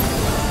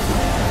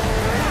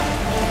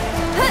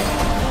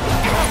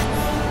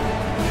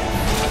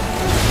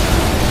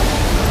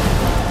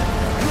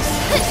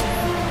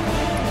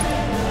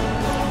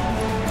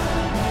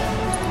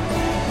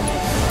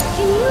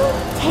 Can you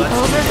take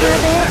over for a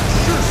bit?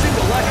 Sure seem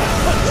to lack a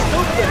touch,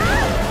 don't they?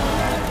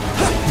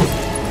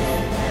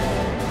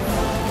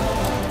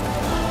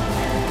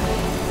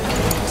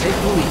 Take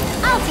the lead.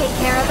 I'll take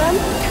care of them.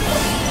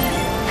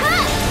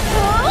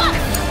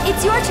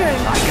 It's your turn.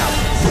 I got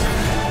this.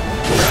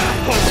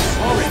 Oh,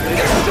 sorry,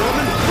 ladies and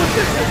gentlemen, but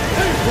this is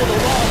painful to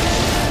watch.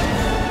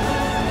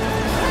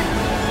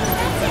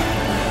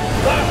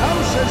 The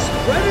house has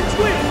spread its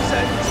wings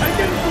and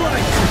taken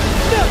flight.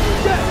 Never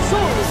gets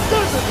old,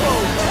 does it,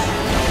 folks?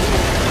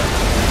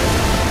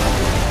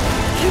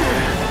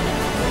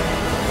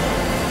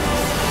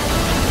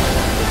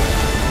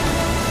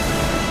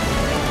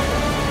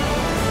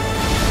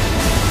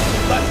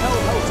 The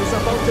Hell House is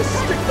about to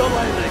stick the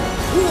landing.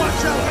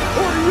 Watch out,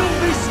 or you'll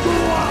be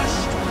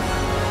squashed!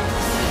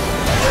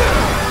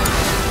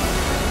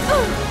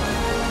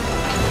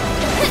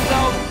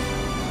 Now,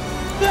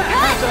 that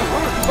had to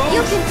hurt, folks!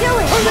 You can do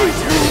it! Are these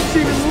rules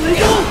even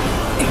legal?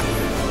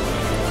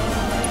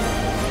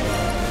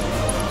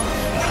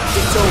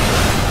 It's over.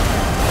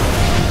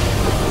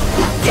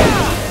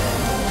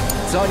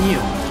 It's on you.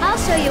 I'll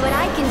show you what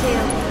I can do.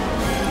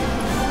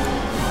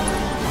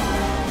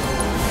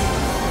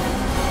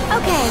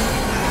 Okay.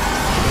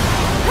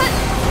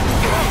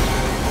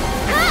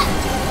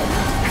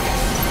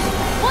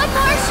 One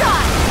more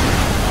shot!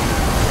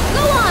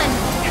 Go on!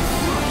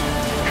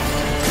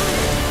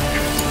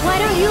 Why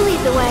don't you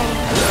lead the way?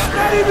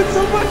 Not even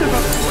so much of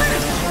a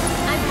flinch!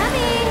 I'm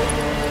coming!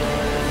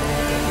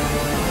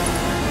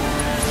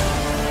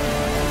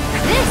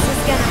 This is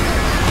gonna hurt.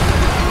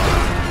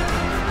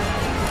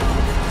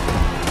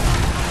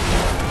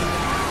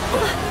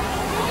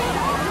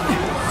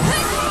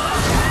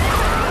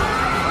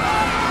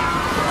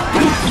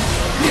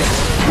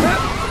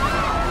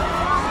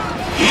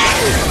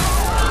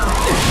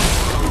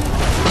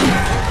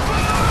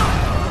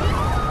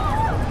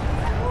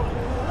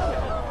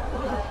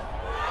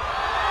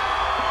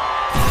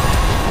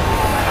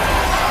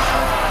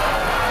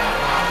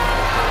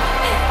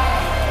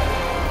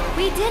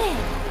 We did it!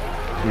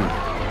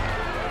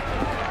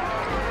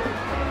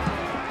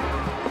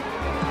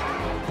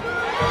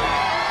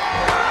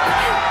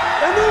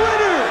 And the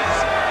winners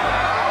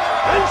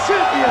and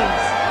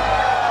champions,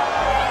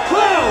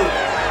 Cloud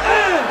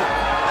and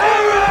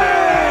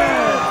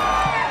Aaron!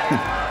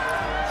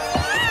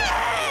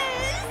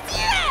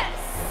 Yes!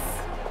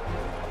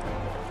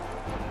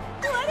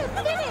 What a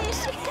finish!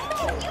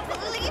 Can you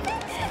believe it?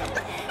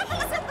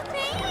 He's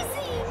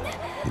amazing!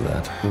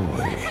 That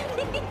boy.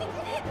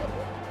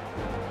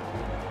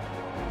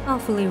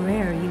 Awfully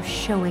rare you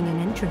showing an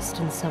interest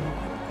in someone.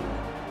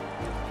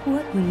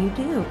 What will you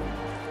do?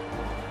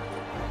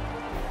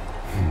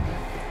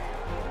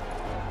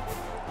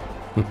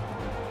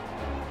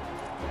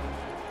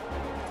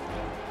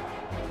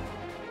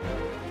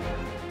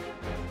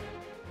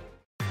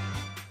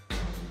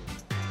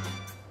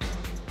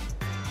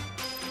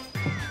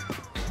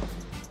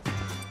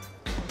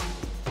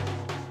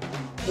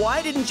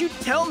 Why didn't you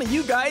tell me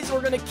you guys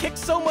were gonna kick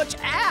so much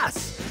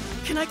ass?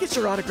 Can I get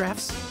your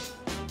autographs?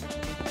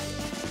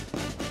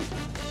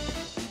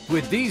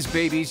 With these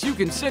babies, you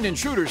can send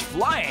intruders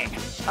flying.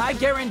 I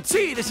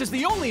guarantee this is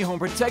the only home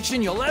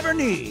protection you'll ever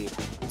need.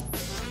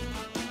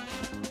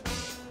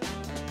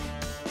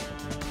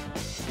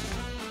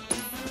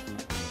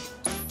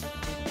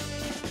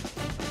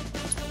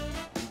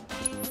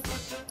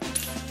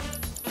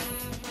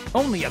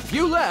 Only a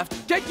few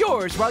left. Get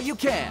yours while you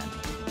can.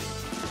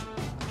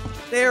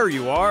 There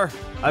you are.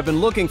 I've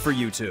been looking for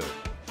you two.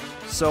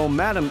 So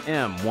Madam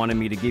M wanted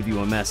me to give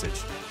you a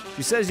message.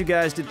 She says you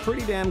guys did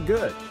pretty damn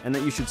good, and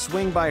that you should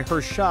swing by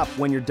her shop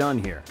when you're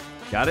done here.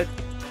 Got it?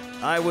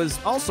 I was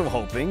also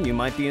hoping you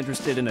might be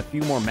interested in a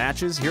few more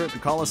matches here at the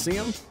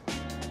Coliseum.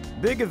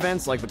 Big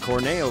events like the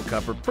Corneo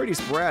Cup are pretty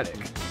sporadic,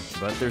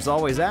 but there's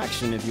always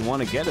action if you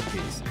want to get a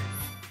piece.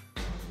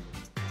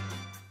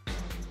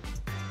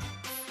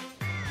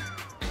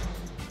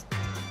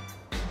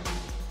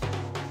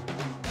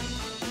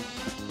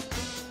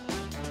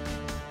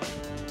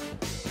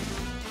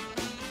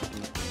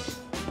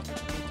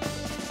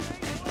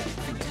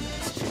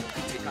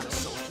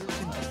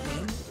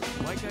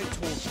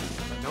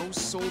 No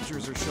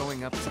soldiers are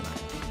showing up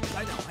tonight.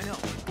 I know.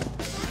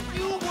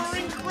 You were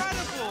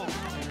incredible!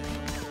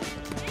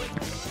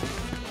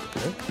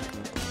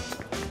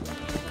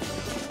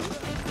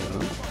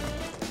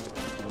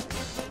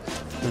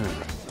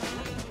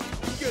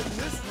 Getting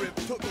this rip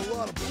took a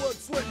lot of blood,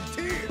 sweat, and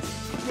tears.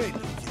 Made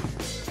me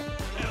tears.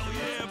 Hell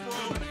yeah,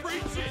 bro.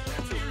 Preach it.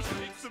 Tears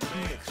makes a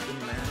man. Mixed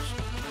and matched.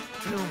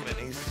 Too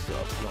many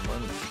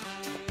supplements.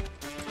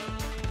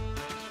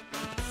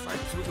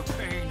 Fight through the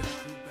pain.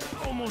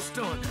 Almost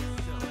done.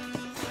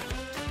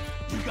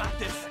 You got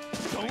this.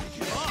 Don't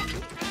give up.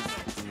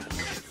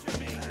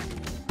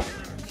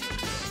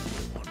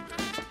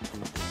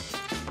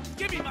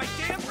 Give me my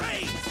damn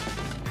raise.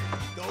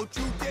 Don't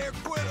you dare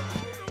quit him.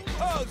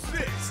 How's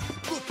this?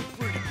 Looking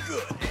pretty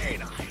good,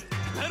 ain't I?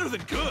 Better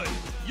than good.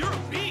 You're a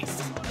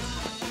beast.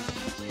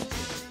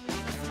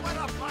 Sweat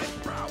up my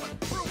brow and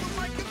prove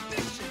my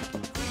conviction.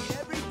 Clean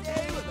every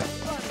day with a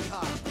funny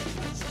heart.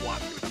 Swap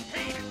through the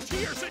pain and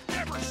tears that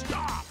never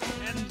stop.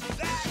 And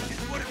that is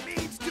what it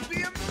means to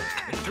be a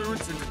man.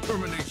 Endurance and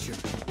determination.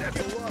 That's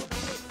a lot of...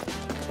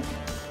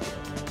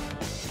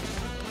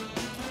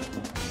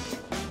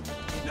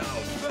 Now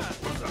that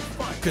was a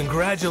fight.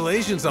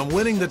 Congratulations on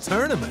winning the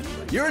tournament.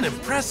 You're an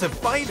impressive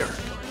fighter.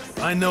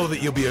 I know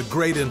that you'll be a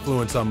great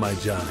influence on my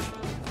Johnny.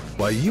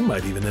 Why, you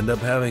might even end up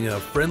having a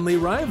friendly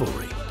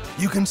rivalry.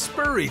 You can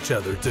spur each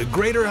other to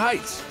greater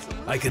heights.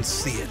 I can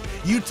see it.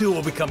 You two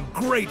will become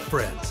great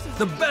friends.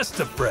 The best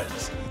of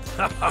friends.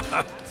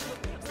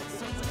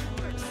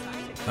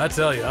 I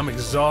tell you, I'm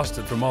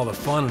exhausted from all the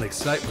fun and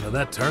excitement of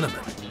that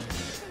tournament.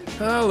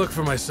 I'll look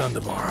for my son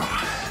tomorrow.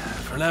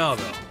 For now,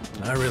 though,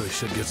 I really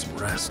should get some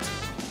rest.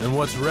 And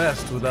what's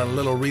rest without a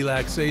little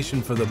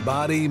relaxation for the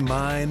body,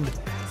 mind,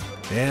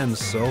 and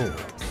soul?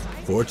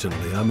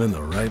 Fortunately, I'm in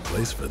the right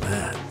place for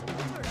that.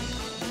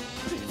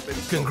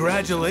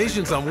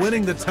 Congratulations on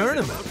winning the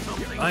tournament.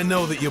 I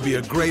know that you'll be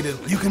a great...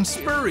 You can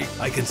spur it.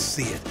 I can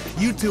see it.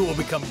 You two will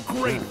become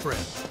great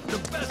friends. The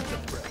best of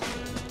friends.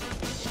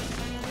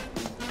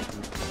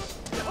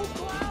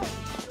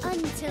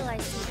 Until I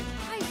see the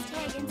price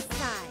tag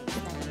inside,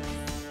 that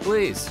is.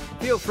 Please,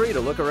 feel free to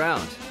look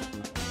around.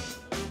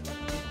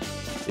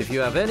 If you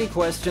have any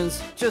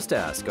questions, just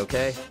ask,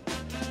 okay?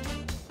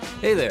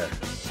 Hey there.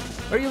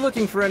 Are you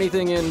looking for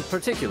anything in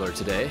particular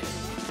today?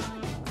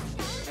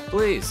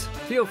 Please,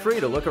 feel free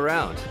to look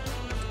around.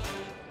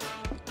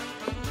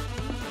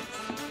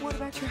 What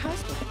about your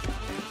husband?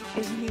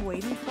 Isn't he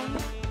waiting for you?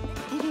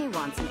 If he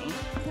wants me,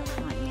 he'll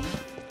find me.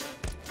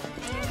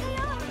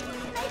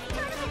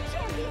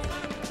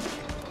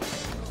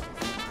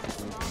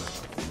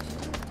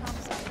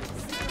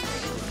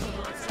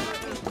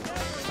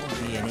 Don't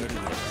be an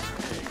idiot.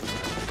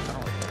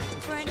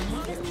 For an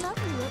even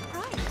lovelier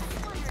price.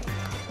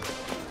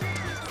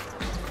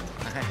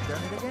 I've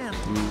done it again.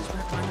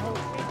 Spent my whole...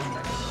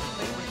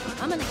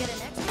 I'm gonna get an